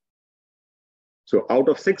bonuses. So out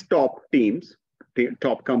of 6 top teams,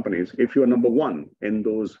 top companies, if you are number one in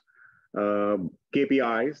those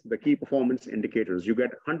KPIs, the key performance indicators, you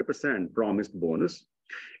get 100% promised bonus.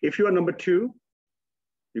 If you are number 2,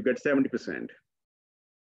 you get 70%.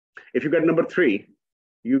 If you get number 3,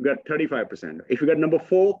 you get 35%. If you get number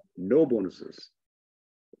 4, no bonuses.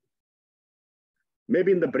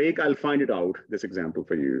 Maybe in the break, I'll find it out, this example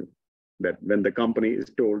for you, that when the company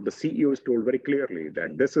is told, the CEO is told very clearly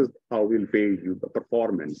that this is how we'll pay you the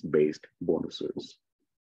performance-based bonuses.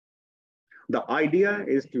 The idea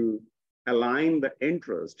is to align the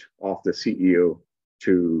interest of the CEO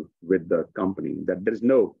with the company, that there's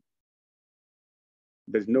no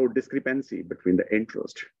discrepancy between the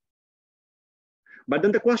interest. But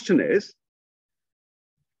then the question is,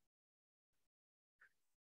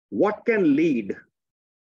 what can lead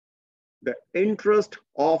the interest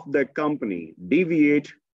of the company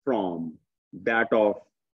deviate from that of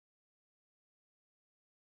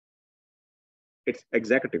its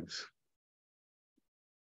executives?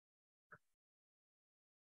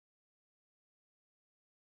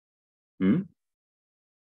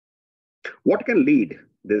 What can lead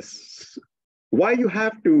this? Why you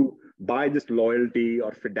have to buy this loyalty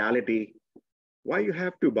or fidelity? Why you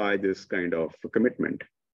have to buy this kind of commitment?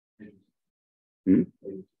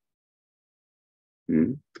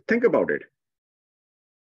 Think about it.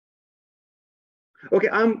 Okay,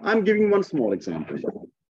 I'm giving one small example.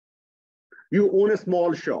 You own a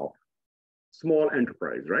small shop, small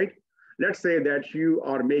enterprise, right? Let's say that you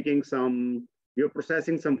are making you're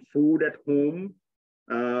processing some food at home,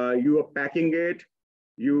 you are packing it,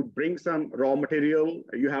 you bring some raw material,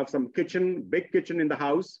 you have some big kitchen in the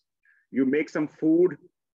house, you make some food,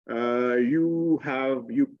 you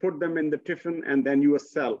put them in the tiffin, and then you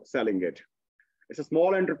are selling it. It's a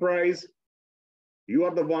small enterprise. You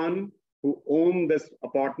are the one who own this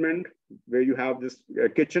apartment where you have this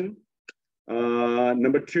kitchen.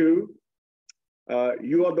 Number 2,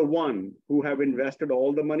 you are the one who have invested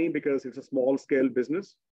all the money because it's a small scale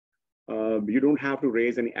business. You don't have to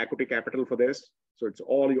raise any equity capital for this. So it's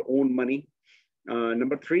all your own money.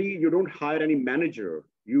 Number 3, you don't hire any manager.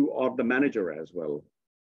 You are the manager as well.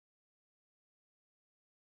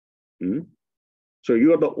 So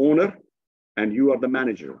you are the owner and you are the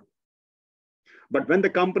manager. But when the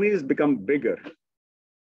companies become bigger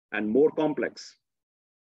and more complex,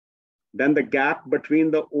 then the gap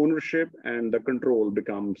between the ownership and the control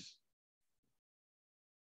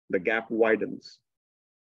the gap widens.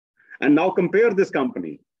 And now compare this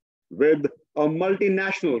company with a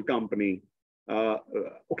multinational company.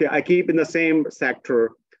 Okay, I keep in the same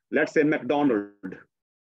sector, let's say McDonald's.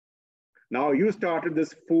 Now you started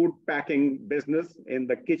this food packing business in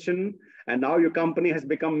the kitchen, and now your company has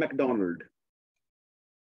become McDonald's.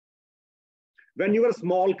 When you are a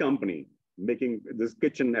small company making this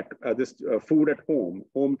kitchen, food at home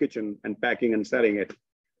kitchen, and packing and selling it,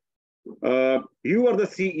 You are the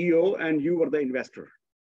CEO and you are the investor.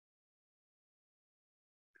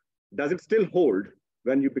 Does it still hold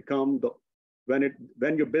when you become the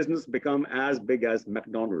when your business become as big as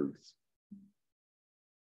McDonald's?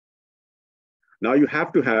 Now you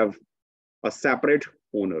have to have a separate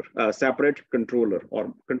owner, a separate controller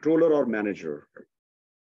or manager.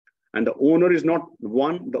 And the owner is not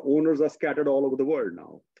one, the owners are scattered all over the world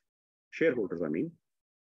now. Shareholders, I mean.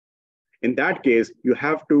 In that case, you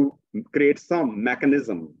have to create some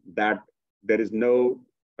mechanism that there is no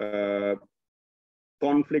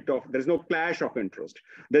conflict of, there's no clash of interest.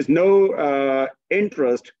 There's no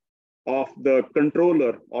interest of the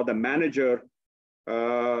controller or the manager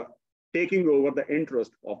taking over the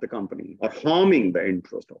interest of the company or harming the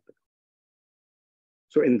interest of the company.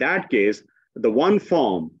 So in that case, the one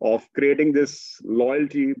form of creating this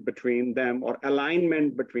loyalty between them or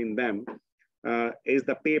alignment between them is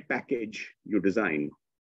the pay package you design.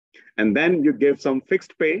 And then you give some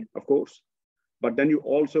fixed pay, of course, but then you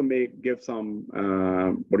also may give some,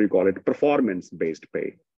 what do you call it, performance-based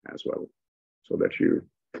pay as well, so that you,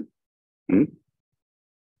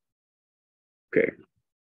 okay.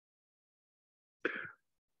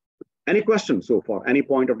 Any questions so far? Any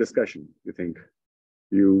point of discussion you think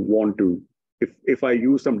you want to, if I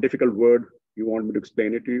use some difficult word, you want me to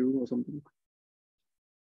explain it to you or something?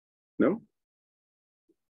 No?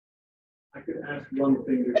 I could ask one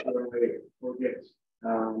thing before I forget,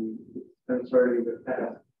 concerning the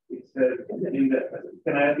task. It says in the,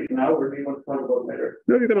 can I ask it now or do you want to talk about later?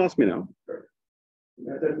 No, you can ask me now. Sure. In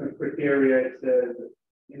the assessment criteria, it says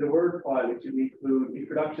in the Word file, it should include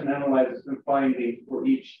introduction, analysis, and findings for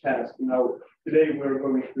each task. Now, today we're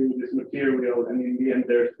going through this material, and in the end,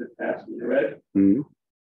 there's the task in red. And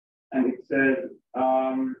it says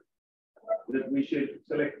that we should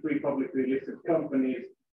select 3 publicly listed companies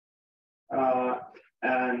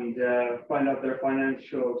and find out their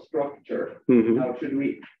financial structure. Now, should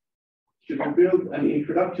we build an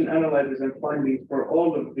introduction, analysis, and findings for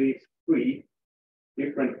all of these 3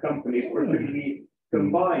 different companies, or should we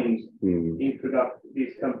combine introduct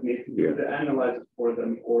these companies, do the analysis for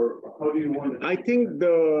them, or how do you want it? I think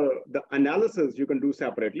the analysis you can do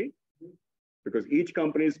separately because each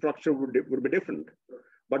company's structure would be different.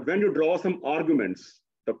 But when you draw some arguments,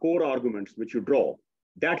 the core arguments which you draw,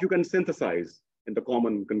 that you can synthesize in the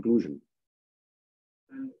common conclusion.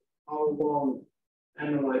 And how long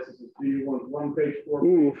analysis do you want? 1 page, 4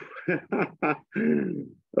 pages?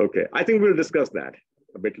 Okay, I think we'll discuss that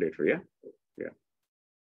a bit later, yeah? Yeah.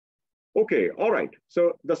 Okay, all right.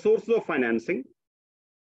 So the sources of financing.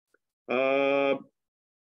 When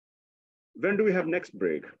do we have next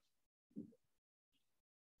break?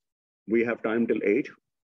 We have time till 8.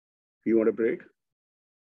 You want a break?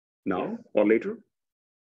 Now or later?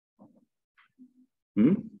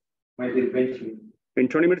 In 20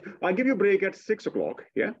 minutes. I'll give you a break at 6 o'clock,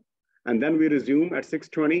 yeah? And then we resume at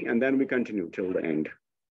 6:20 and then we continue till the end.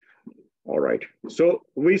 All right, so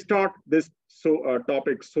we start this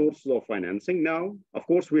topic, sources of financing. Now, of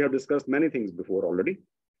course, we have discussed many things before already,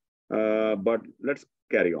 but let's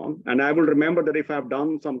carry on. And I will remember that if I've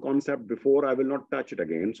done some concept before, I will not touch it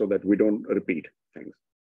again so that we don't repeat things.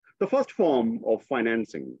 The first form of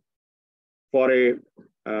financing for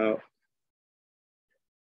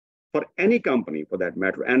any company for that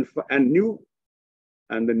matter, and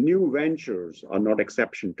the new ventures are not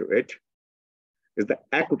exception to it, is the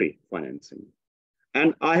equity financing.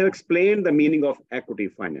 And I have explained the meaning of equity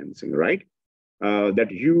financing, right?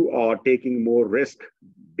 That you are taking more risk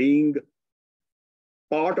being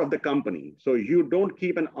part of the company. So you don't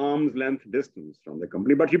keep an arm's length distance from the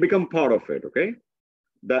company, but you become part of it, okay?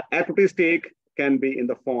 The equity stake can be in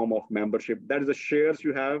the form of membership. That is the shares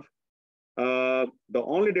you have. The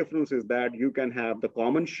only difference is that you can have the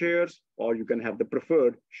common shares or you can have the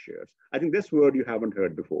preferred shares. I think this word you haven't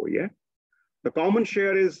heard before, yeah? The common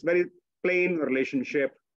share is very plain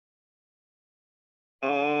relationship.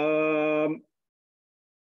 You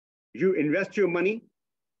invest your money,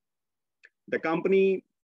 the company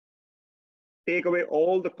take away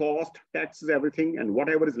all the cost, taxes, everything, and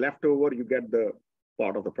whatever is left over, you get the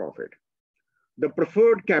part of the profit. The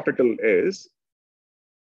preferred capital is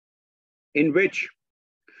in which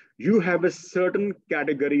you have a certain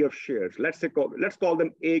category of shares. Let's call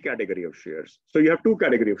them A category of shares. So you have 2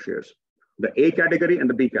 categories of shares, the A category and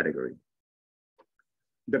the B category.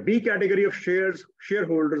 The B category of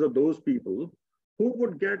shareholders are those people who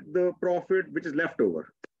would get the profit which is left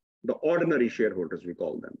over, the ordinary shareholders, we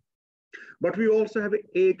call them. But we also have an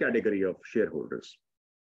A category of shareholders.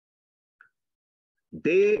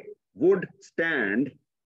 They would stand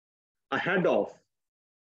ahead of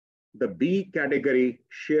the B category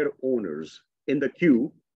share owners in the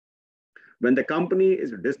queue when the company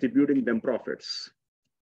is distributing them profits.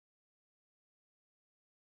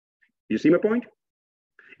 You see my point?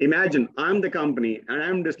 Imagine I'm the company and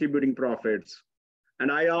I'm distributing profits.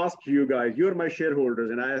 And I ask you guys, you're my shareholders,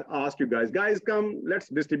 and I ask you guys, come, let's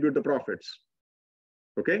distribute the profits.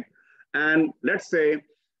 Okay? And let's say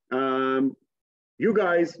you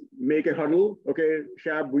guys make a huddle. Okay,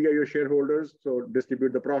 Shab, we are your shareholders, so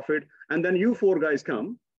distribute the profit. And then you 4 guys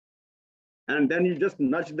come, and then you just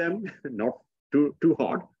nudge them, not too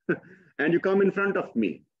hard, and you come in front of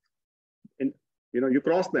me. And you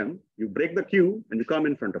cross them, you break the queue, and you come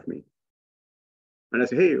in front of me. And I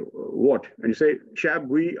say, hey, what? And you say, Shab,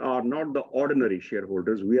 we are not the ordinary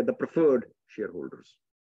shareholders. We are the preferred shareholders.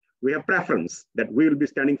 We have preference that we will be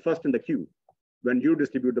standing first in the queue when you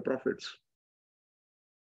distribute the profits.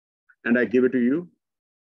 And I give it to you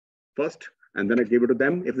first, and then I give it to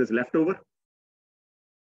them if there's leftover.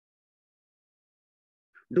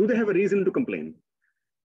 Do they have a reason to complain?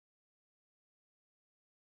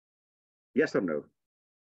 Yes or no?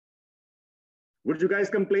 Would you guys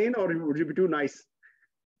complain, or would you be too nice?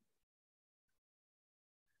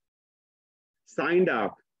 Signed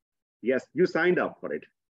up. Yes, you signed up for it.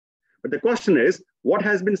 But the question is, what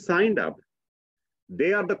has been signed up?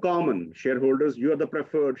 They are the common shareholders. You are the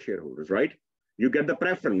preferred shareholders, right? You get the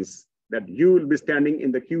preference that you will be standing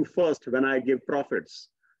in the queue first when I give profits.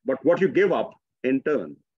 But what you give up in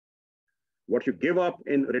turn, what you give up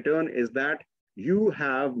in return is that you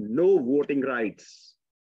have no voting rights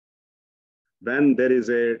when there is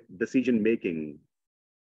a decision making.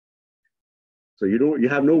 So you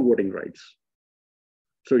have no voting rights.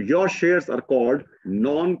 So your shares are called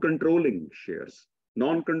non-controlling shares.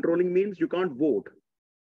 Non-controlling means you can't vote.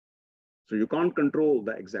 So you can't control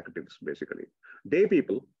the executives, basically. Day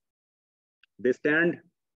people, they stand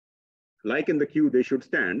like in the queue they should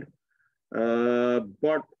stand,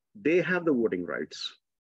 but they have the voting rights.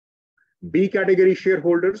 B category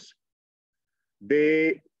shareholders,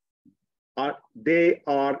 they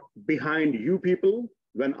are behind you people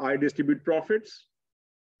when I distribute profits,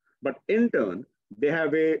 but in turn, they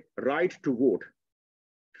have a right to vote.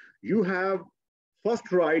 You have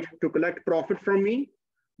first right to collect profit from me,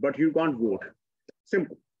 but you can't vote.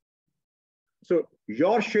 Simple. So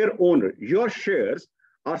your share owner, your shares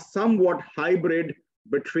are somewhat hybrid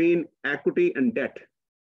between equity and debt,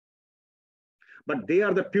 but they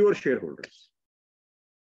are the pure shareholders,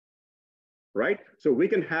 right? So we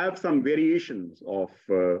can have some variations of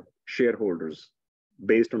shareholders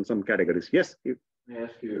based on some categories. Yes? May I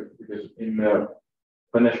ask you, because in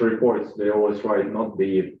financial reports, they always write not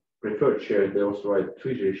the preferred shares, they also write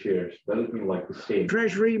treasury shares. That doesn't mean like the same.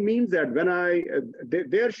 Treasury means that when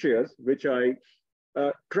their shares, which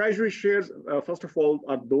treasury shares, first of all,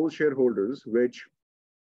 are those shareholders which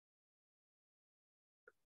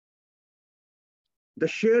the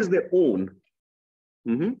shares they own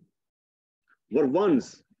were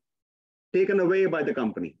once taken away by the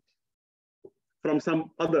company from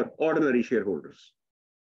some other ordinary shareholders,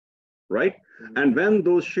 right? And when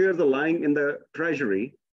those shares are lying in the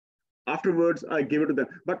treasury, afterwards I give it to them.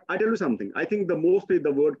 But I tell you something, I think mostly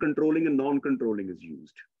the word controlling and non-controlling is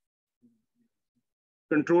used.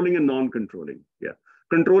 Controlling and non-controlling, yeah.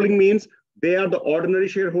 Controlling means they are the ordinary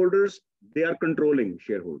shareholders, they are controlling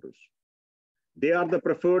shareholders. They are the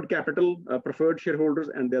preferred capital, preferred shareholders,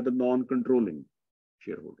 and they're the non-controlling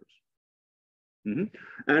shareholders.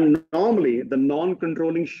 And normally the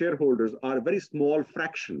non-controlling shareholders are a very small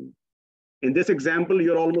fraction. In this example,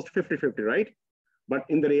 you're almost 50-50, right? But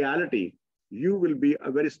in the reality, you will be a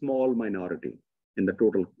very small minority in the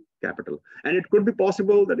total capital. And it could be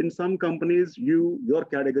possible that in some companies, your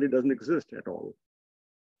category doesn't exist at all.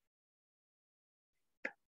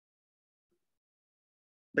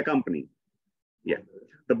 The company, yeah,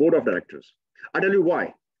 the board of directors. I'll tell you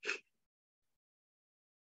why.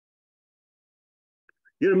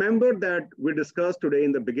 You remember that we discussed today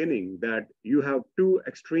in the beginning that you have 2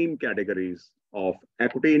 extreme categories of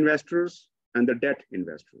equity investors and the debt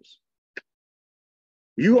investors.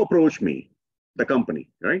 You approach me, the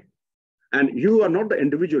company, right? And you are not the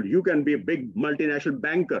individual. You can be a big multinational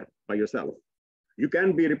banker by yourself. You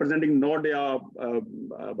can be representing Nordea,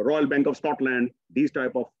 Royal Bank of Scotland, these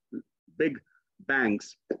type of big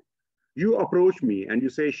banks. You approach me and you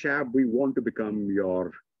say, Shab, we want to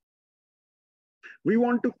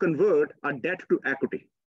convert our debt to equity.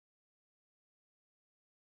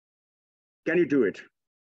 Can you do it?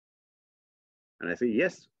 And I say,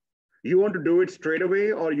 yes. You want to do it straight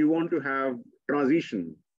away, or you want to have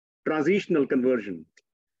transitional conversion?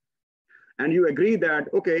 And you agree that,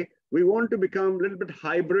 okay, we want to become a little bit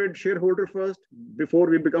hybrid shareholder first before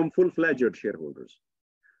we become full-fledged shareholders.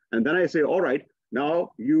 And then I say, all right,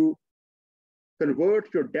 now you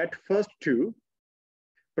convert your debt first to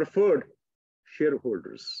preferred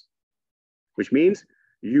shareholders, which means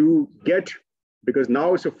you get, because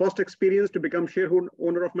now it's your first experience to become shareholder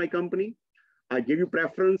owner of my company. I give you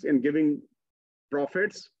preference in giving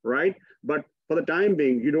profits, right? But for the time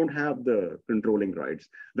being, you don't have the controlling rights.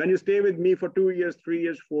 When you stay with me for 2 years, 3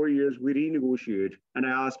 years, 4 years, we renegotiate. And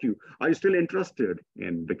I ask you, are you still interested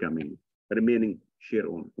in becoming remaining share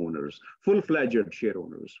owners, full-fledged share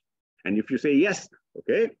owners? And if you say yes,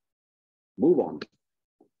 okay, move on.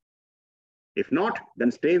 If not,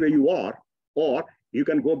 then stay where you are, or you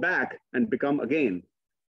can go back and become again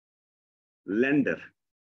lender.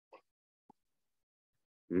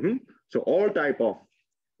 So all type of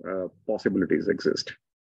possibilities exist.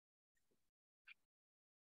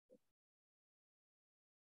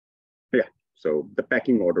 Yeah, so the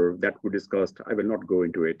pecking order that we discussed, I will not go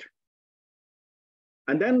into it.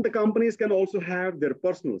 And then the companies can also have their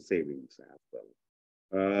personal savings as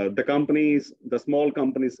well. The companies, the small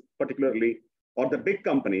companies particularly, or the big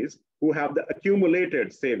companies who have the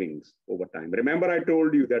accumulated savings over time. Remember, I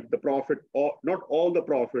told you that the profit, or not all the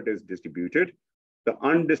profit is distributed. The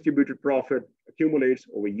undistributed profit accumulates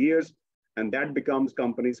over years, and that becomes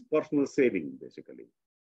companies' personal saving, basically.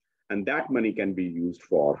 And that money can be used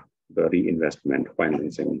for the reinvestment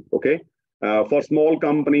financing, okay? For small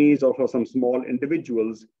companies or for some small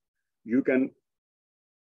individuals, you can,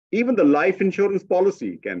 even the life insurance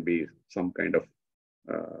policy can be some kind of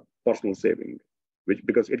personal saving,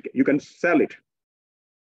 because you can sell it.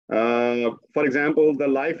 For example, the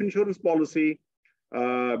life insurance policy,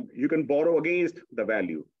 you can borrow against the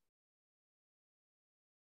value.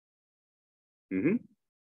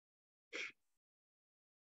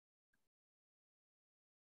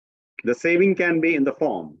 The saving can be in the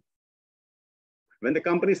form. When the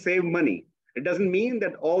company save money, it doesn't mean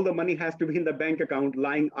that all the money has to be in the bank account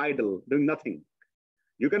lying idle, doing nothing.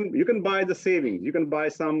 You can buy the savings. You can buy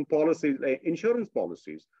some policies, like insurance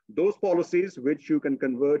policies, those policies which you can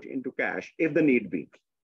convert into cash if the need be.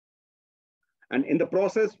 And in the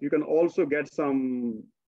process, you can also get some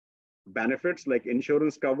benefits like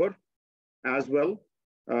insurance cover as well.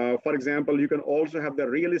 For example, you can also have the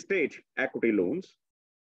real estate equity loans,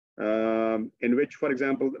 in which, for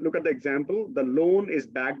example, look at the example, the loan is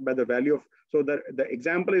backed by the value of, so the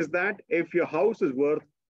example is that if your house is worth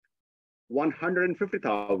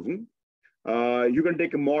 150,000, you can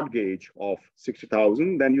take a mortgage of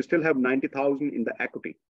 60,000, then you still have 90,000 in the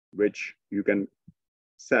equity, which you can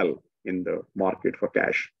sell in the market for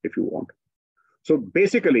cash if you want. So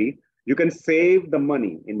basically, you can save the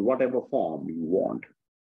money in whatever form you want.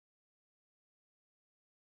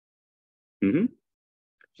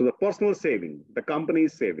 So the personal saving, the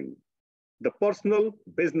company's saving, the personal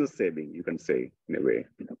business saving, you can say in a way.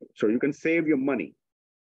 So you can save your money,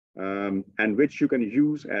 and which you can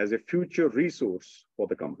use as a future resource for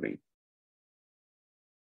the company.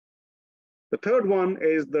 The third one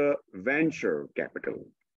is the venture capital.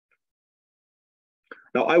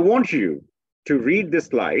 Now, I want you to read this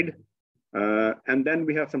slide, and then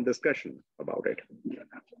we have some discussion about it.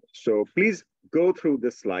 So please go through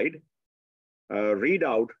this slide, read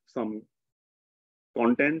out some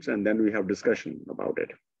contents, and then we have discussion about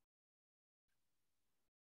it.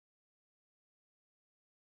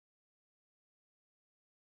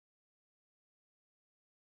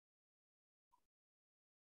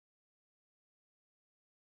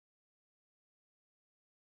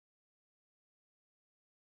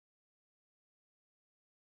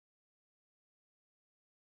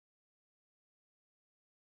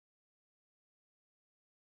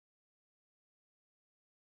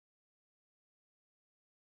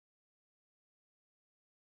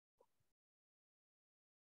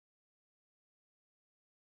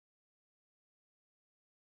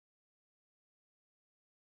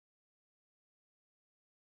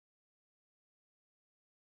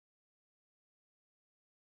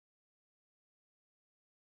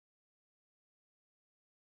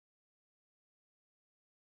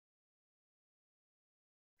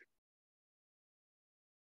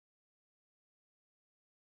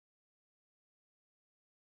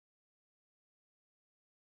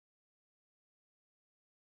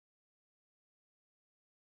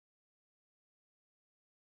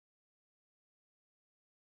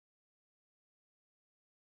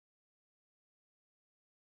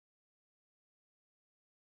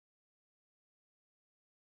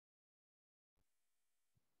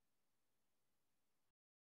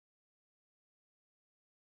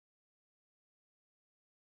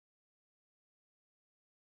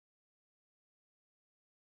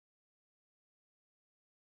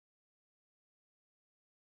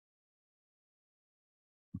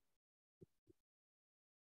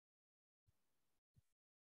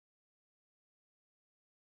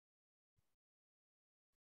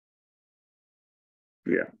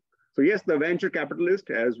 Yeah. So yes, the venture capitalist,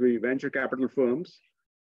 as we venture capital firms,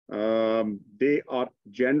 they are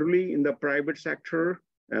generally in the private sector,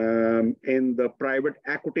 in the private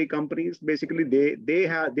equity companies. Basically, they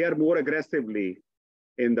are more aggressively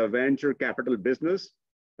in the venture capital business.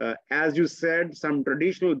 As you said, some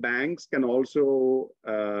traditional banks can also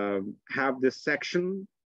have this section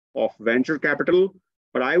of venture capital,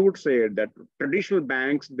 but I would say that traditional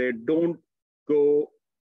banks, they don't go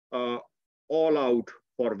all out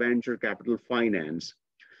for venture capital finance.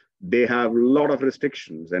 They have a lot of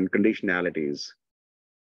restrictions and conditionalities.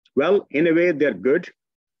 Well, in a way, they're good,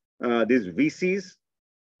 these VCs,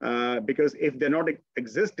 because if they're not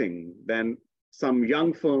existing, then some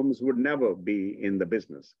young firms would never be in the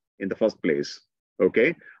business in the first place,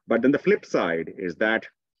 okay? But then the flip side is that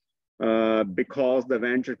because the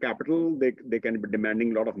venture capital, they can be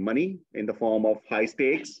demanding a lot of money in the form of high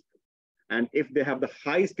stakes. And if they have the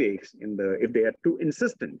high stakes, if they are too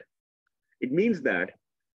insistent, it means that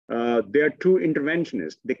they're too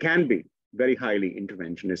interventionist. They can be very highly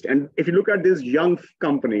interventionist. And if you look at these young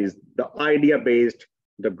companies, the idea-based,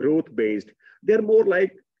 the growth-based, they're more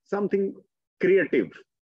like something creative,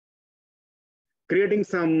 creating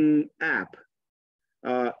some app,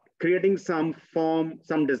 creating some form,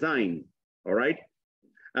 some design, all right?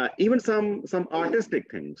 Even some artistic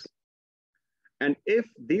things. And if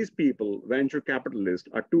these people, venture capitalists,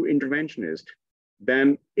 are too interventionist,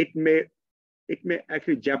 then it may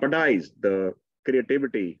actually jeopardize the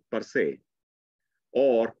creativity per se,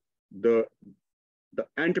 or the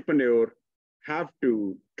entrepreneur have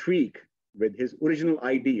to tweak with his original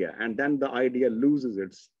idea, and then the idea loses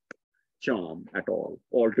its charm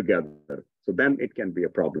altogether. So then it can be a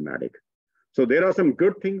problematic. So there are some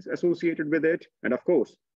good things associated with it, and of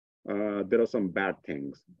course, there are some bad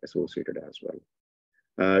things associated as well.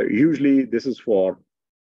 Usually, this is for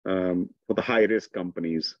the high-risk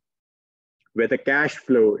companies, where the cash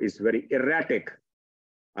flow is very erratic.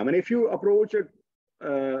 I mean, if you approach a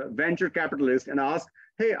venture capitalist and ask,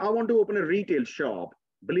 hey, I want to open a retail shop,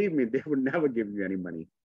 believe me, they would never give you any money,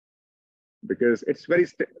 because it's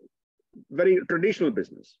very traditional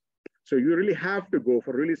business. So you really have to go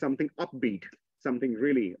for really something upbeat, something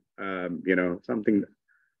really, something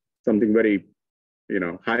very,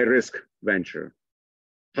 high risk venture.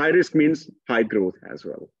 High risk means high growth as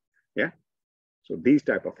well. Yeah. So these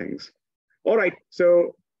type of things. All right.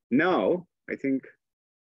 So now I think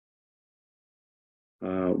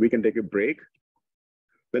we can take a break.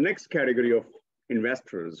 The next category of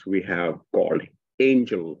investors we have called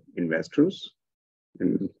angel investors,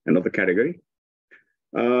 in another category.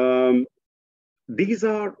 These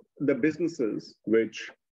are the businesses which,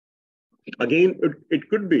 again, it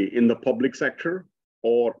could be in the public sector,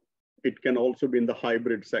 or it can also be in the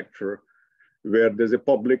hybrid sector, where there's a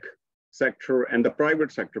public sector and the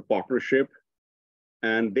private sector partnership,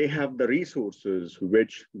 and they have the resources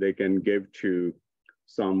which they can give to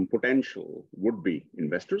some potential would-be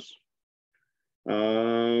investors.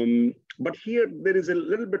 But here there is a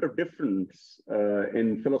little bit of difference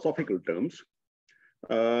in philosophical terms.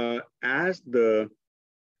 As the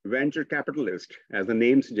venture capitalist, as the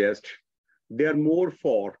name suggests, they are more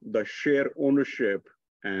for the share ownership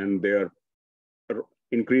and they're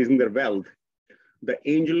increasing their wealth. The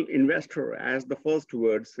angel investor, as the first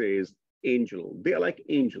word says, angel, they are like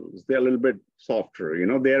angels. They're a little bit softer,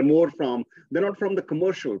 they're not from the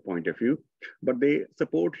commercial point of view, but they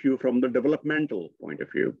support you from the developmental point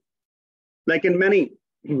of view. Like in many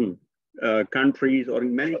countries, or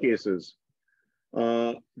in many cases,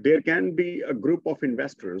 there can be a group of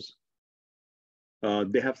investors.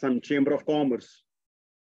 They have some chamber of commerce,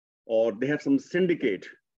 or they have some syndicate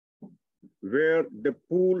where they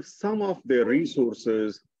pool some of their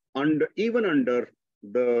resources even under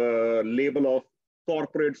the label of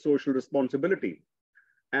corporate social responsibility,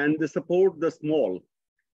 and they support the small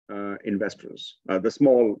investors, the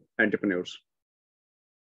small entrepreneurs.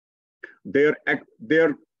 Their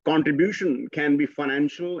contribution can be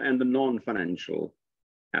financial and the non-financial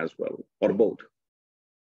as well, or both.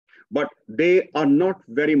 But they are not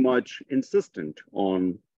very much insistent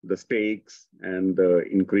on the stakes and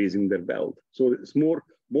increasing their wealth. So it's more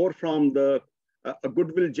from a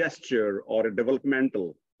goodwill gesture or a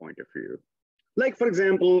developmental point of view. Like, for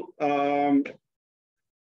example, how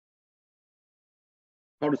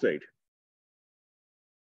to say it?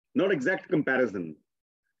 Not exact comparison,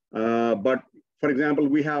 but for example,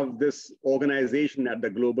 we have this organization at the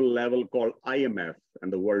global level called IMF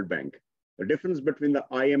and the World Bank. The difference between the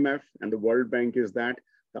IMF and the World Bank is that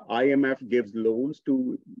the IMF gives loans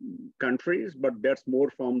to countries, but that's more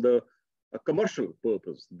from the commercial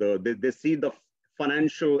purpose. They see the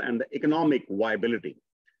financial and the economic viability.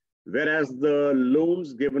 Whereas the loans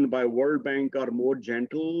given by World Bank are more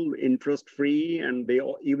gentle, interest-free, and they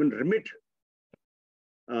even remit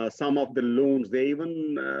some of the loans. They even,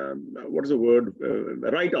 what is the word,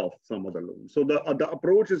 write off some of the loans. So the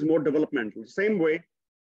approach is more developmental. Same way,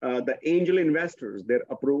 the angel investors, their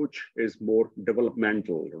approach is more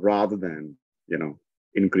developmental rather than, you know,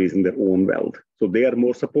 increasing their own wealth. So they are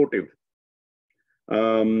more supportive.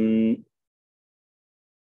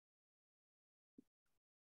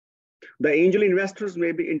 The angel investors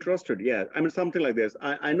may be interested. Yeah, I mean, something like this.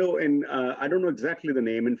 I know in, I don't know exactly the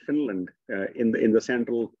name in Finland, in the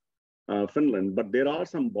central Finland, but there are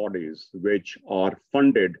some bodies which are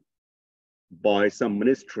funded by some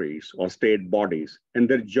ministries or state bodies, and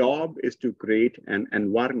their job is to create an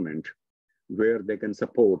environment where they can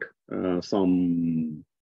support some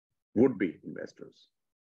would-be investors.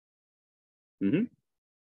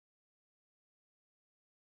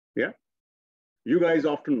 Yeah. You guys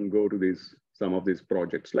often go to some of these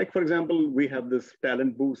projects. Like, for example, we have this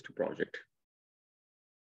Talent Boost project.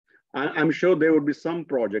 I'm sure there would be some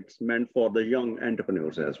projects meant for the young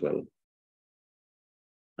entrepreneurs as well,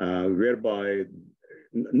 whereby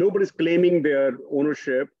nobody's claiming their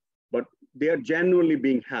ownership, but they are genuinely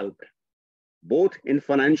being helped, both in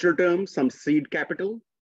financial terms, some seed capital,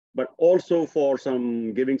 but also for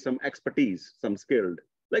giving some expertise, some skilled.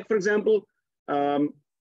 Like, for example,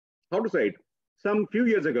 how to say it? Some few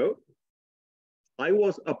years ago, I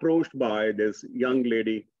was approached by this young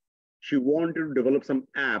lady. She wanted to develop some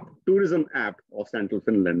tourism app of Central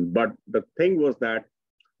Finland. But the thing was that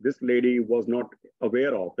this lady was not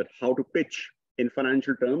aware of that how to pitch in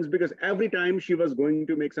financial terms, because every time she was going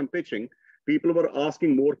to make some pitching, people were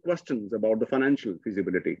asking more questions about the financial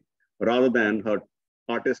feasibility rather than her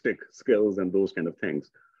artistic skills and those kind of things.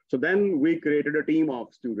 So then we created a team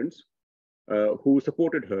of students who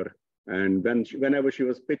supported her. And whenever she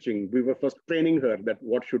was pitching, we were first training her that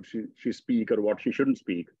what should she speak or what she shouldn't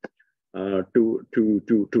speak to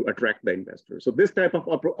attract the investors. So this type of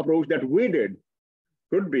approach that we did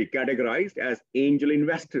could be categorized as angel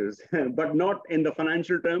investors, but not in the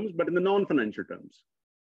financial terms, but in the non-financial terms.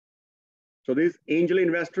 So these angel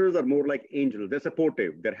investors are more like angels. They're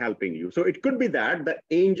supportive, they're helping you. So it could be that the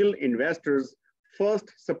angel investors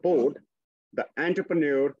first support the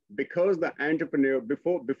entrepreneur, because the entrepreneur,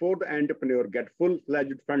 before the entrepreneur get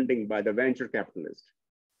full-fledged funding by the venture capitalist.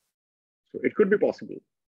 So it could be possible.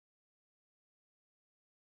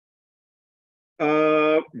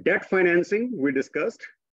 Debt financing, we discussed.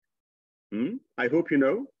 I hope you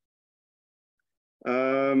know.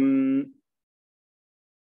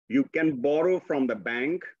 You can borrow from the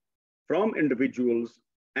bank, from individuals,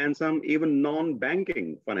 and some even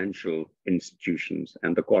non-banking financial institutions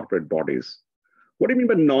and the corporate bodies. What do you mean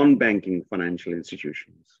by non-banking financial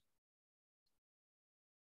institutions?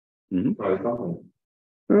 But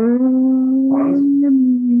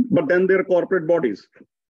then there are corporate bodies.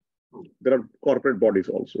 There are corporate bodies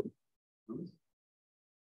also.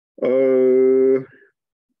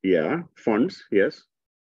 Yeah, funds, yes.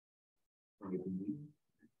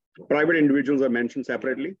 Private individuals are mentioned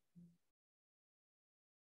separately.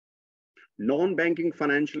 Non-banking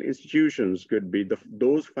financial institutions could be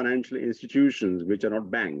those financial institutions which are not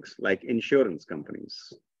banks, like insurance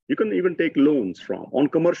companies. You can even take loans from, on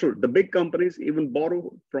commercial, the big companies even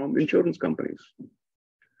borrow from insurance companies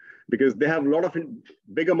because they have a lot of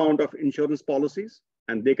big amount of insurance policies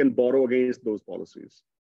and they can borrow against those policies,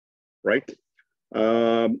 right?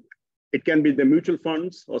 It can be the mutual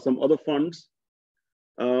funds or some other funds.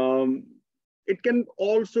 It can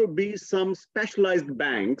also be some specialized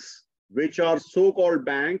banks which are so-called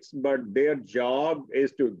banks, but their job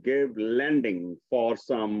is to give lending for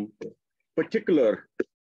some particular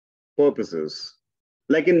purposes.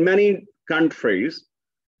 Like in many countries,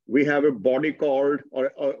 we have a body called,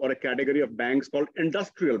 or a category of banks called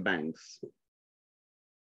industrial banks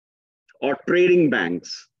or trading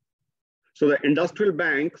banks. So the industrial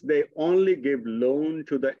banks, they only give loan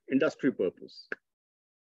to the industry purpose.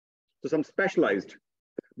 So some specialized,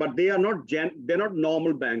 but they are not they're not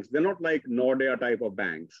normal banks. They're not like Nordea type of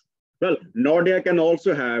banks. Well, Nordea can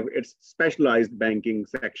also have its specialized banking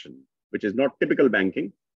section, which is not typical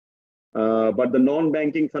banking. But the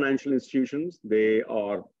non-banking financial institutions, they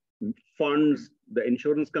are funds, the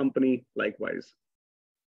insurance company, likewise.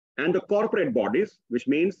 And the corporate bodies, which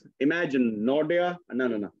means, imagine Nordea,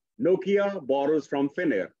 Nokia borrows from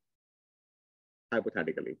Finnair,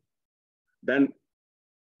 hypothetically. Then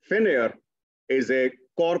Finnair is a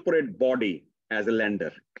corporate body as a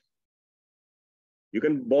lender. You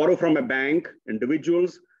can borrow from a bank,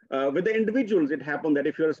 individuals, With the individuals, it happened that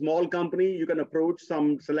if you're a small company, you can approach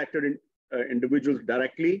some selected individuals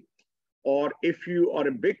directly. Or if you are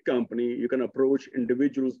a big company, you can approach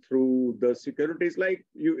individuals through the securities, like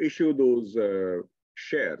you issue those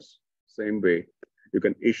shares. Same way, you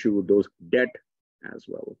can issue those debt as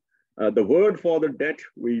well. The word for the debt,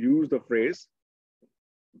 we use the phrase,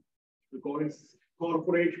 we call it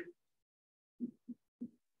corporate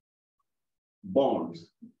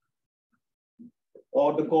bonds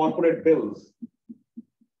or the corporate bills.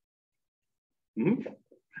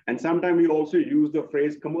 And sometimes we also use the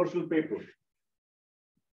phrase commercial paper.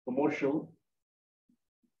 Commercial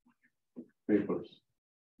papers.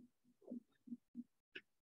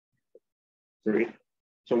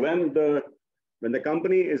 So when the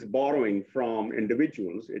company is borrowing from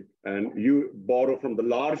individuals, and you borrow from the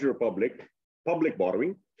larger public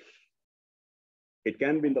borrowing, it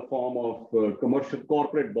can be in the form of commercial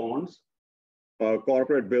corporate bonds,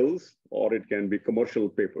 corporate bills, or it can be commercial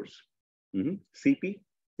papers. CP,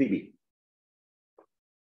 CB.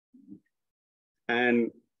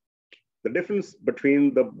 And the difference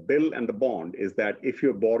between the bill and the bond is that if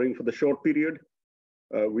you're borrowing for the short period,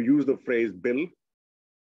 we use the phrase bill.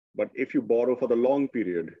 But if you borrow for the long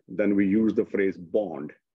period, then we use the phrase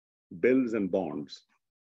bond, bills and bonds.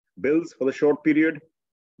 Bills for the short period,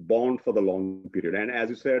 bond for the long period. And as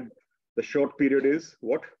you said, the short period is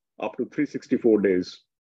what? Up to 364 days.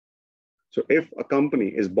 So if a company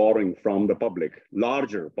is borrowing from the public,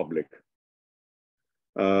 larger public,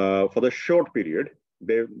 for the short period,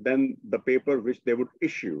 then the paper which they would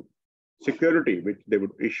issue, security which they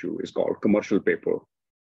would issue is called commercial paper.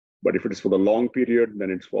 But if it is for the long period,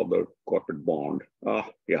 then it's for the corporate bond.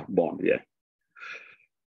 Yeah, bond, yeah.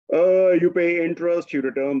 You pay interest, you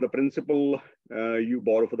return the principal, you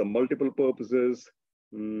borrow for the multiple purposes.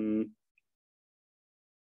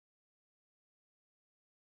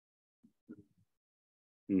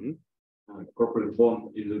 Corporate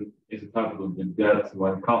bond is a type of the debt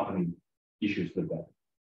when company issues the debt.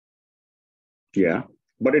 Yeah,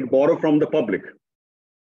 but it borrow from the public.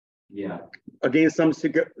 Yeah. Against some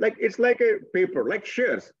secure, like it's like a paper, like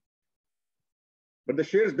shares. But the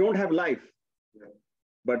shares don't have life. Yeah.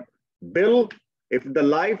 But bill, if the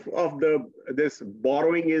life of this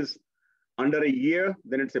borrowing is under a year,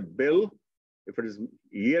 then it's a bill. If it is a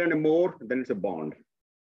year and more, then it's a bond.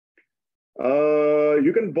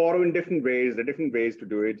 You can borrow in different ways. There are different ways to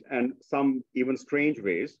do it, and some even strange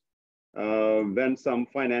ways. When some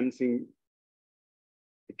financing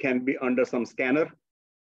can be under some scanner.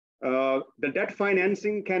 The debt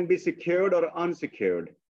financing can be secured or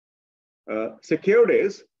unsecured. Secured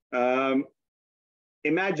is,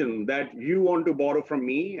 imagine that you want to borrow from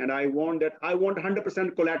me and I want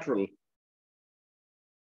 100% collateral.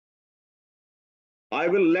 I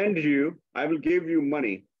will lend you, I will give you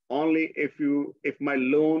money only if my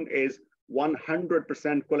loan is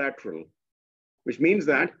 100% collateral, which means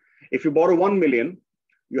that if you borrow 1 million,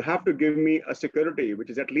 you have to give me a security which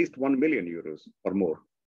is at least 1 million euros or more.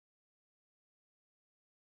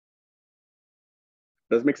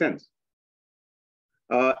 Does it make sense?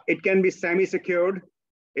 It can be semi-secured.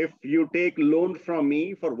 If you take loan from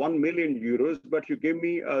me for 1 million euros, but you give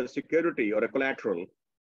me a security or a collateral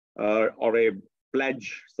or a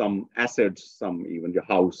pledge, some assets, some even your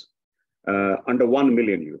house under 1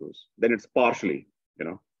 million euros, then it's partially,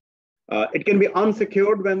 It can be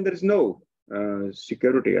unsecured when there is no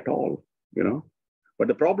security at all, But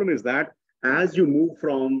the problem is that as you move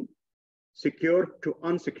from secure to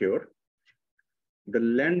unsecured, the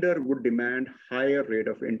lender would demand higher rate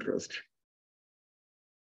of interest.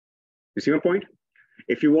 You see my point?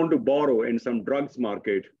 If you want to borrow in some drugs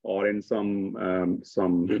market or in some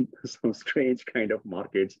strange kind of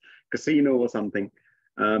markets, casino or something,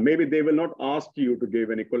 maybe they will not ask you to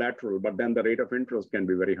give any collateral, but then the rate of interest can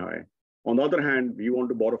be very high. On the other hand, you want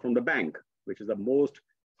to borrow from the bank, which is the most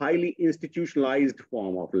highly institutionalized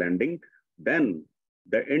form of lending, then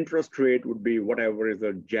the interest rate would be whatever is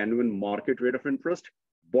the genuine market rate of interest,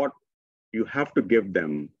 but you have to give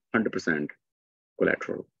them 100%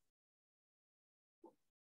 collateral.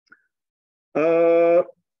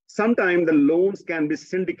 Sometimes the loans can be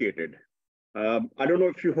syndicated. I don't know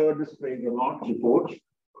if you heard this phrase or not before.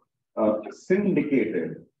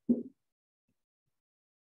 Syndicated.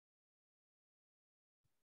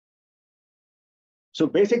 So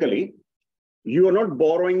basically, you are not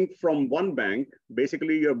borrowing from one bank.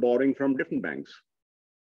 Basically, you're borrowing from different banks.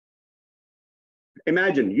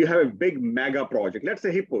 Imagine you have a big mega project. Let's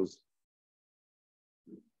say Hippos.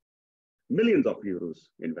 Millions of euros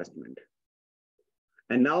investment.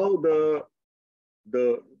 And now the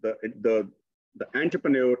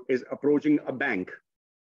entrepreneur is approaching a bank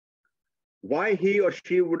Why he or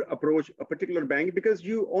she would approach a particular bank? Because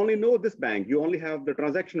you only know this bank, you only have the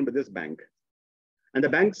transaction with this bank. And the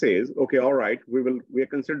bank says, okay, all right, we are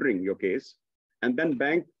considering your case. And then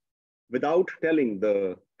bank, without telling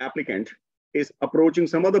the applicant, is approaching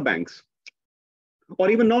some other banks or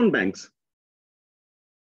even non-banks.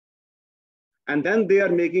 And then they are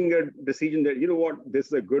making a decision that, you know what, this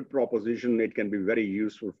is a good proposition. It can be very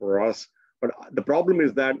useful for us. But the problem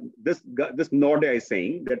is that this Nordea is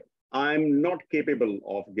saying that I'm not capable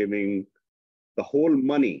of giving the whole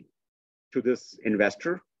money to this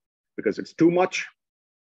investor because it's too much.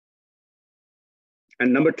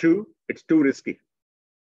 And number two, it's too risky.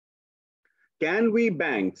 Can we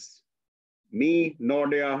banks, me,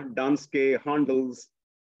 Nordea, Danske, Handels,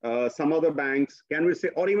 some other banks, can we say,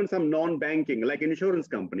 or even some non-banking, like insurance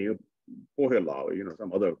company, Pohjola,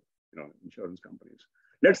 some other insurance companies.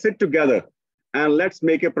 Let's sit together and let's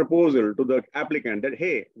make a proposal to the applicant that,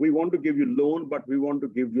 hey, we want to give you loan, but we want to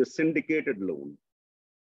give you a syndicated loan.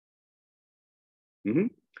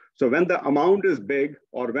 So when the amount is big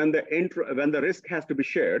or when the risk has to be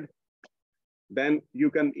shared, then you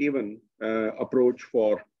can even approach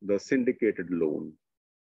for the syndicated loan.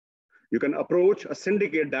 You can approach a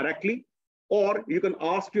syndicate directly, or you can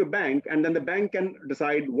ask your bank, and then the bank can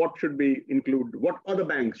decide what should be included, what other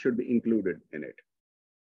banks should be included in it.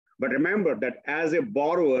 But remember that as a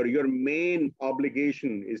borrower, your main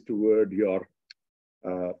obligation is toward your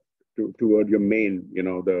main,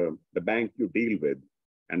 the bank you deal with,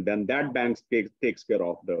 and then that bank takes care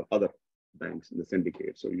of the other banks in the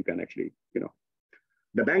syndicate. So you can actually,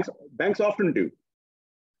 the banks often do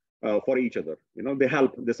for each other. They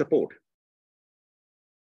help, they support.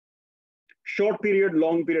 Short period,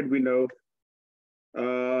 long period, we know.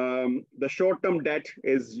 The short-term debt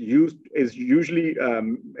is usually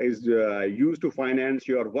used to finance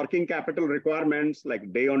your working capital requirements,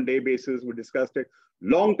 like day-on-day basis. We discussed it.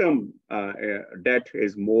 Long-term debt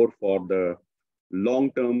is more for the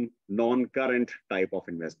long-term, non-current type of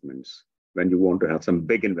investments when you want to have some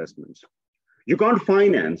big investments. You can't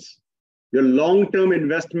finance your long-term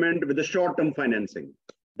investment with the short-term financing.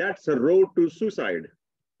 That's a road to suicide.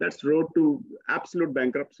 That's road to absolute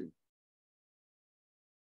bankruptcy.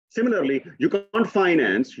 Similarly, you can't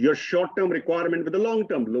finance your short-term requirement with a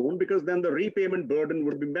long-term loan because then the repayment burden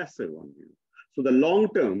would be massive on you. So the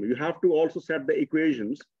long-term, you have to also set the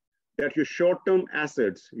equations that your short-term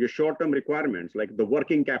assets, your short-term requirements, like the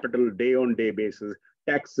working capital day-on-day basis,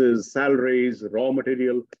 taxes, salaries, raw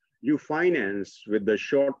material, you finance with the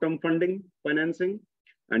short-term financing,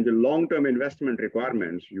 and your long-term investment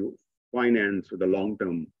requirements, you finance with the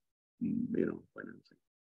long-term, financing.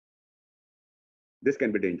 This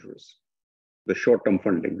can be dangerous, the short-term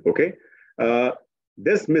funding, okay?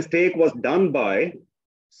 This mistake was done by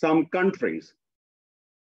some countries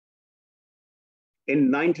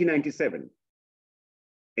in 1997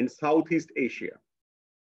 in Southeast Asia,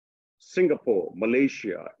 Singapore,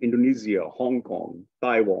 Malaysia, Indonesia, Hong Kong,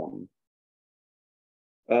 Taiwan,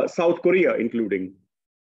 South Korea including,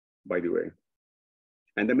 by the way.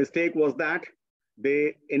 And the mistake was that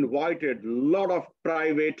they invited a lot of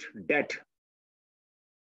private debt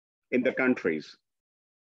in the countries.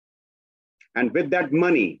 And with that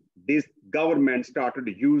money, these governments started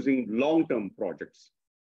using long-term projects.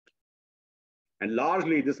 And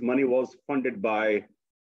largely this money was funded by,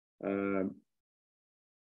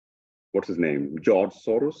 what's his name? George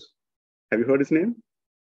Soros. Have you heard his name?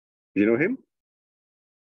 Do you know him?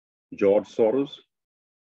 George Soros.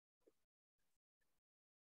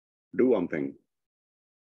 Do one thing.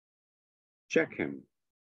 Check him.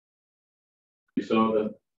 So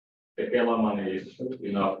that the Kela money is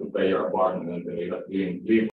enough to pay your apartment and leave